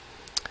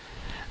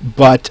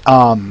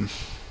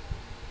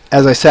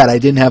I said, I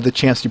didn't have the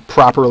chance to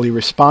properly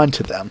respond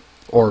to them,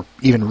 or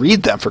even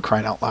read them, for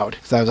crying out loud,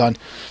 because I was on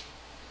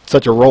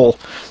such a roll.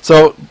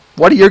 So,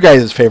 what are your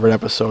guys' favorite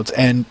episodes,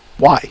 and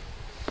why?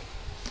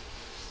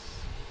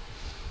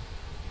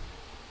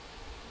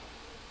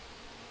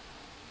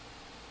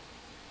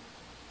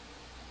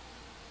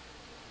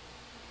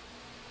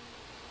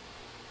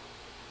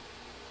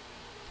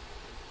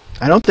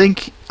 I don't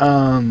think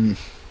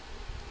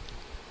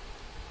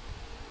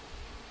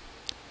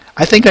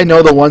I think I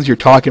know the ones you're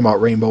talking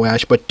about, Rainbow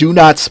Ash, but do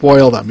not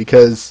spoil them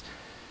because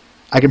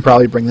I can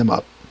probably bring them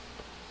up.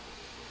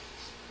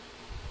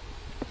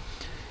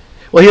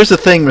 Well, here's the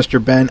thing,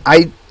 Mr. Ben.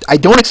 I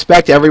don't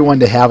expect everyone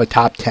to have a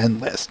top 10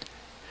 list.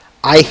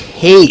 I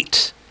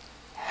hate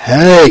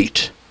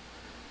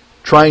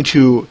trying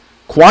to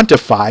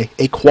quantify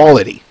a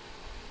quality.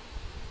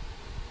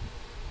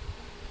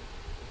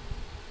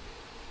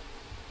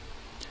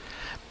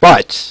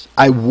 But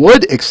I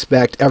would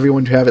expect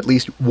everyone to have at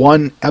least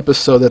one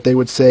episode that they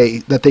would say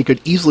that they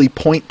could easily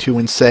point to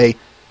and say,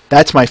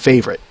 that's my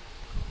favorite.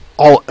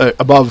 All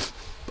above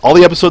all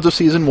the episodes of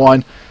season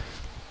 1,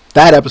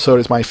 that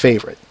episode is my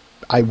favorite.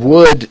 I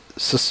would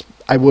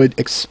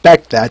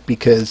expect that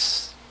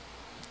because,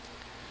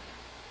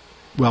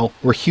 well,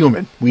 we're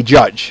human. We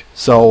judge.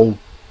 So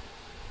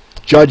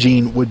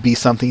judging would be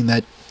something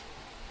that,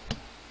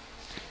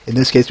 in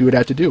this case, we would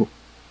have to do.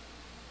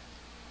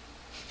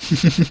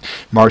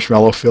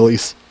 Marshmallow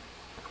Phillies.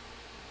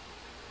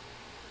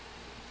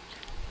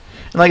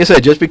 And like I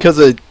said, just because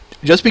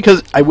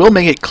I will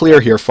make it clear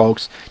here,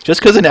 folks,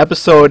 just because an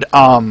episode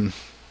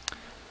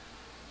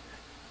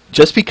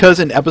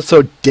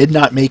did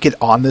not make it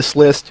on this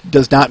list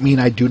does not mean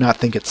I do not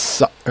think it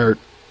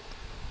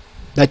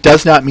that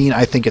does not mean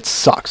I think it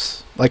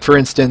sucks. Like, for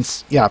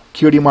instance,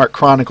 Cutie Mark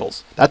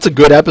Chronicles. That's a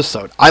good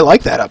episode. I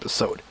like that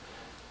episode.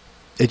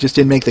 It just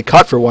didn't make the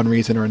cut for one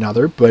reason or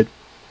another, but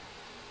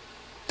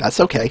that's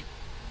okay.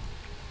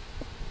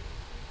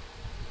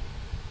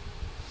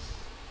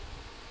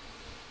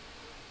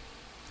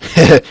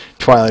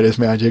 Twilight is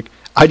magic.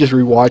 I just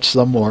rewatched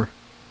some more.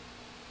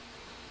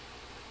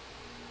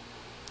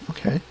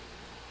 Okay.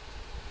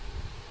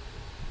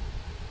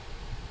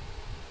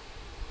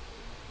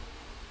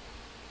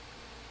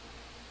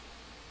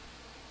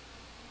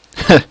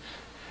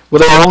 Well,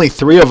 there are only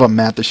 3 of them,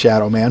 Matt the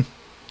Shadow Man.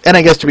 And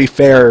I guess to be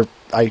fair,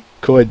 I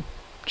could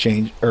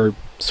change or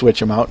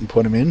switch them out and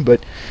put them in,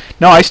 but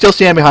no, I still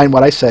stand behind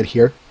what I said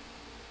here.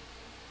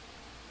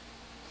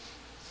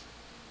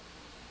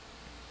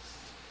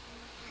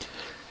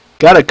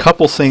 Got a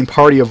couple saying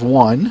Party of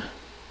One,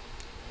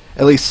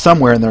 at least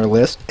somewhere in their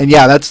list. And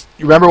yeah,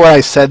 remember what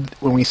I said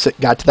when we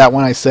got to that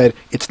one? I said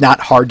it's not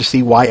hard to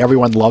see why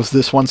everyone loves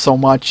this one so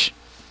much.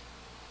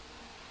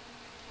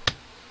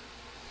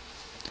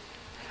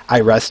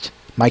 I rest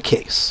my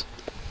case.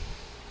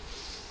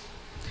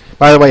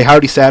 By the way,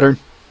 howdy Saturn.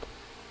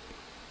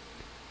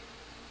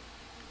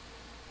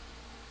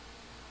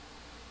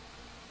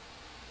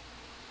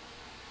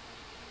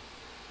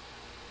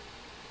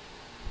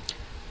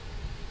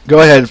 Go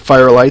ahead,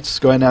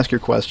 Firelights. Go ahead and ask your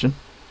question.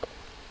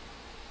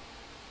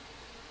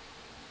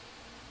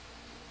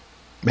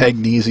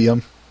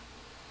 Magnesium.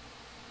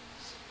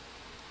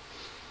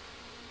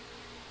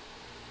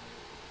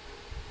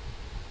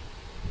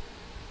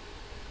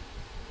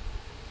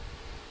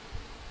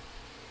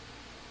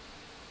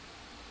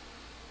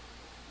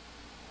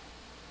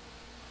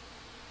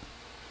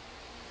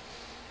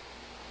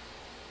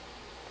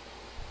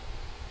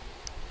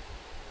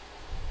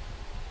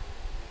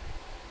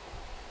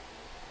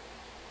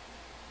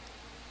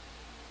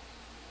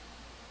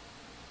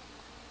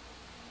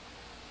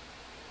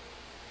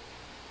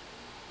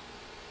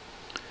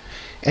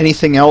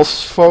 Anything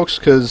else, folks?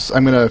 Because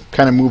I'm going to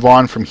kind of move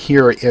on from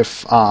here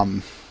if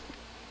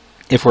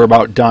we're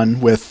about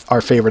done with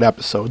our favorite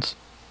episodes.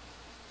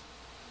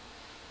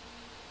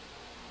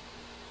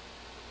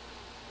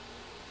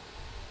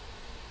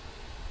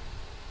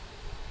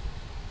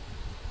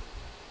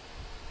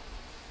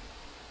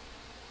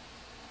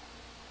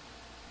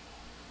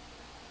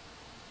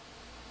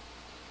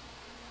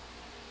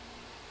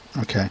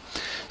 Okay.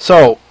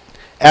 So,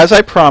 as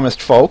I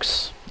promised,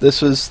 folks,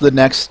 this was the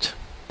next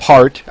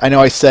part. I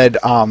know I said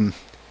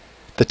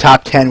the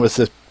top 10 was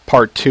the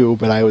part 2,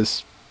 but I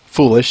was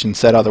foolish and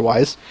said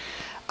otherwise.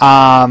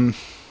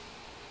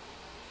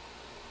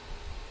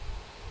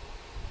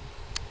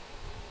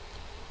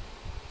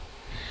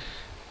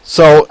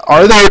 So,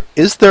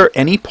 is there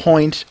any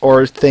point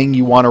or thing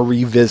you want to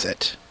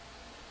revisit?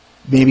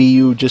 Maybe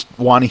you just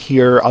want to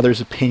hear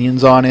others'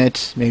 opinions on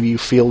it. Maybe you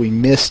feel we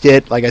missed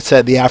it. Like I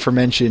said, the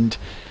aforementioned,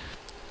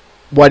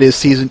 what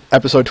is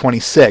episode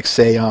 26,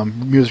 a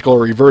musical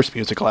or reverse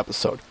musical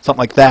episode, something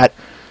like that.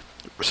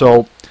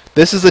 So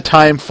this is the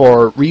time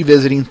for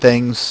revisiting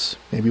things.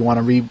 Maybe you want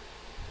to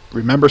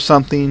remember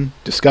something,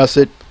 discuss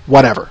it,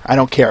 whatever. I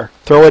don't care.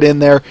 Throw it in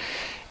there,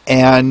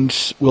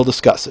 and we'll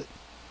discuss it.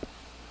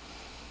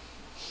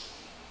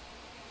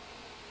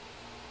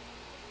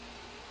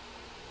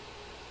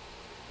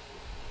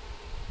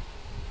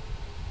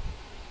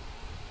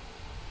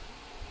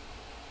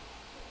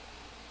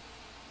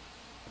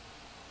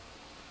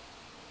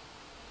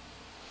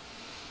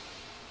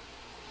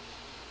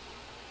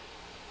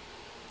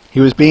 He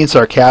was being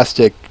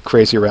sarcastic,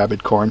 Crazy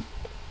Rabbit Corn.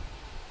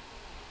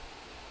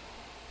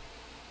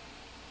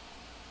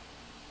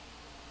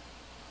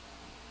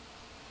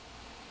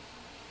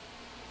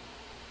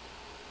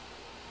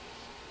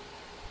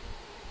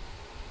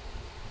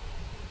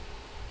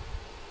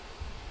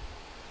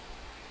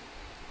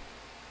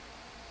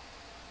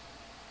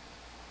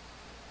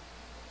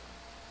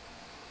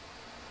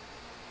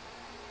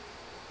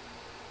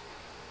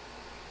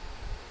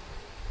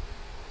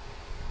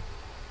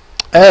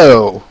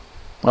 Oh,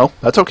 well,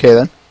 that's okay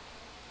then.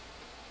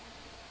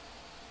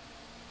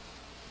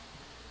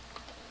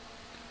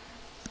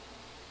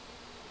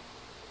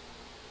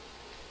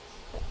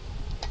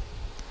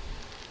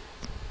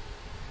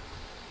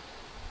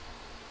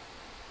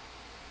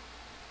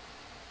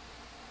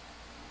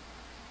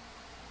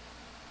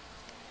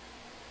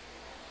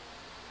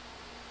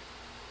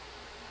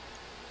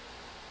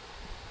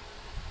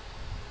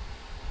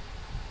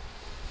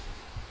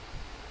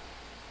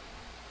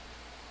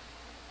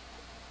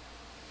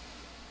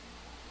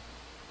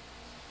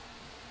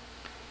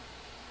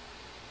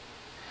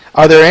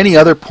 Are there any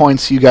other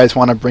points you guys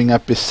want to bring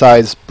up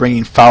besides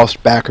bringing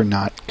Faust back or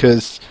not?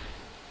 Because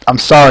I'm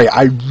sorry,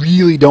 I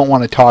really don't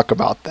want to talk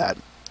about that.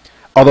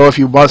 Although, if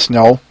you must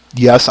know,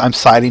 yes, I'm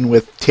siding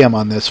with Tim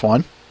on this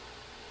one.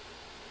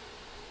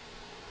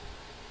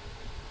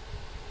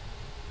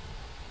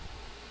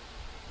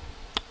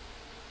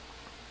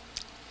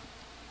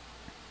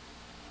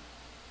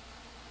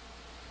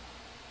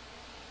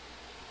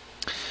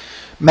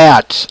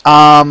 Matt,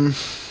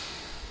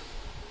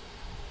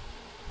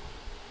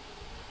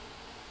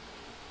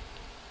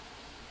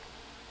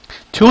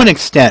 to an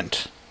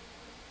extent.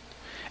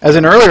 As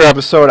an earlier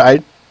episode,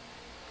 I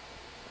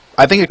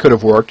think it could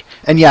have worked.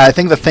 And yeah, I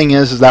think the thing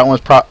is that one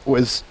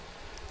was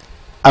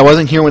I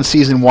wasn't here when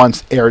season 1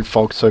 aired,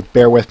 folks, so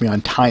bear with me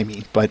on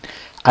timing. But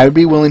I would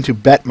be willing to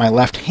bet my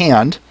left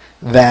hand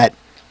that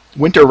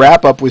Winter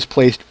Wrap-Up was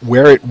placed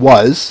where it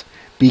was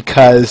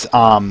because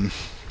it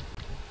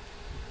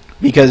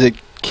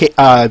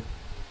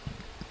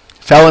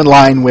fell in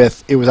line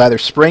with, it was either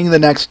spring the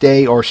next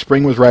day or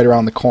spring was right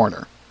around the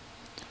corner.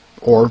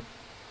 Or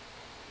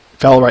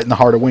fell right in the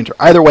heart of winter.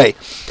 Either way,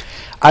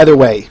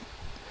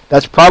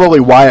 that's probably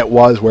why it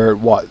was where it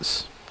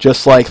was.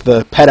 Just like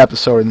the pet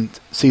episode in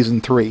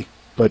season 3.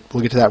 But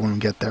we'll get to that when we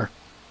get there.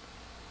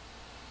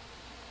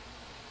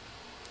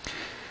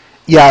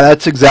 Yeah,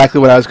 that's exactly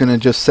what I was going to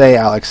just say,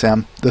 Alex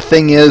M. The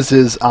thing is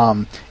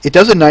it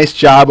does a nice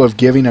job of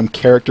giving them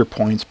character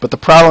points, but the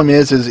problem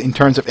is in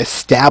terms of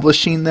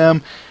establishing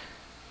them,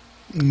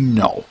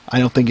 no, I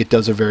don't think it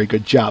does a very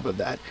good job of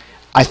that.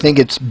 I think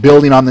it's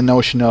building on the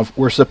notion of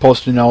we're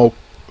supposed to know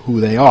who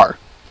they are.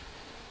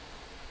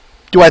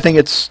 Do I think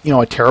it's,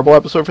 a terrible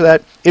episode for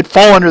that? It'd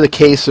fall under the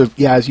case of,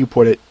 yeah, as you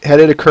put it,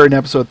 had it occurred in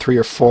episode 3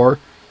 or 4,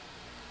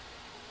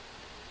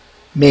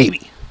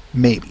 maybe,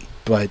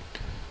 but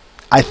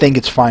I think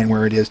it's fine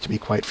where it is, to be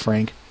quite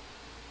frank.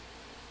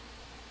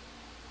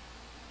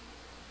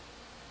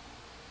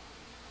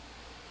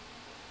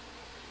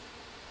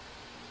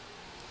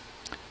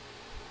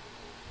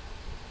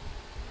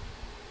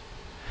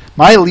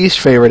 My least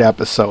favorite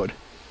episode.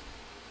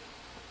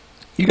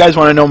 You guys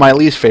want to know my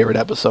least favorite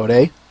episode,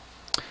 eh?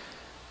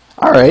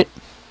 Alright.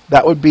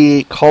 That would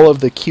be Call of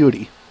the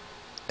Cutie.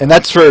 And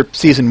that's for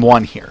season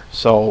 1 here.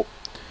 So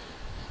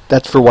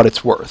that's for what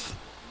it's worth.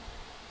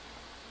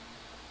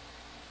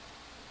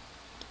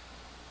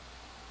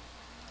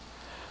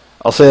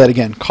 I'll say that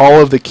again.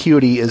 Call of the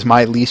Cutie is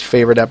my least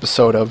favorite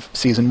episode of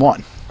season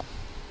 1.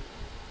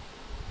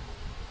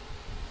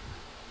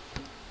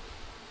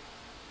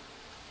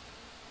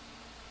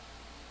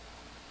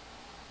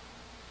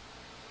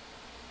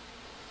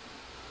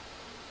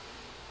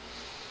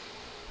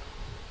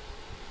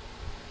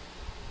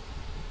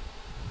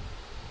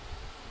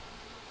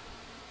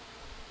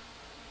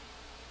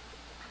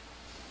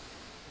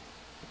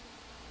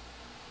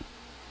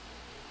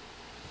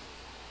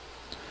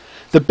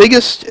 The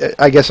biggest,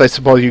 I guess I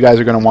suppose you guys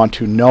are going to want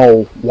to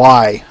know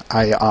why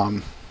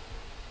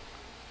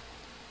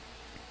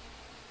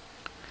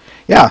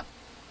yeah.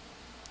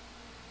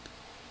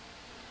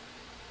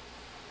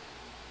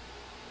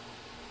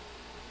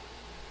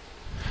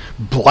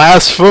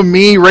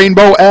 Blasphemy,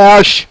 Rainbow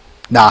Ash!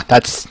 Nah,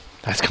 that's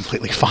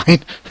completely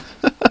fine.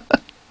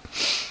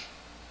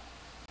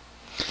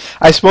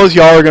 I suppose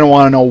y'all are going to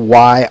want to know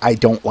why I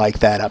don't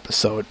like that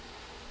episode.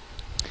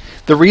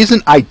 The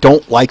reason I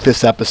don't like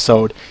this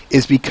episode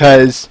is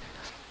because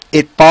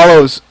it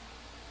follows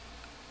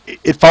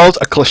a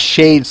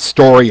cliched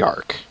story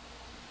arc.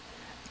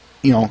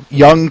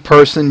 Young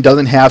person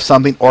doesn't have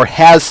something or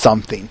has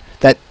something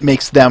that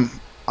makes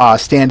them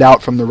stand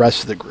out from the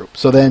rest of the group.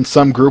 So then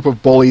some group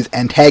of bullies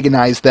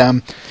antagonize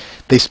them.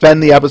 They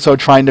spend the episode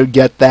trying to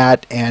get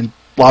that and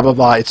blah blah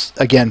blah. It's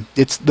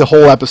the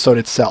whole episode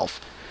itself.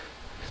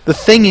 The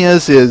thing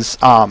is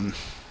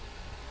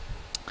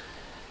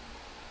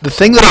the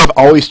thing that I've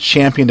always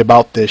championed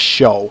about this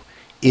show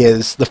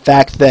is the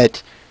fact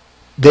that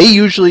they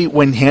usually,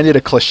 when handed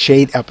a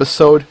cliched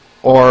episode,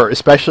 or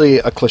especially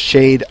a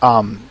cliched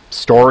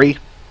story,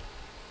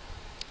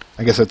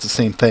 I guess that's the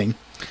same thing,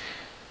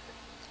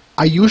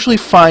 I usually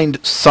find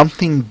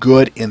something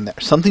good in there,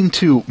 something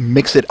to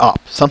mix it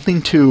up,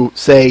 something to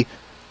say,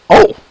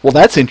 oh, well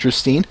that's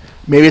interesting.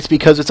 Maybe it's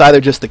because it's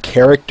either just the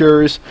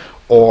characters,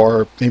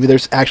 or maybe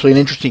there's actually an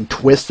interesting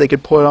twist they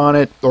could put on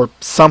it, or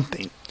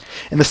something.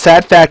 And the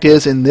sad fact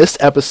is, in this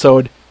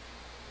episode,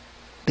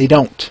 they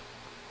don't.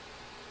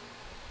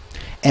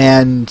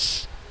 And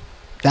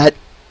that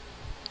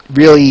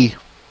really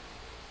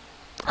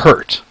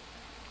hurt.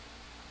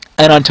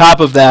 And on top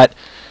of that,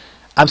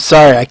 I'm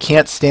sorry, I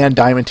can't stand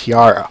Diamond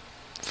Tiara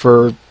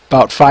for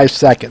about 5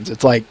 seconds.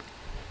 It's like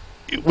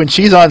when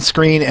she's on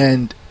screen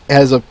and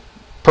has a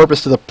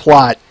purpose to the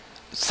plot,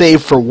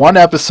 save for one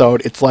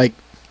episode, it's like,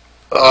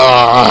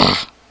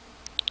 ugh.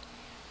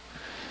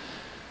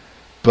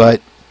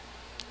 But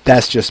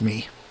that's just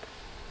me.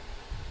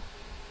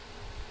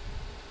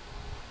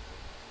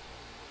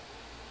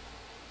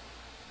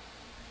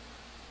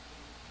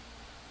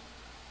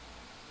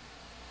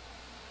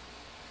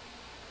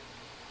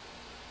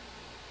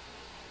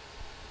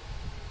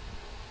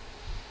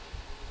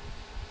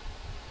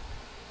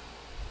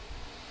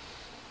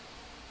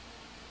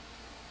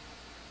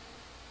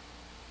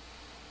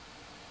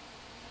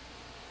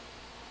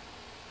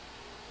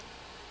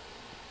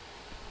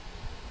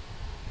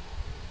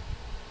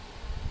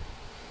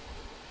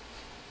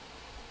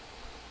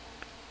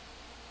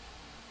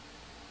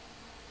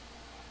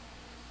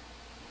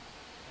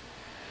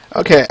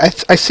 Okay,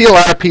 I see a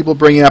lot of people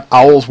bringing up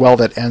Owl's Well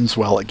That Ends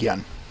Well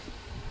again.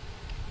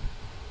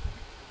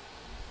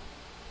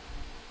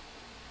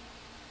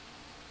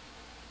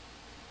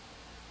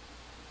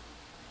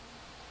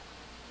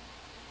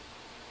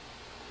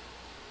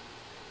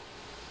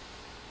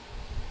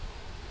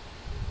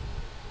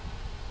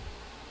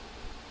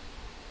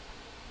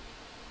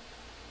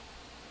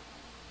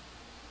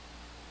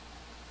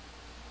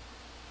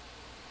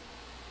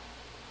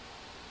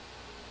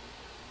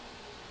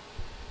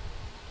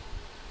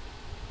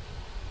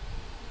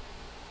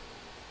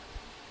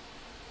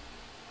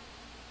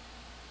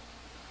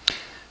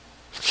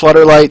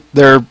 Flutterlight,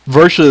 they're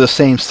virtually the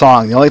same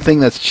song. The only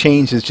thing that's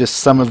changed is just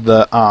some of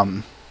the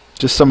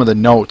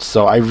notes.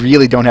 So I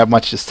really don't have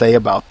much to say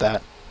about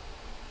that.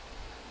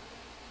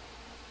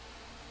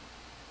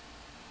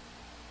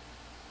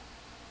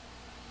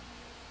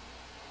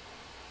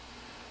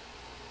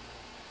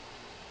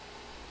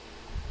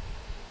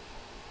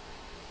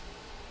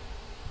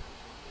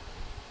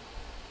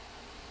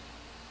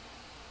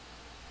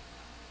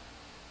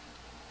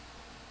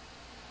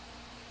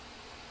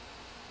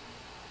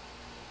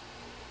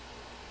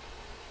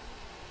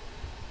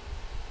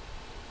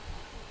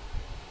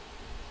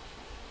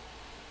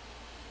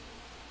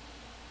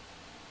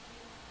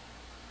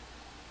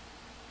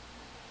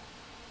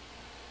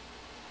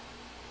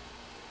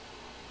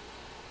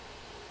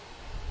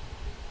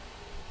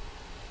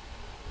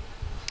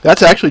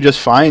 That's actually just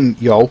fine,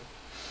 yo.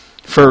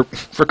 For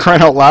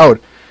crying out loud.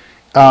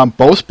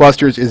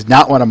 Ghostbusters is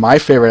not one of my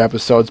favorite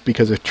episodes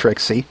because of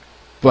Trixie,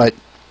 but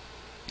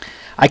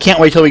I can't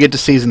wait till we get to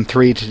season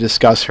 3 to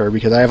discuss her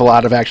because I have a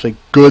lot of actually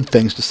good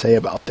things to say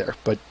about there.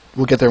 But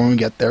we'll get there when we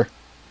get there.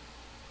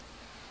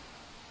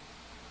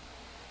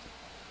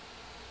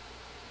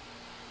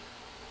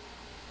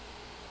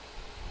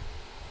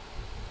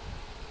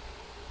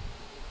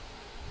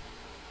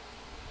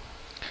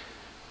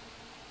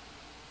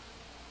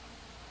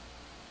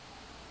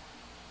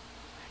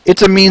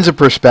 It's a means of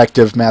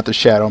perspective, Matt the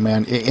Shadow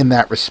Man, in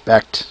that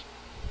respect.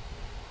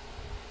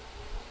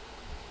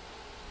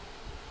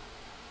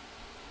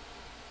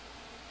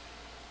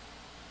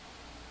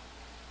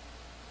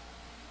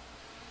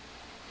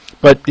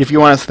 But if you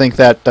want to think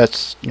that,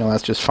 that's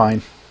just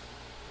fine.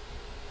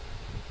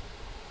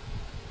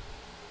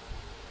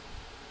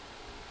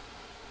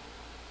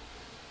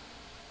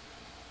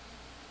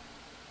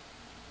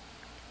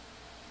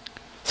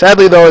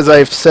 Sadly, though, as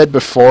I've said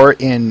before,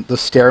 in the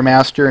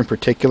Stairmaster, in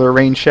particular,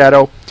 Rain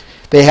Shadow,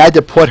 they had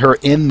to put her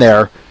in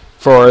there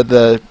for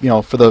the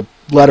for the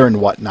letter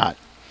and whatnot.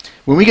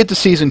 When we get to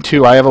season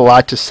 2, I have a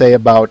lot to say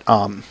about.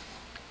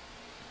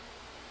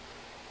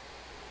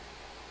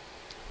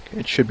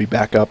 It should be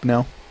back up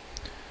now.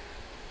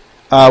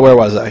 Where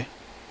was I?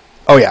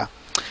 Oh yeah.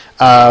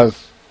 As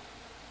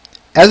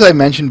I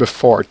mentioned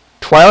before,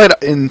 Twilight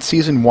in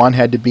season 1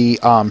 had to be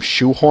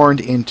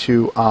shoehorned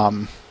into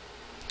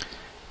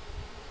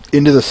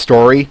the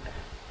story,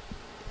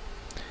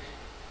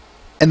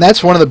 and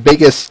that's one of the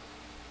biggest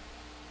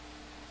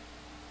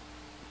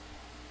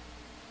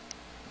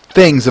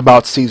things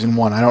about season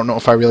 1. I don't know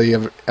if I really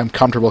am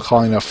comfortable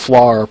calling it a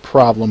flaw or a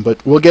problem,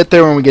 but we'll get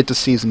there when we get to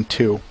season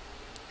 2.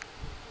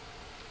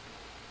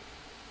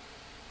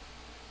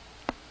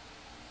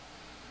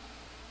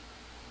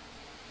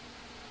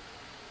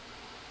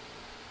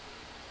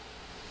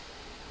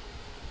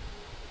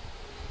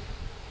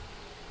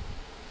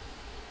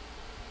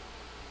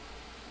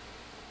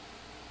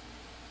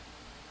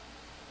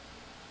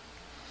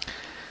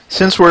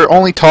 Since we're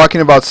only talking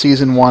about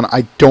season 1,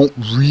 I don't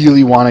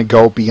really want to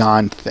go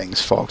beyond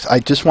things, folks. I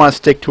just want to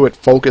stick to it.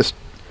 Focus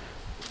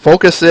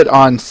it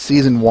on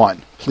season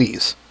 1,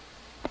 please.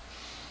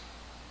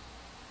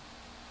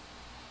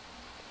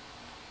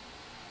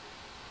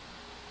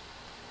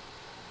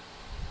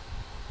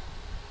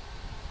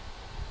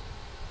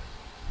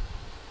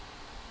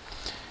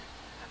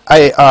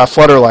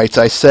 Flutterlights,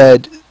 I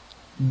said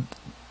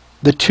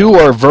the two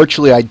are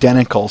virtually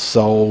identical,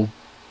 so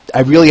I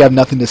really have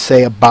nothing to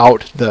say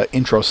about the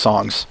intro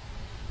songs,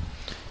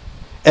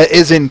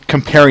 as in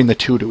comparing the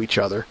two to each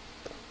other.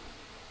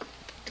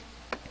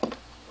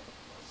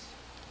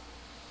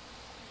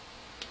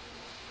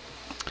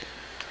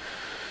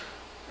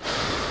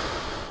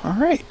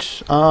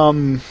 right.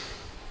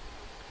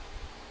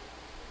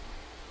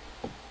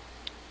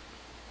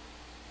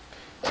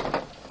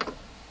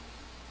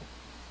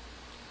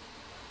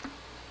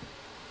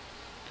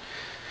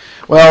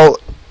 Well,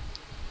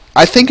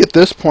 I think at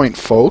this point,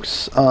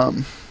 folks.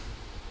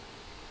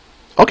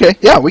 Okay,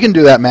 yeah, we can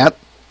do that, Matt.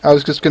 I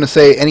was just going to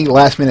say any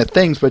last minute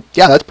things, but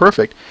yeah, that's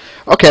perfect.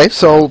 Okay,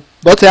 so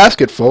let's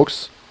ask it,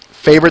 folks.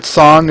 Favorite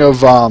song of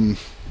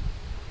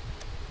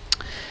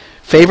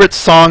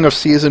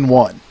season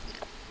 1.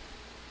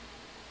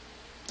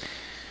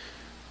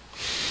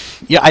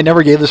 Yeah, I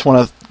never gave this one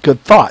a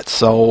good thought,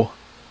 so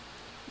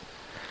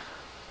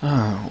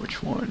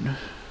which one?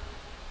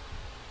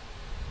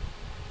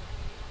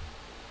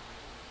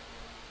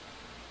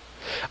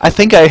 I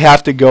think I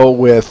have to go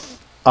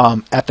with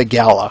At the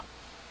Gala.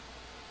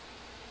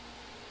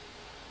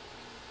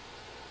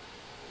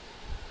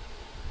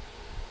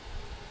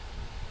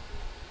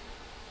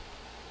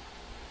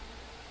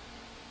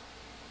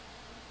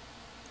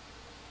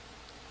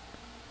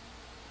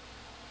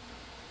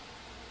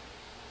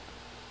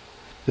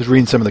 Just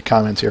reading some of the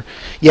comments here.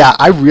 Yeah,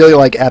 I really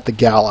like At the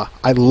Gala.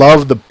 I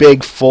love the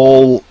big,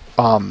 full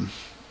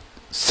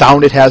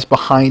sound it has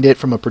behind it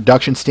from a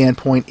production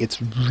standpoint.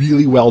 It's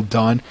really well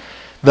done.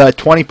 The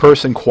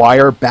 20-person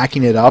choir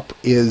backing it up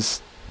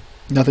is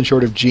nothing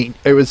short of genius.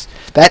 It was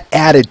that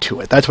added to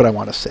it. That's what I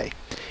want to say.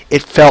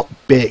 It felt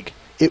big.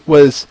 It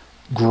was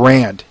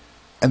grand.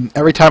 And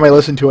every time I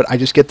listen to it, I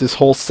just get this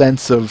whole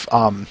sense of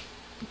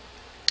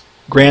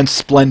grand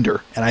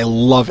splendor, and I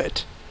love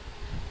it.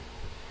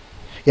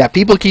 Yeah,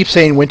 people keep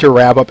saying Winter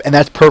Wrap-Up, and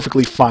that's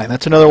perfectly fine.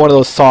 That's another one of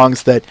those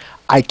songs that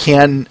I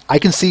can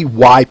see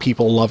why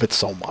people love it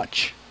so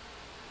much.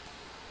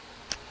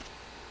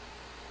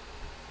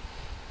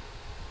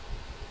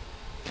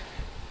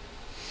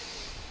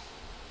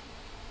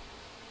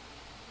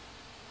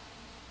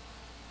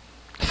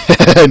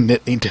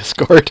 Knitting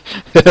Discord.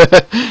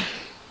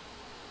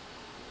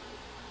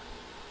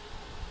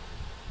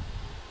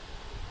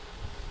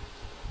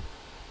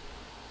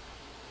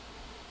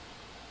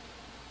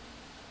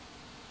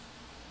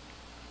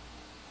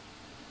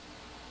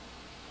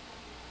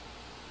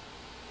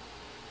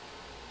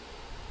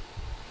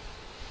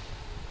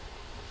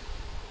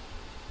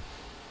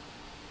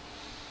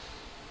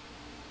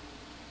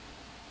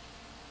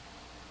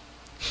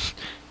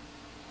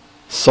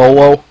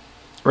 Solo,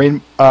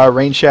 Rain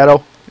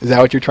Shadow. Is that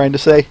what you're trying to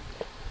say?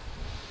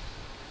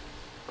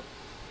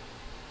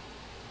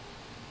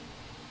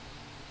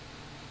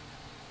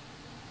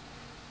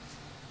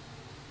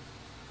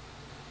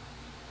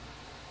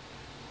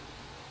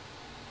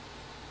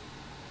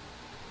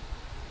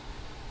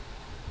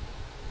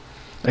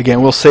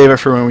 Again, we'll save it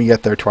for when we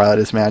get there. Twilight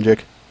is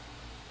Magic.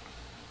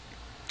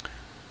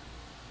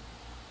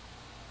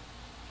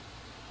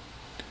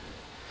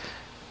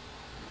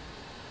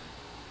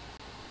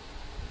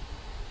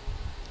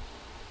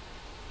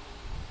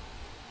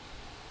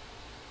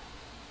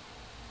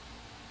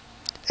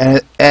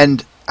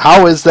 And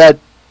how is that?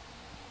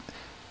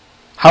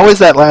 How has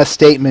that last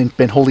statement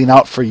been holding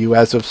out for you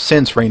as of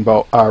since Rain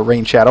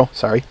Shadow?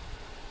 Sorry.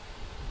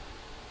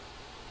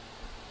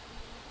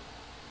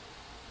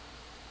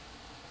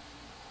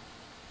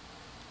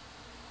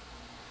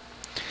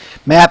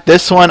 Matt,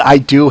 this one I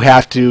do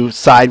have to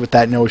side with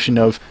that notion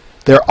of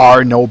there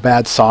are no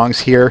bad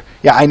songs here.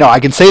 Yeah, I know. I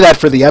can say that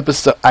for the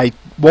episode. I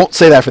won't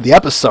say that for the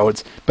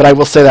episodes, but I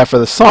will say that for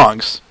the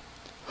songs.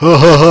 Ha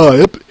ha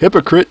ha!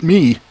 Hypocrite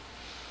me.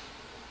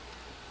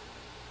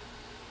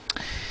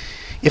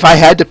 If I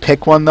had to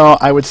pick one, though,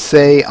 I would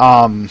say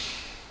I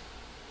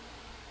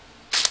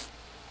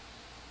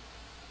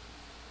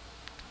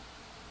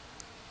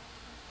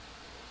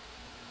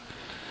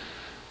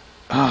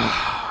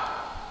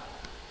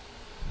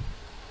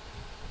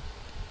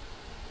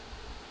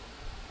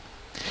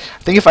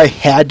think if I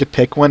had to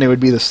pick one, it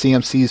would be the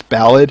CMC's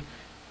Ballad.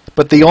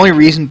 But the only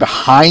reason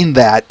behind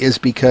that is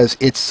because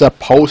it's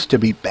supposed to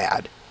be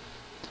bad.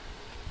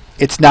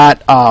 It's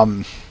not.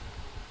 I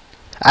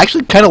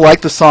actually kind of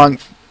like the song,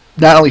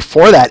 not only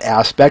for that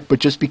aspect, but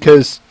just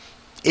because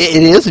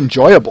it is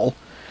enjoyable.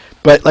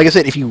 But like I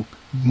said, if you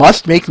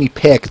must make me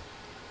pick,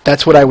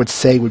 that's what I would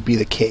say would be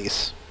the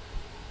case.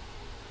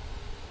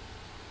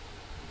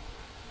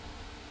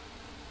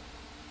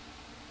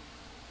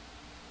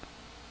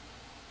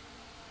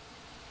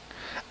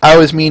 I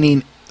was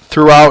meaning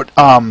throughout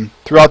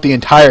the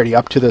entirety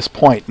up to this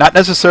point, not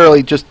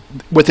necessarily just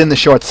within the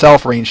show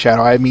itself, Rain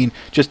Shadow. I mean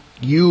just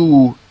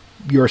you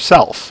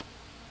yourself.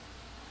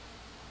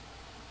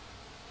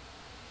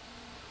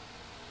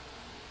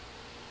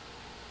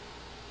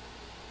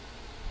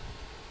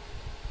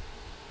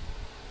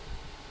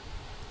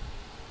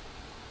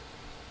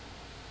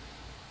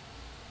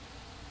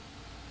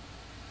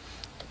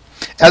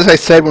 As I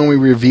said when we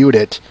reviewed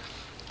it,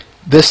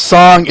 this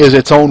song is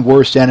its own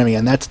worst enemy,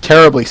 and that's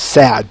terribly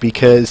sad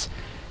because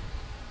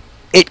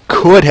it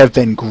could have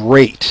been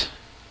great.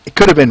 It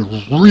could have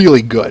been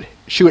really good.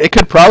 Shoot, it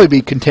could probably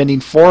be contending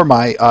for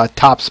my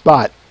top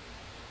spot.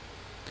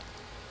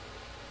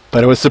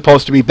 But it was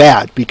supposed to be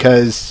bad,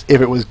 because if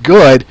it was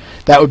good,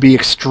 that would be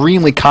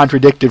extremely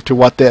contradictory to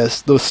what the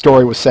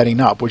story was setting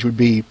up, which would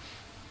be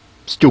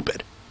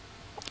stupid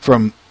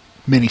from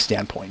many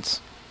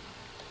standpoints.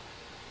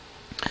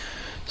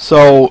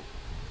 So,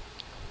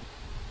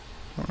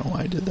 I don't know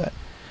why I did that.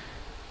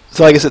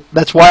 So like I said,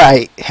 that's why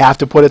I have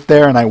to put it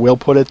there, and I will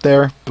put it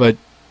there. But,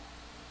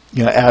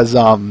 as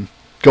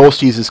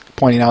Ghosties is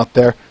pointing out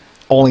there,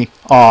 only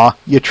 "Aw,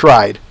 you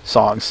tried"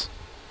 songs.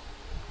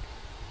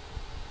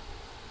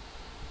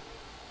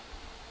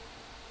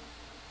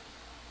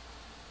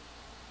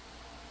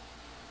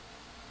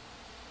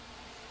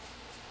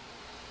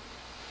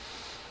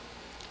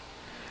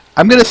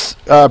 I'm going to,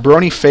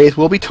 Brony Faith,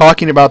 we'll be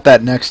talking about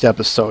that next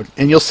episode,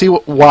 and you'll see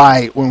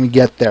why when we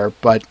get there,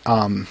 but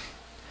I'm,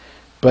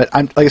 like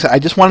I said, I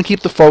just want to keep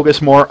the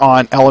focus more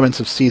on elements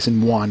of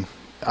Season 1.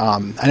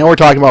 I know we're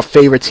talking about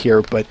favorites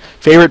here, but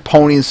favorite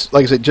ponies,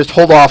 like I said, just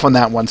hold off on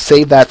that one.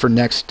 Save that for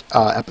next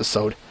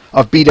episode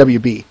of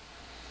BwB.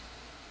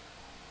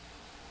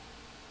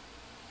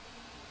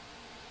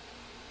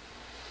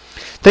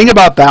 Thing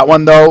about that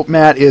one, though,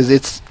 Matt, is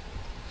it's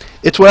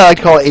what I like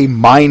to call a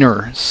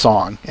minor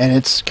song, and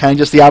it's kind of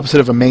just the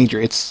opposite of a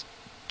major. It's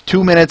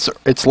 2 minutes.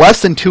 It's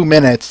less than 2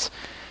 minutes,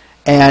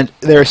 and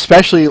they're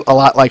especially a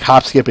lot like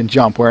Hop, Skip, and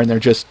Jump, where they're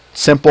just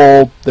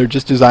simple. They're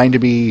just designed to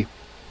be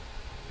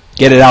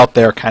get it out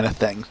there kind of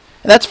thing.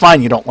 And that's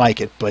fine. You don't like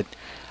it, but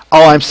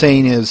all I'm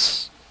saying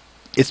is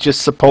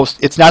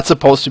it's not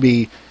supposed to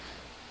be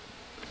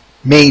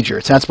major.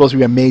 It's not supposed to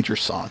be a major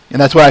song, and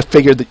that's what I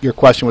figured that your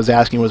question was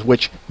asking, was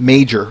which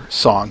major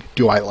song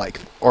do I like,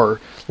 or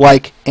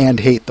like and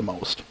hate the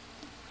most.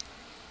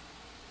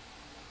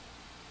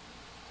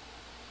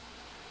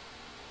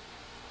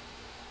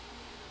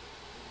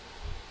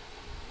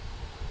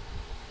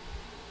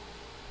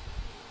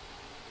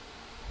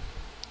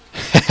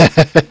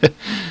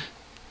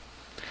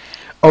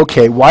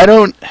 Okay,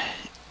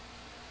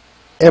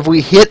 have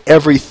we hit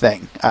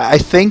everything? I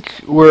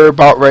think we're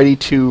about ready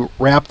to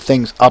wrap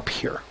things up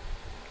here.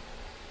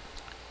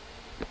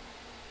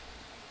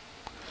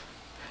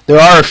 There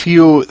are a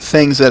few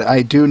things that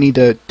I do need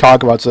to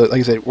talk about. So, like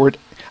I said,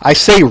 I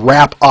say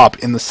wrap up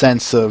in the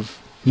sense of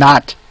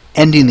not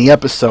ending the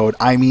episode.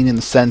 I mean in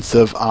the sense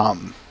of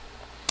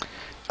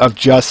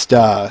just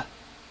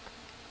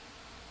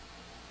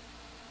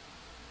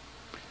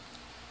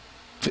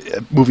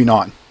moving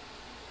on.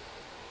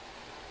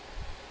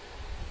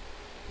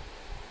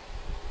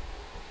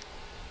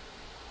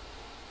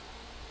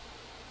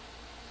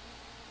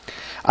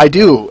 I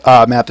do,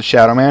 Matt the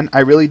Shadow Man. I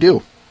really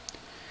do.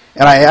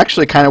 And I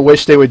actually kind of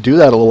wish they would do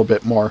that a little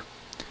bit more.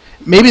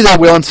 Maybe they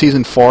will in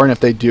Season 4, and if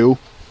they do,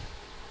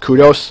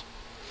 kudos.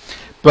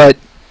 But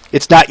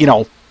it's not,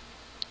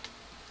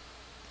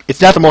 it's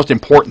not the most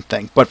important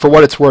thing. But for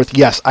what it's worth,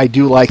 yes, I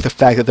do like the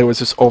fact that there was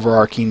this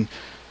overarching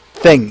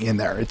thing in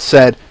there. It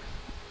said,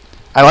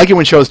 I like it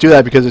when shows do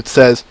that, because it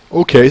says,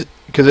 okay,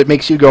 because it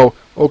makes you go,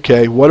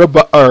 okay, what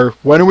about, or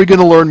when are we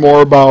going to learn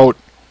more about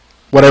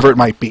whatever it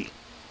might be?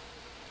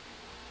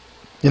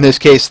 In this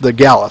case, the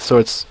gala. So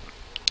it's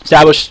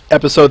established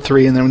episode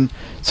 3, and then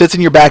sits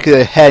in your back of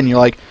the head, and you're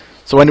like,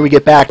 so when do we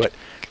get back to it?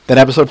 Then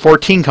episode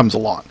 14 comes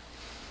along.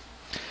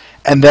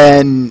 And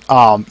then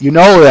you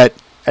know that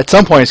at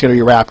some point it's going to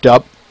be wrapped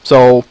up,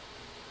 so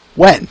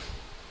when?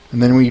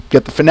 And then we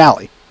get the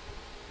finale.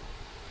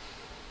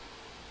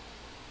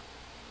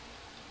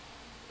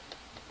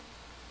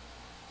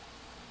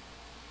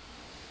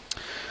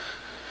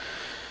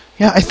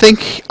 Yeah, I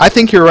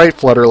think you're right,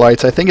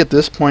 Flutterlights. I think at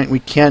this point we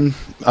can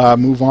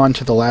move on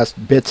to the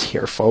last bits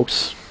here,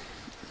 folks.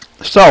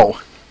 So,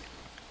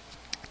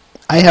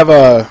 I have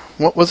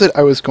what was it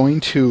I was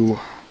going to...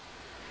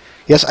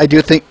 Yes, I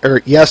do think,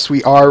 or yes,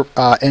 we are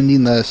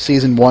ending the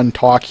Season 1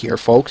 talk here,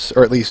 folks,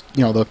 or at least,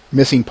 the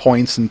missing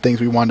points and things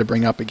we wanted to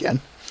bring up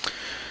again.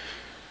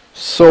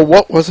 So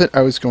what was it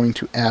I was going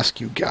to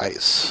ask you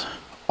guys?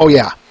 Oh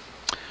yeah,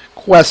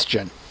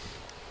 question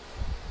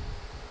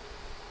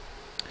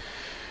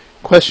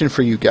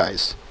for you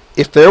guys.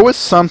 If there was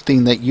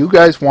something that you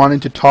guys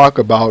wanted to talk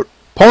about,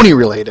 pony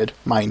related,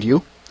 mind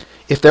you,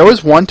 if there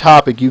was one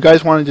topic you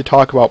guys wanted to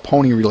talk about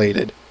pony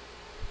related,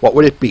 what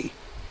would it be?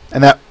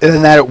 And that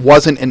it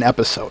wasn't an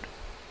episode.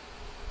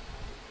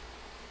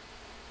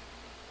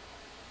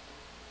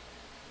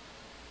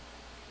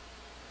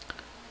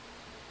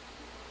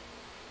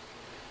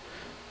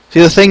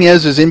 See, the thing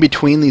is in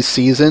between these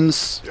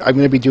seasons, I'm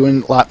going to be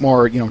doing a lot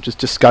more, just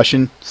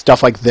discussion,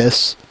 stuff like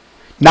this.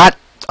 Not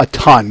a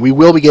ton. We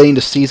will be getting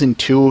to Season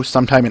 2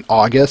 sometime in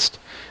August,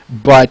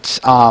 but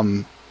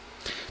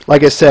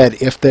like I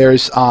said, if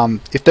there's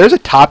a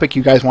topic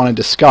you guys want to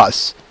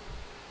discuss,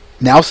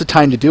 now's the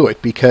time to do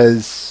it,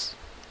 because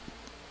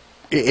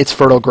it's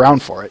fertile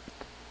ground for it.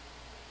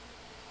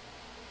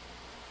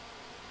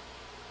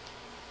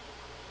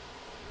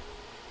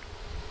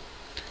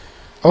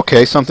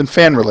 Okay, something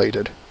fan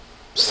related,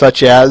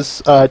 such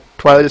as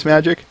Twilight is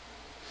Magic.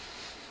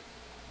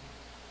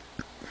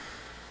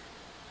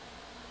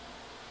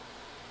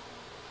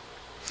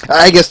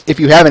 I guess if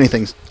you have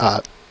anything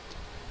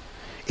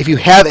if you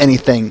have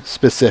anything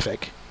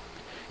specific.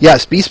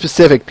 Yes, be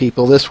specific,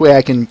 people. This way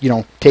I can,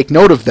 take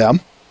note of them,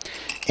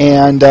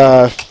 and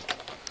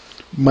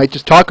might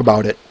just talk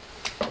about it.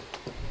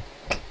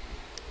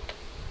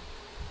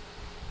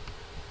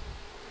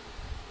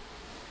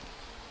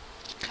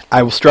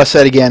 I will stress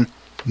that again,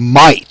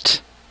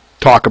 might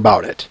talk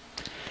about it.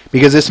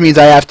 Because this means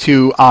I have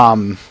to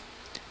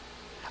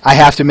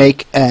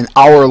make an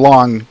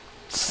hour-long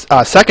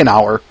second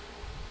hour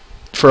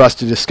for us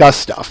to discuss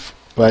stuff.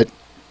 But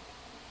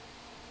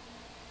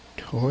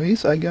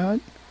toys I got?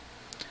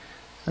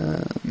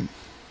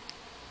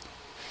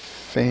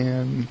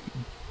 Fan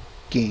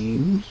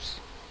games.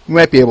 We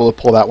might be able to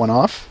pull that one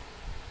off.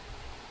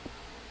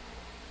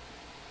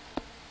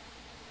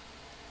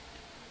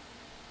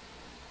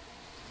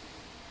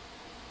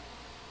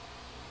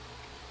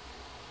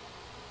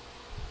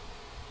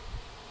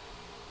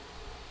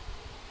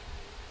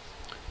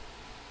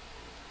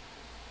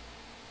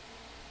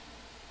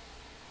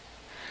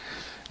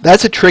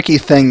 That's a tricky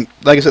thing.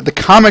 Like I said, the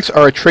comics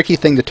are a tricky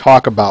thing to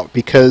talk about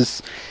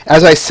because,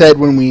 as I said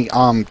when we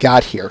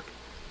got here,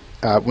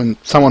 when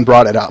someone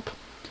brought it up,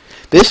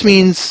 this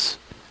means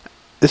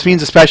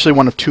especially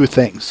one of two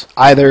things.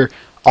 Either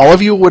all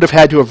of you would have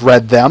had to have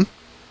read them,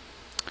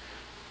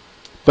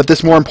 but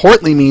this more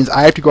importantly means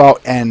I have to go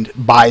out and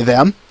buy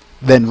them,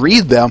 then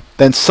read them,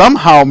 then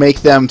somehow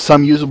make them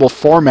some usable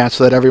format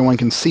so that everyone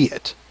can see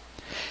it.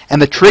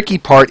 And the tricky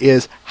part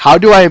is how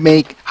do I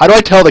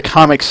tell the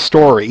comic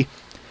story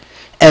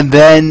and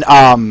then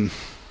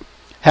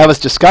have us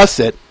discuss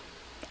it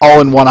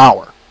all in 1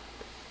 hour.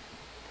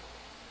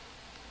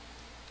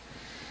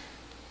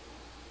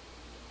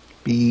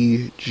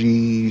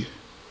 BG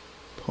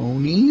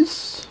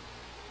Ponies.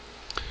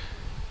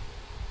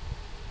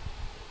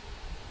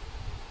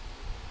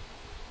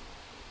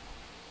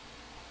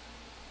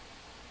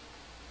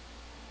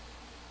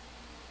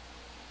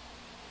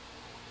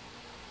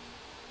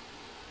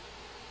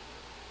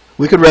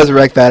 We could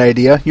resurrect that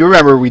idea. You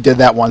remember we did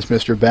that once,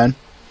 Mr. Ben.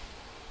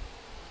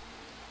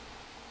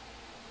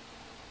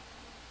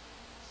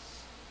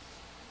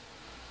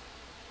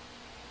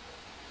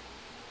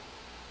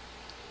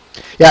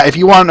 Yeah, if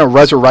you want a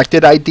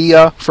resurrected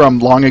idea from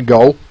long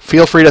ago,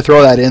 feel free to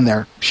throw that in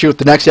there. Shoot,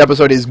 the next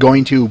episode is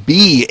going to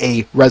be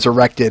a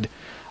resurrected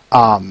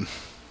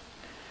episode.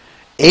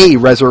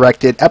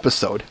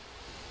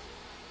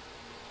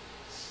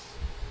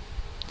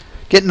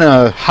 Getting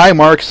high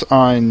marks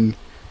on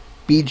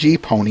BG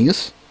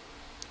Ponies.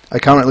 I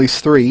count at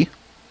least 3.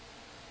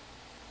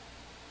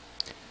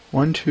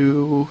 1,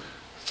 2,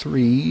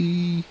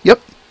 3.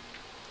 Yep.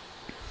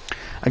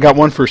 I got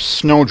one for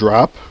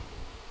Snowdrop.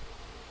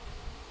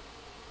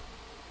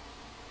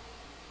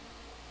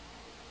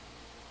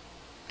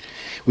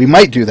 We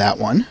might do that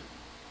one.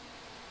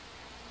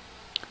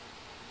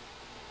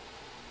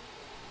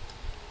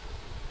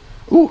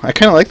 Ooh, I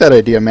kind of like that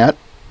idea, Matt.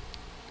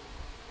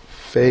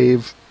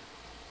 Fave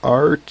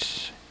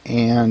art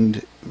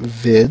and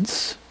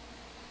vids.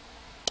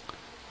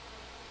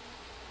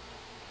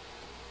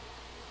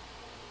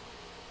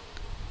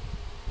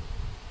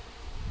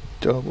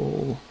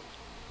 Double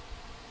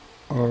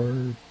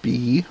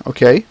RB.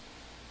 Okay.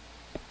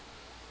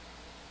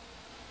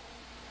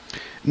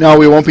 No,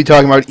 we won't be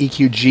talking about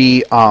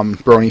EQG,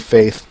 Brony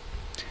Faith.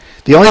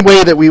 The only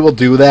way that we will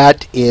do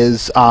that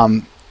is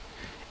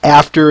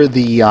after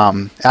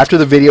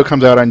the video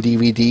comes out on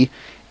DVD,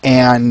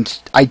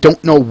 and I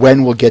don't know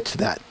when we'll get to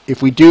that.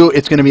 If we do,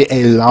 it's going to be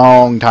a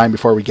long time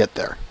before we get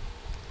there.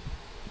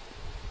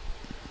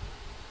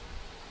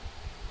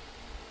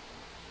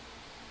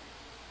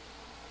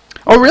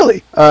 Oh,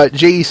 really?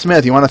 J.E.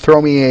 Smith, you want to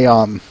throw me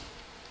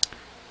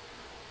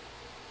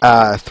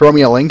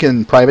a link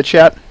in private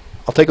chat?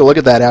 I'll take a look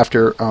at that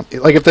after,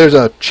 like if there's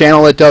a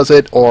channel that does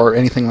it or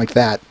anything like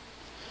that.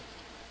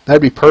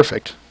 That'd be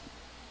perfect.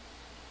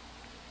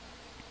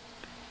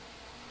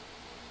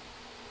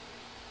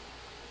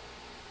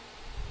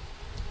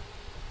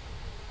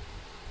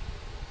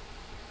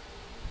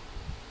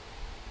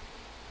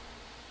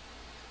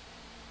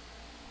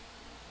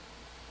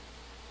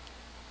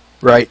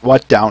 Right,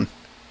 what down?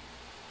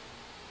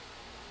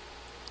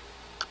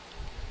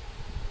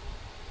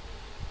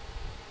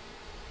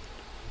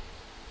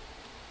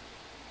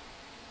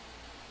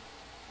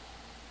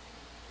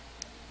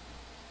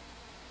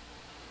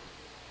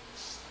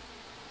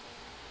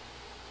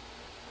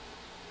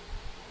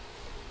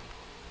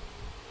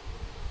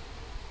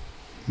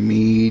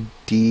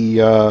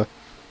 Media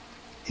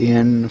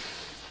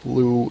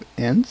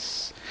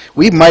influence?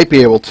 We might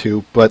be able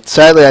to, but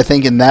sadly I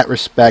think in that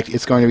respect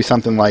it's going to be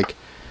something like,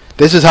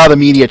 this is how the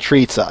media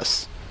treats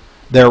us.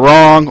 They're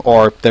wrong,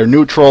 or they're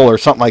neutral, or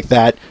something like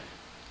that.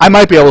 I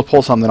might be able to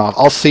pull something off.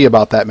 I'll see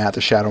about that, Matt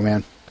the Shadow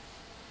Man.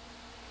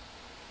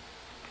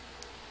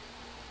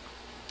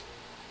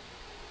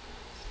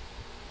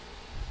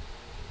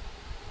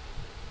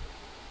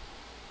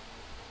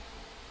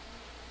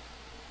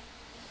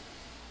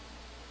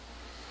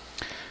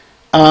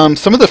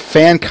 Some of the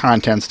fan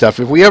content stuff,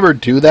 if we ever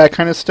do that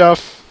kind of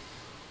stuff,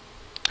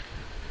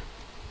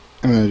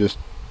 I'm going to just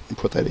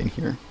put that in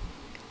here.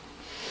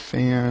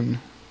 fan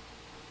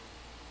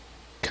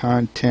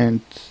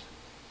content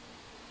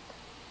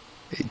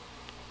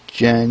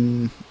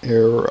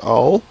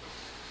general.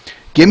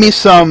 Give me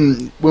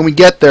some when we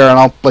get there, and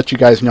I'll let you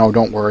guys know.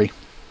 Don't worry.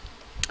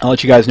 I'll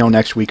let you guys know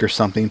next week or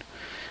something.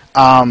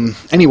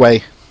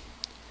 Anyway,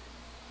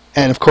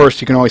 and of course,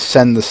 you can always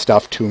send the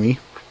stuff to me.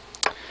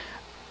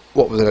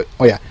 What was it?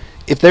 Oh, yeah.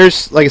 If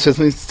there's, like I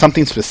said,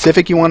 something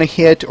specific you want to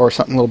hit, or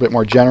something a little bit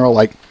more general,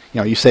 like,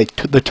 you say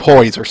the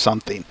toys or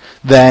something,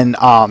 then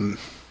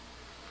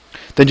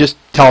just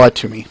tell that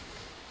to me.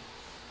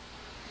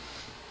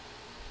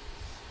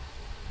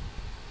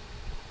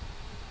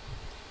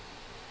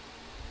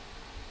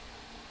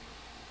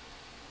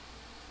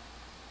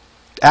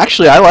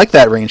 Actually, I like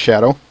that rain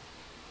shadow.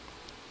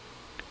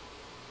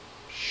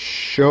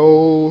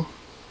 Show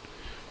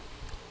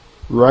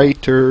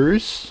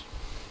writers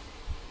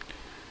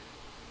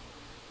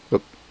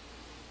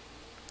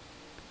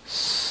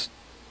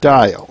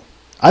style.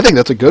 I think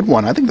that's a good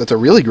one. I think that's a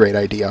really great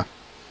idea.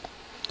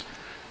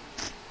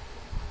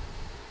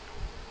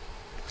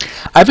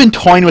 I've been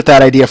toying with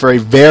that idea for a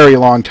very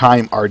long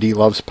time, RD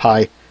Loves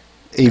Pie.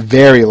 A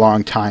very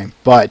long time,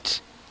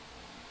 but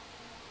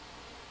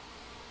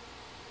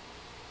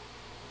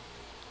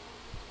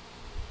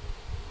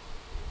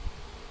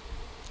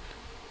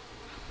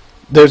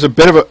there's a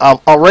bit of a...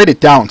 I'll write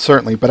it down,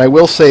 certainly, but I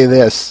will say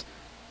this.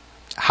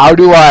 How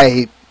do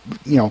I...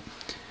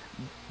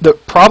 The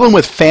problem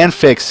with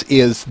fanfics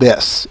is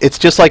this. It's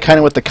just like kind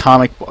of with the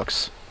comic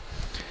books.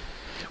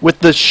 With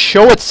the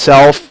show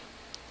itself,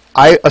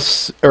 I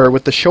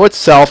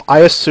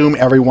assume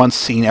everyone's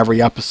seen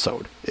every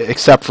episode,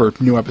 except for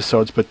new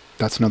episodes, but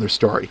that's another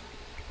story.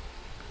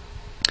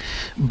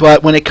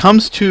 But when it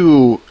comes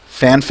to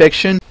fan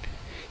fiction,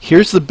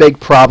 here's the big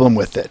problem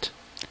with it.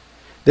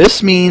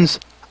 This means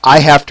I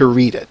have to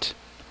read it.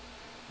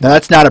 Now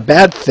that's not a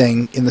bad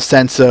thing in the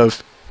sense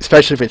of,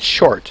 especially if it's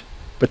short,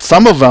 but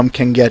some of them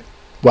can get,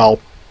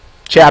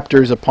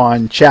 chapters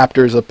upon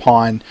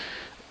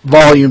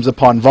volumes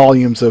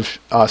of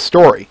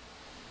story,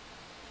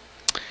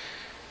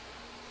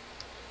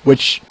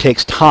 which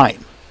takes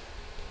time.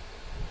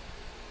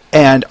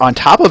 And on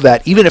top of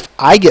that, even if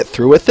I get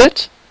through with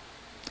it,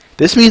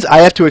 this means I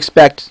have to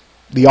expect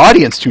the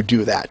audience to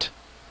do that.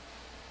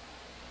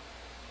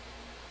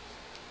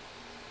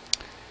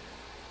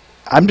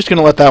 I'm just going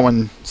to let that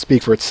one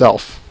speak for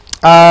itself.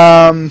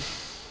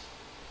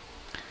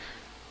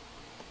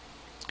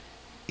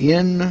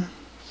 Influence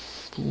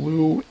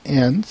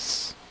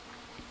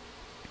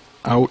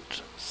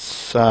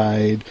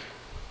outside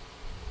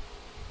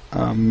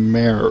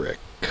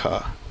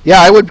America.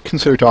 Yeah, I would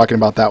consider talking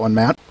about that one,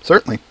 Matt.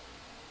 Certainly.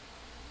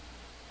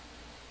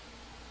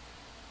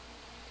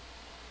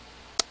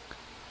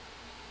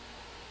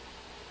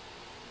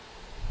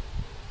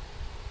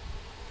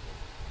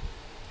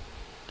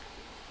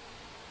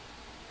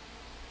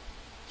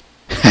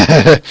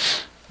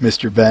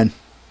 Mr. Ben.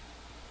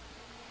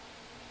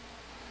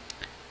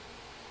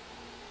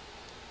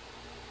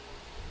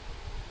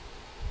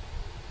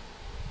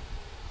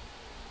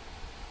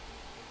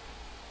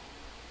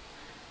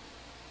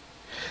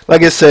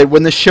 Like I said,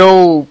 when the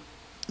show,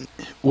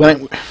 how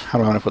do I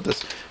want to put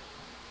this?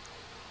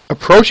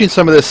 Approaching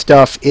some of this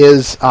stuff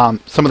is some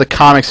of the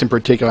comics in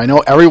particular. I know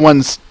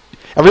everyone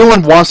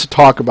wants to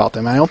talk about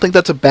them. I don't think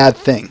that's a bad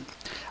thing.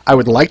 I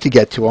would like to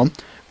get to them,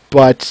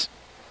 but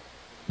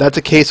that's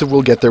a case of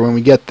we'll get there when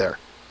we get there.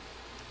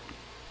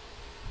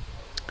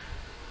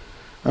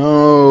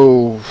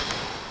 Oh,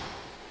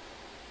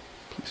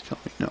 please tell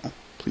me no.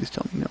 Please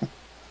tell me no.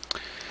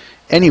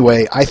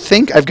 Anyway, I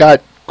think I've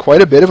got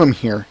quite a bit of them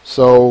here,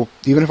 so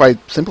even if I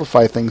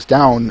simplify things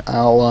down,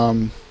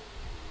 I'll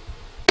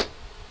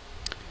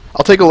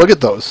take a look at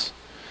those.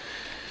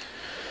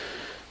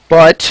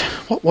 But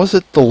what was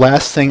it, the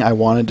last thing I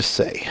wanted to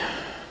say?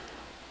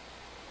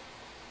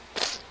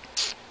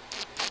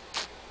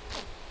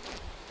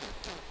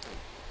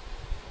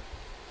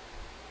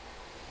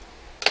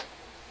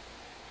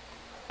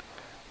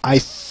 I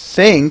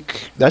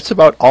think that's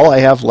about all I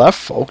have left,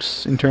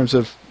 folks, in terms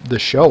of the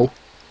show.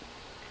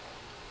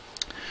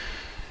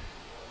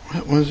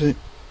 What was it?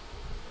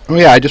 Oh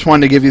yeah, I just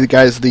wanted to give you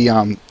guys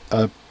the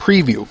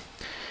preview.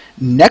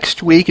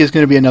 Next week is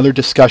going to be another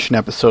discussion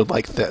episode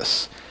like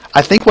this.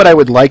 I think what I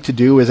would like to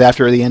do is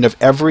after the end of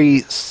every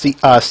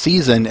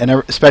season, and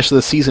especially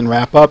the season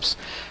wrap-ups,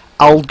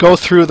 I'll go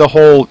through the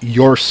whole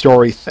your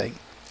story thing.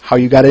 How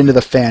you got into the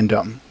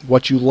fandom,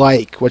 what you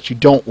like, what you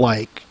don't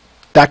like,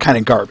 that kind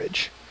of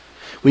garbage.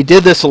 We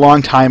did this a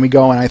long time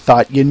ago, and I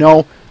thought,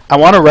 I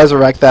want to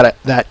resurrect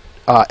that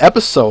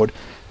episode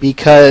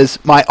because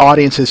my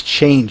audience has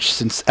changed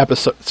since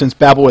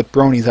Babble with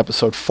Bronies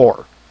episode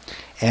 4,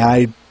 and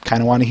I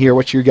kind of want to hear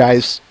what your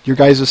guys'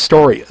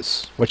 story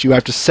is, what you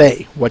have to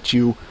say, that's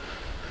going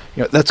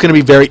to be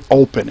very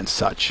open and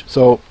such.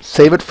 So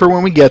save it for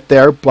when we get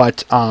there.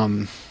 But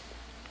I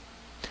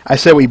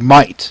said we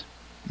might,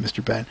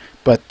 Mr. Ben,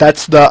 but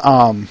that's what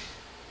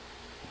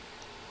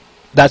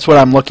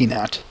I'm looking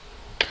at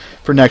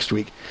for next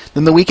week.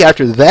 Then the week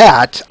after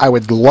that, I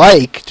would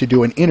like to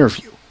do an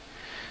interview.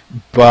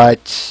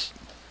 but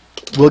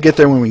we'll get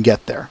there when we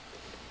get there.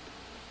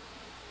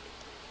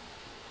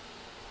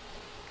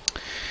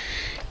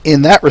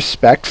 In that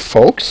respect,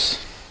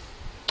 folks,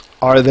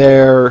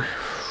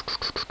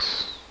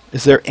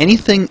 is there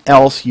anything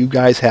else you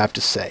guys have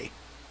to say?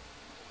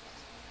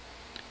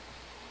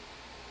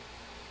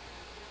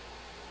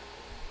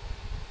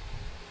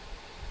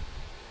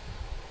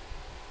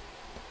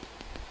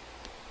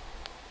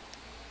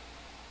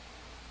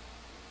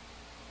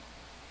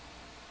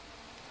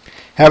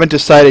 Haven't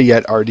decided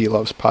yet, RD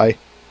Loves Pie.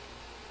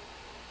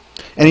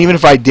 And even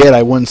if I did,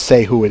 I wouldn't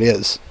say who it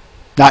is.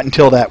 Not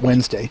until that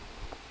Wednesday.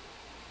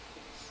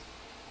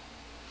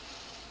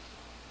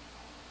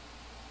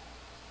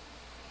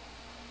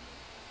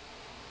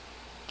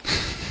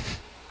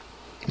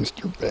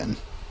 Mr. Ben.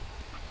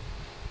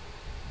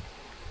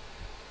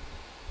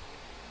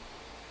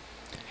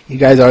 You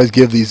guys always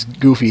give these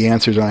goofy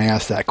answers when I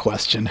ask that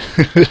question.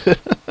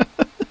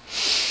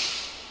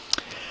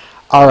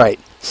 All right.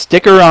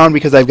 Stick around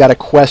because I've got a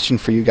question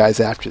for you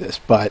guys after this.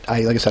 But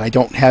like I said, I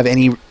don't have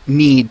any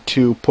need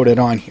to put it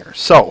on here.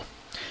 So,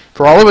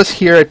 for all of us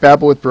here at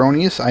Babble with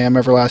Bronies, I am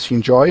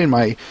Everlasting Joy, and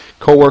my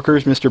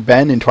co-workers, Mr.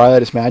 Ben and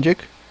Twilight is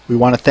Magic, we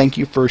want to thank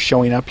you for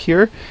showing up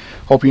here.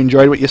 Hope you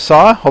enjoyed what you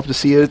saw. Hope to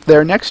see you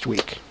there next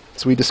week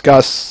as we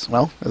discuss,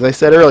 well, as I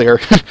said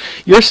earlier,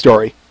 your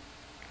story.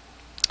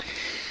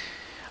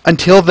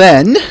 Until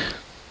then,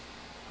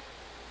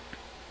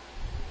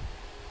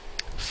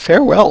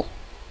 farewell.